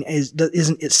and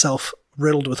isn't itself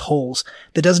riddled with holes.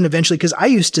 That doesn't eventually, because I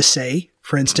used to say,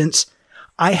 for instance,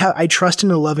 I trust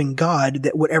in a loving God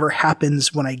that whatever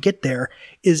happens when I get there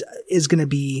is going to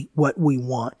be what we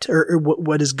want or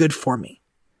what is good for me.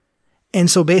 And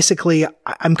so basically,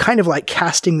 I'm kind of like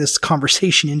casting this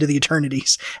conversation into the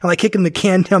eternities and like kicking the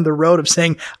can down the road of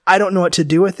saying, I don't know what to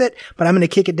do with it, but I'm going to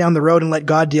kick it down the road and let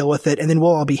God deal with it. And then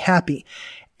we'll all be happy.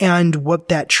 And what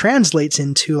that translates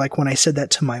into, like when I said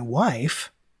that to my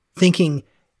wife, thinking,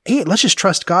 hey, let's just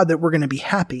trust God that we're going to be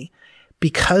happy,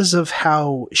 because of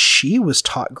how she was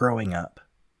taught growing up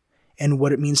and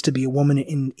what it means to be a woman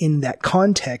in that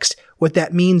context. What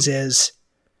that means is,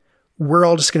 we're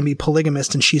all just going to be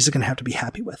polygamist and she's going to have to be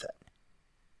happy with it.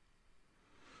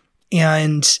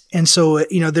 And so,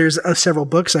 there's several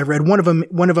books I've read. One of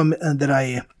them that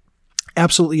I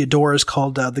absolutely adore is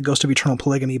called The Ghost of Eternal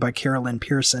Polygamy by Carolyn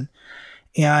Pearson.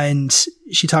 And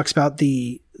she talks about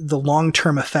the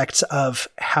long-term effects of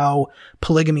how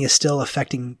polygamy is still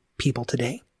affecting people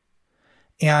today.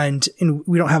 And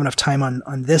we don't have enough time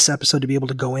on this episode to be able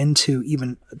to go into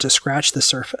even to scratch the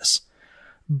surface.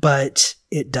 But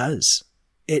it does.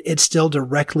 It still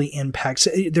directly impacts.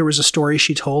 There was a story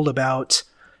she told about,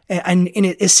 and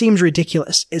it seems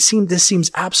ridiculous. This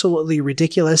seems absolutely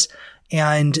ridiculous.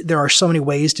 And there are so many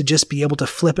ways to just be able to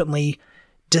flippantly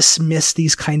dismiss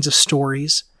these kinds of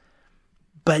stories.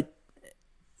 But,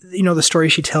 the story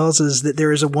she tells is that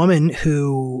there is a woman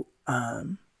who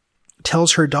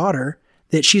tells her daughter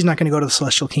that she's not going to go to the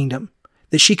celestial kingdom,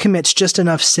 that she commits just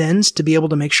enough sins to be able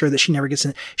to make sure that she never gets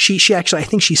in. She actually, I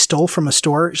think she stole from a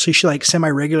store. So she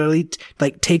semi-regularly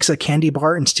takes a candy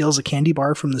bar and steals a candy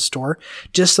bar from the store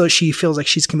just so she feels like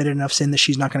she's committed enough sin that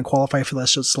she's not going to qualify for the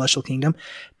celestial kingdom,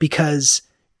 because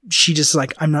she just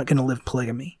I'm not going to live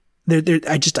polygamy.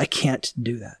 I can't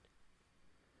do that.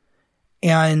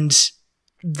 And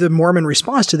the Mormon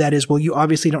response to that is, well, you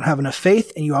obviously don't have enough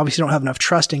faith, and you obviously don't have enough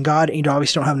trust in God, and you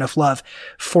obviously don't have enough love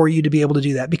for you to be able to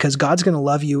do that, because God's going to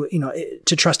love you,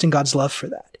 to trust in God's love for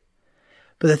that.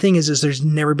 But the thing is there's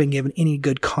never been given any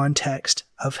good context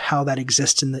of how that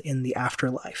exists in the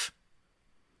afterlife.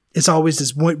 It's always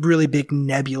this really big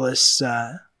nebulous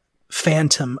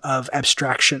phantom of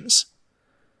abstractions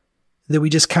that we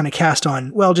just kind of cast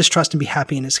on, well, just trust and be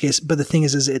happy in this case. But the thing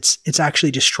is it's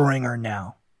actually destroying our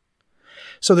now.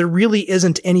 So there really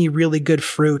isn't any really good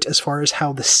fruit as far as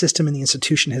how the system and the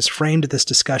institution has framed this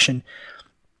discussion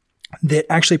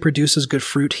that actually produces good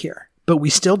fruit here. But we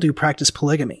still do practice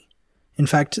polygamy. In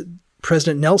fact,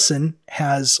 President Nelson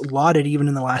has lauded, even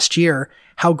in the last year,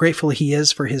 how grateful he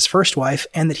is for his first wife,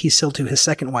 and that he's still to his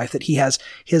second wife, that he has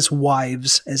his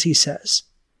wives, as he says,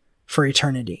 for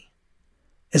eternity.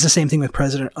 It's the same thing with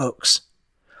President Oaks.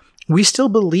 We still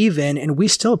believe in and we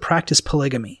still practice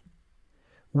polygamy.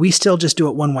 We still just do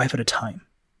it one wife at a time.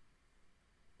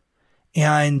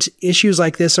 And issues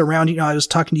like this around, I was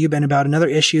talking to you, Ben, about another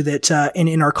issue that,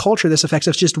 in our culture, this affects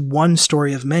us, just one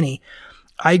story of many.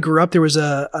 I grew up, there was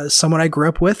someone I grew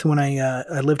up with when I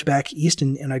lived back east,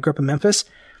 and I grew up in Memphis.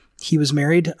 He was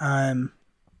married, and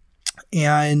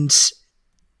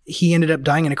he ended up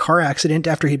dying in a car accident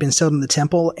after he'd been sealed in the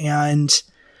temple. And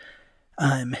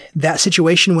that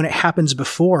situation, when it happens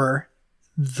before,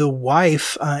 the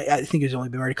wife, I think he's only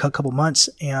been married a couple months,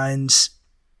 and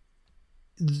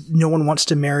no one wants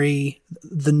to marry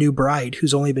the new bride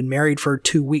who's only been married for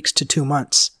 2 weeks to 2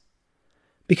 months,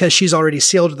 because she's already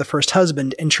sealed to the first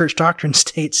husband. And church doctrine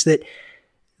states that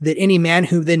any man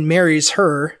who then marries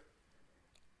her,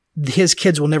 his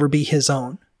kids will never be his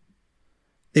own.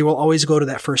 They will always go to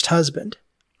that first husband.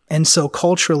 And so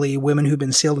culturally, women who've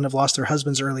been sealed and have lost their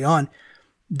husbands early on,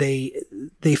 they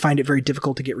find it very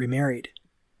difficult to get remarried.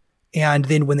 And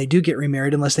then when they do get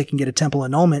remarried, unless they can get a temple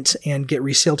annulment and get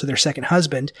resealed to their second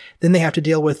husband, then they have to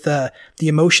deal with the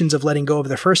emotions of letting go of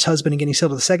their first husband and getting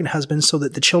sealed to the second husband, so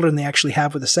that the children they actually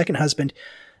have with the second husband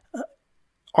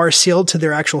are sealed to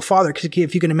their actual father. Because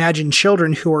if you can imagine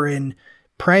children who are in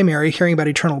primary hearing about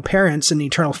eternal parents and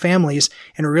eternal families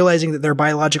and realizing that their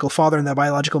biological father and their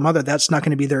biological mother, that's not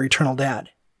going to be their eternal dad.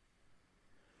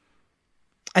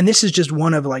 And this is just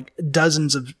one of like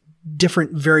dozens of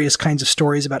different various kinds of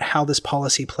stories about how this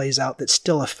policy plays out that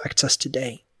still affects us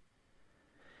today.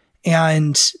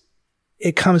 And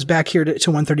it comes back here to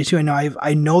 132.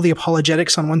 I know the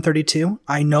apologetics on 132.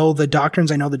 I know the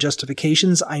doctrines. I know the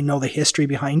justifications. I know the history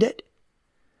behind it.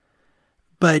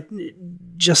 But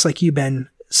just like you, Ben,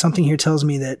 something here tells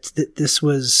me that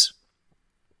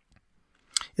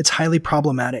it's highly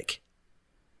problematic.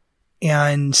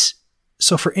 And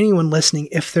so for anyone listening,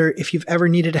 if you've ever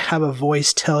needed to have a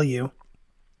voice tell you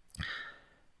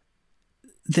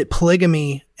that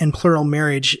polygamy and plural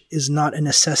marriage is not a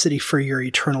necessity for your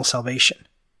eternal salvation,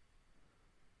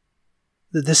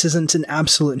 that this isn't an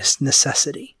absolute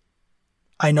necessity.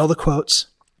 I know the quotes.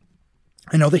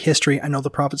 I know the history. I know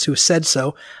the prophets who have said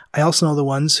so. I also know the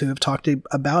ones who have talked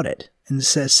about it and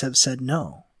have said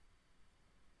no.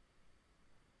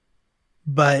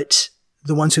 But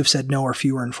the ones who have said no are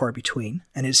fewer and far between,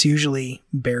 and it's usually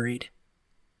buried,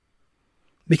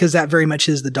 because that very much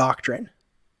is the doctrine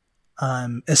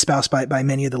espoused by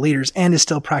many of the leaders, and is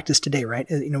still practiced today, right?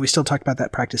 We still talk about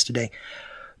that practice today.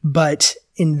 But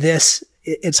in this,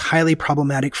 it's highly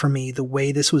problematic for me, the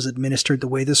way this was administered, the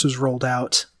way this was rolled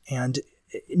out, and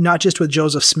not just with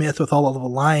Joseph Smith, with all of the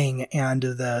lying and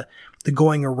the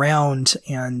going around,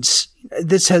 and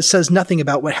this says nothing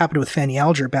about what happened with Fanny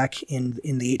Alger back in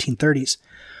the 1830s,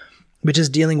 but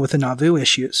just dealing with the Nauvoo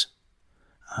issues,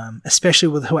 especially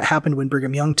with what happened when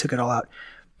Brigham Young took it all out.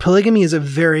 Polygamy is a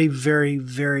very, very,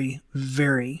 very,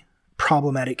 very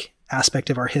problematic aspect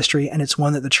of our history, and it's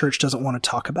one that the church doesn't want to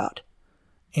talk about.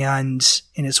 And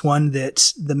it's one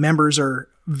that the members are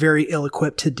very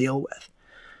ill-equipped to deal with.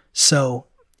 So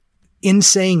in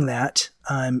saying that,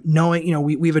 knowing,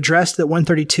 we've addressed that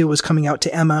 132 was coming out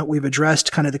to Emma. We've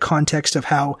addressed kind of the context of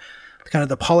how kind of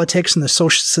the politics and the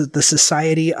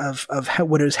society of how,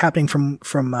 what is happening from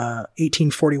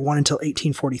 1841 until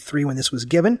 1843 when this was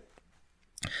given.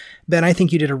 Ben, I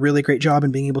think you did a really great job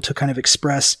in being able to kind of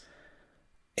express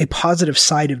a positive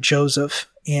side of Joseph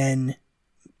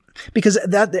because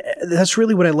that's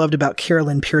really what I loved about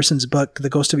Carolyn Pearson's book, The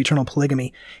Ghost of Eternal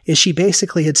Polygamy, is she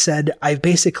basically had said, I've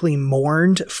basically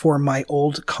mourned for my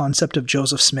old concept of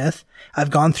Joseph Smith. I've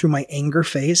gone through my anger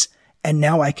phase, and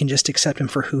now I can just accept him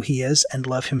for who he is and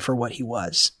love him for what he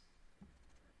was.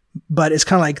 But it's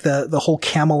kind of like the whole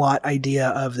Camelot idea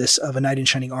of a knight in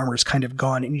shining armor is kind of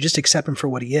gone, and you just accept him for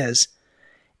what he is.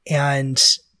 And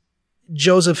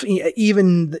Joseph,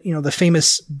 even, the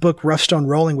famous book Rough Stone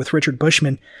Rolling with Richard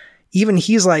Bushman, even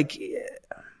he's like,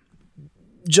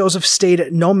 Joseph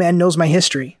stated, no man knows my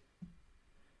history,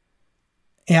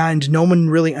 and no one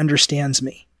really understands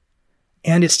me.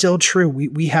 And it's still true.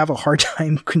 We have a hard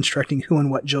time constructing who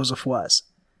and what Joseph was.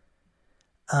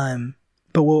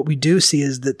 But what we do see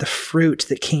is that the fruit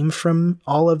that came from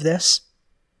all of this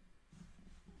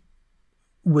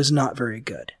was not very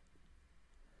good.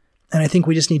 And I think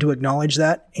we just need to acknowledge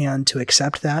that and to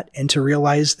accept that and to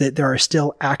realize that there are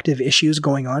still active issues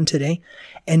going on today.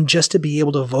 And just to be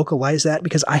able to vocalize that,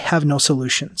 because I have no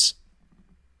solutions.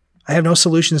 I have no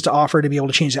solutions to offer to be able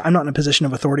to change it. I'm not in a position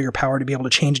of authority or power to be able to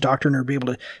change doctrine or be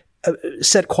able to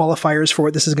set qualifiers for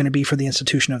what this is going to be for the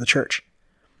institution of the church.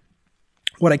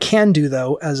 What I can do,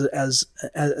 though, as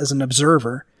an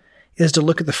observer, is to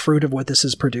look at the fruit of what this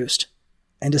has produced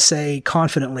and to say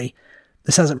confidently,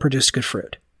 this hasn't produced good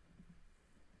fruit.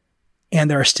 And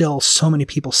there are still so many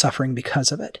people suffering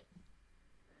because of it.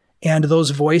 And those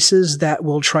voices that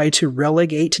will try to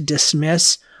relegate,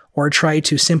 dismiss, or try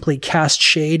to simply cast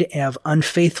shade of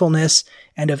unfaithfulness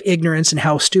and of ignorance and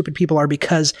how stupid people are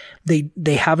because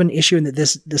they have an issue and that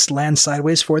this lands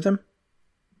sideways for them.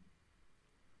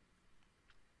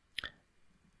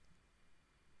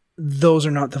 Those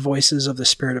are not the voices of the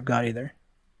Spirit of God either.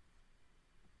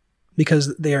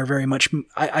 Because they are very much,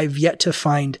 I've yet to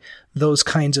find those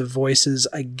kinds of voices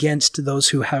against those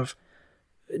who have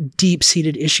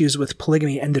deep-seated issues with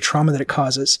polygamy and the trauma that it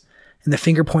causes, and the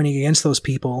finger pointing against those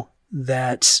people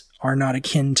that are not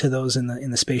akin to those in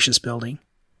the spacious building.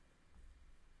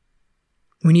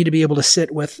 We need to be able to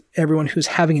sit with everyone who's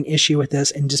having an issue with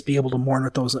this and just be able to mourn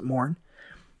with those that mourn.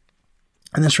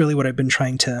 And that's really what I've been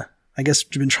trying to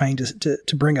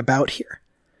bring about here,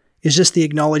 is just the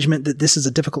acknowledgement that this is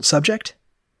a difficult subject,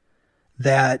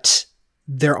 that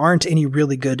there aren't any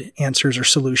really good answers or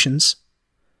solutions,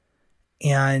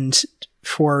 and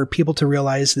for people to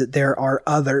realize that there are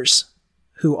others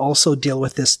who also deal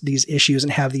with these issues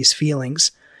and have these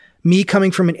feelings. Me coming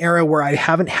from an era where I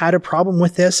haven't had a problem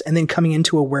with this, and then coming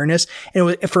into awareness,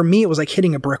 and for me, it was like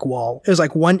hitting a brick wall. It was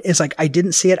like I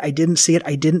didn't see it.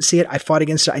 I fought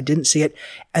against it. I didn't see it.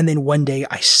 And then one day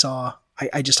I saw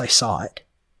it.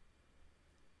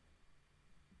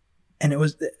 And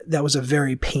that was a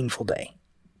very painful day.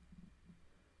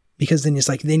 Because then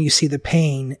then you see the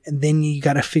pain, and then you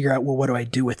got to figure out, well, what do I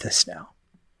do with this now?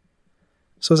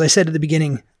 So as I said at the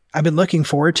beginning, I've been looking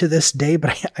forward to this day,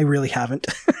 but I really haven't.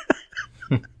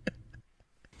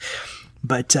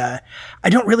 But I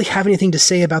don't really have anything to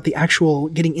say about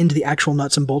getting into the actual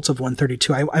nuts and bolts of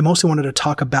 132. I mostly wanted to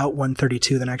talk about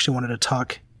 132 than I actually wanted to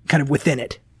talk kind of within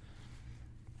it.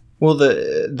 Well,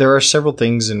 there are several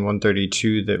things in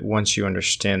 132 that once you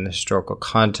understand the historical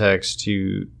context,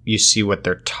 you see what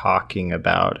they're talking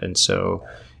about. And so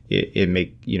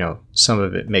some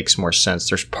of it makes more sense.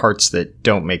 There's parts that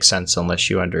don't make sense unless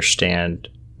you understand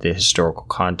the historical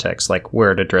context, like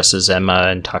where it addresses Emma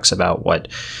and talks about what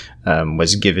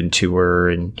was given to her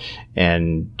and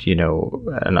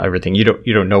everything. You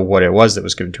don't know what it was that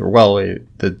was given to her. Well,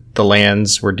 the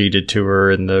lands were deeded to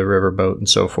her and the riverboat and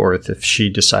so forth. If she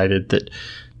decided that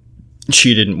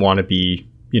she didn't want to be,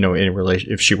 in a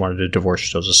relation, if she wanted to divorce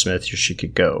Joseph Smith, she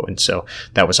could go. And so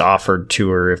that was offered to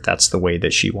her if that's the way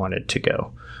that she wanted to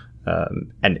go.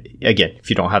 And again,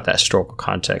 if you don't have that historical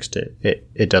context,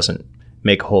 it doesn't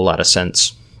make a whole lot of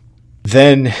sense.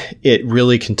 Then it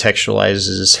really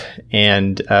contextualizes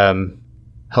and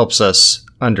helps us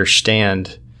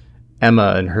understand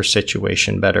Emma and her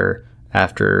situation better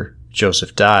after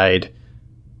Joseph died,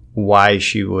 why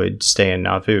she would stay in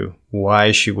Nauvoo,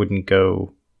 why she wouldn't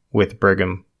go with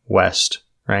Brigham west,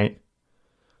 right?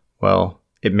 Well,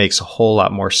 it makes a whole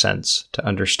lot more sense to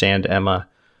understand Emma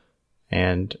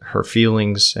and her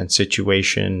feelings and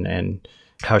situation and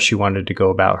how she wanted to go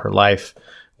about her life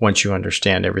once you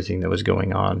understand everything that was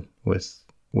going on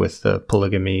with the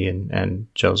polygamy and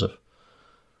Joseph.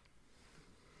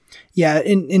 Yeah,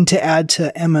 and to add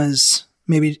to Emma's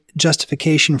maybe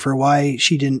justification for why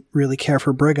she didn't really care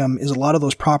for Brigham is a lot of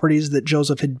those properties that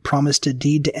Joseph had promised to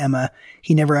deed to Emma,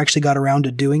 he never actually got around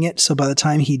to doing it. So by the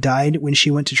time he died, when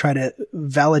she went to try to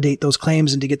validate those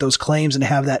claims and to get those claims and to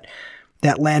have that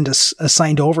land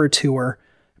assigned over to her,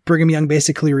 Brigham Young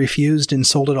basically refused and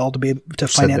sold it all to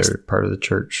finance. Said they're part of the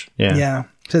church. Yeah. Yeah.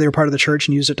 So they were part of the church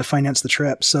and used it to finance the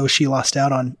trip. So she lost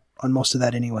out on most of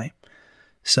that anyway.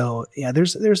 So yeah,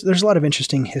 there's a lot of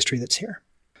interesting history that's here.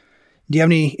 Do you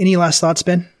have any last thoughts,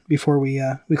 Ben, before we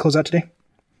close out today?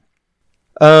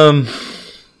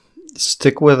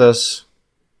 Stick with us.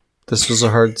 This was a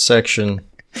hard section.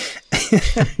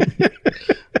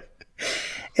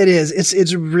 It is.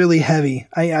 It's really heavy.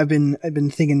 I've been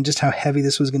thinking just how heavy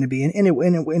this was going to be, and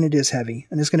it is heavy,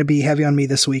 and it's going to be heavy on me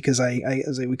this week as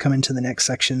we come into the next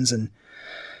sections and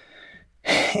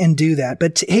do that.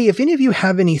 But hey, if any of you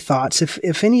have any thoughts,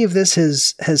 if any of this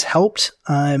has helped,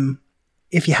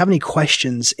 if you have any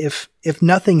questions, if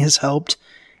nothing has helped,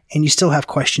 and you still have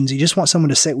questions, you just want someone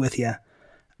to sit with you,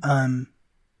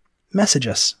 message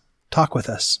us, talk with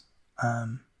us.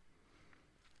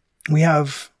 We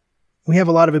have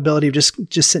a lot of ability of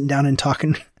just sitting down and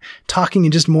talking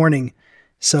and just mourning.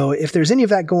 So if there's any of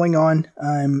that going on,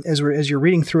 as you're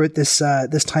reading through it this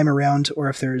time around, or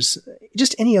if there's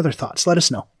just any other thoughts, let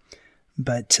us know.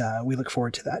 But we look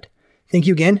forward to that. Thank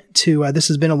you again this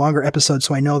has been a longer episode,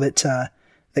 so I know that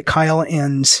Kyle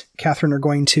and Catherine are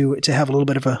going to have a little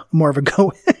bit of more of a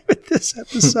go with this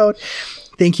episode.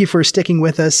 Thank you for sticking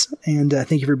with us, and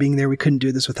thank you for being there. We couldn't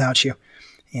do this without you.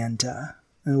 And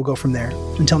we'll go from there.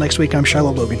 Until next week, I'm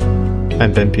Shiloh Logan.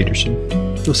 I'm Ben Peterson.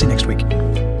 We'll see you next week.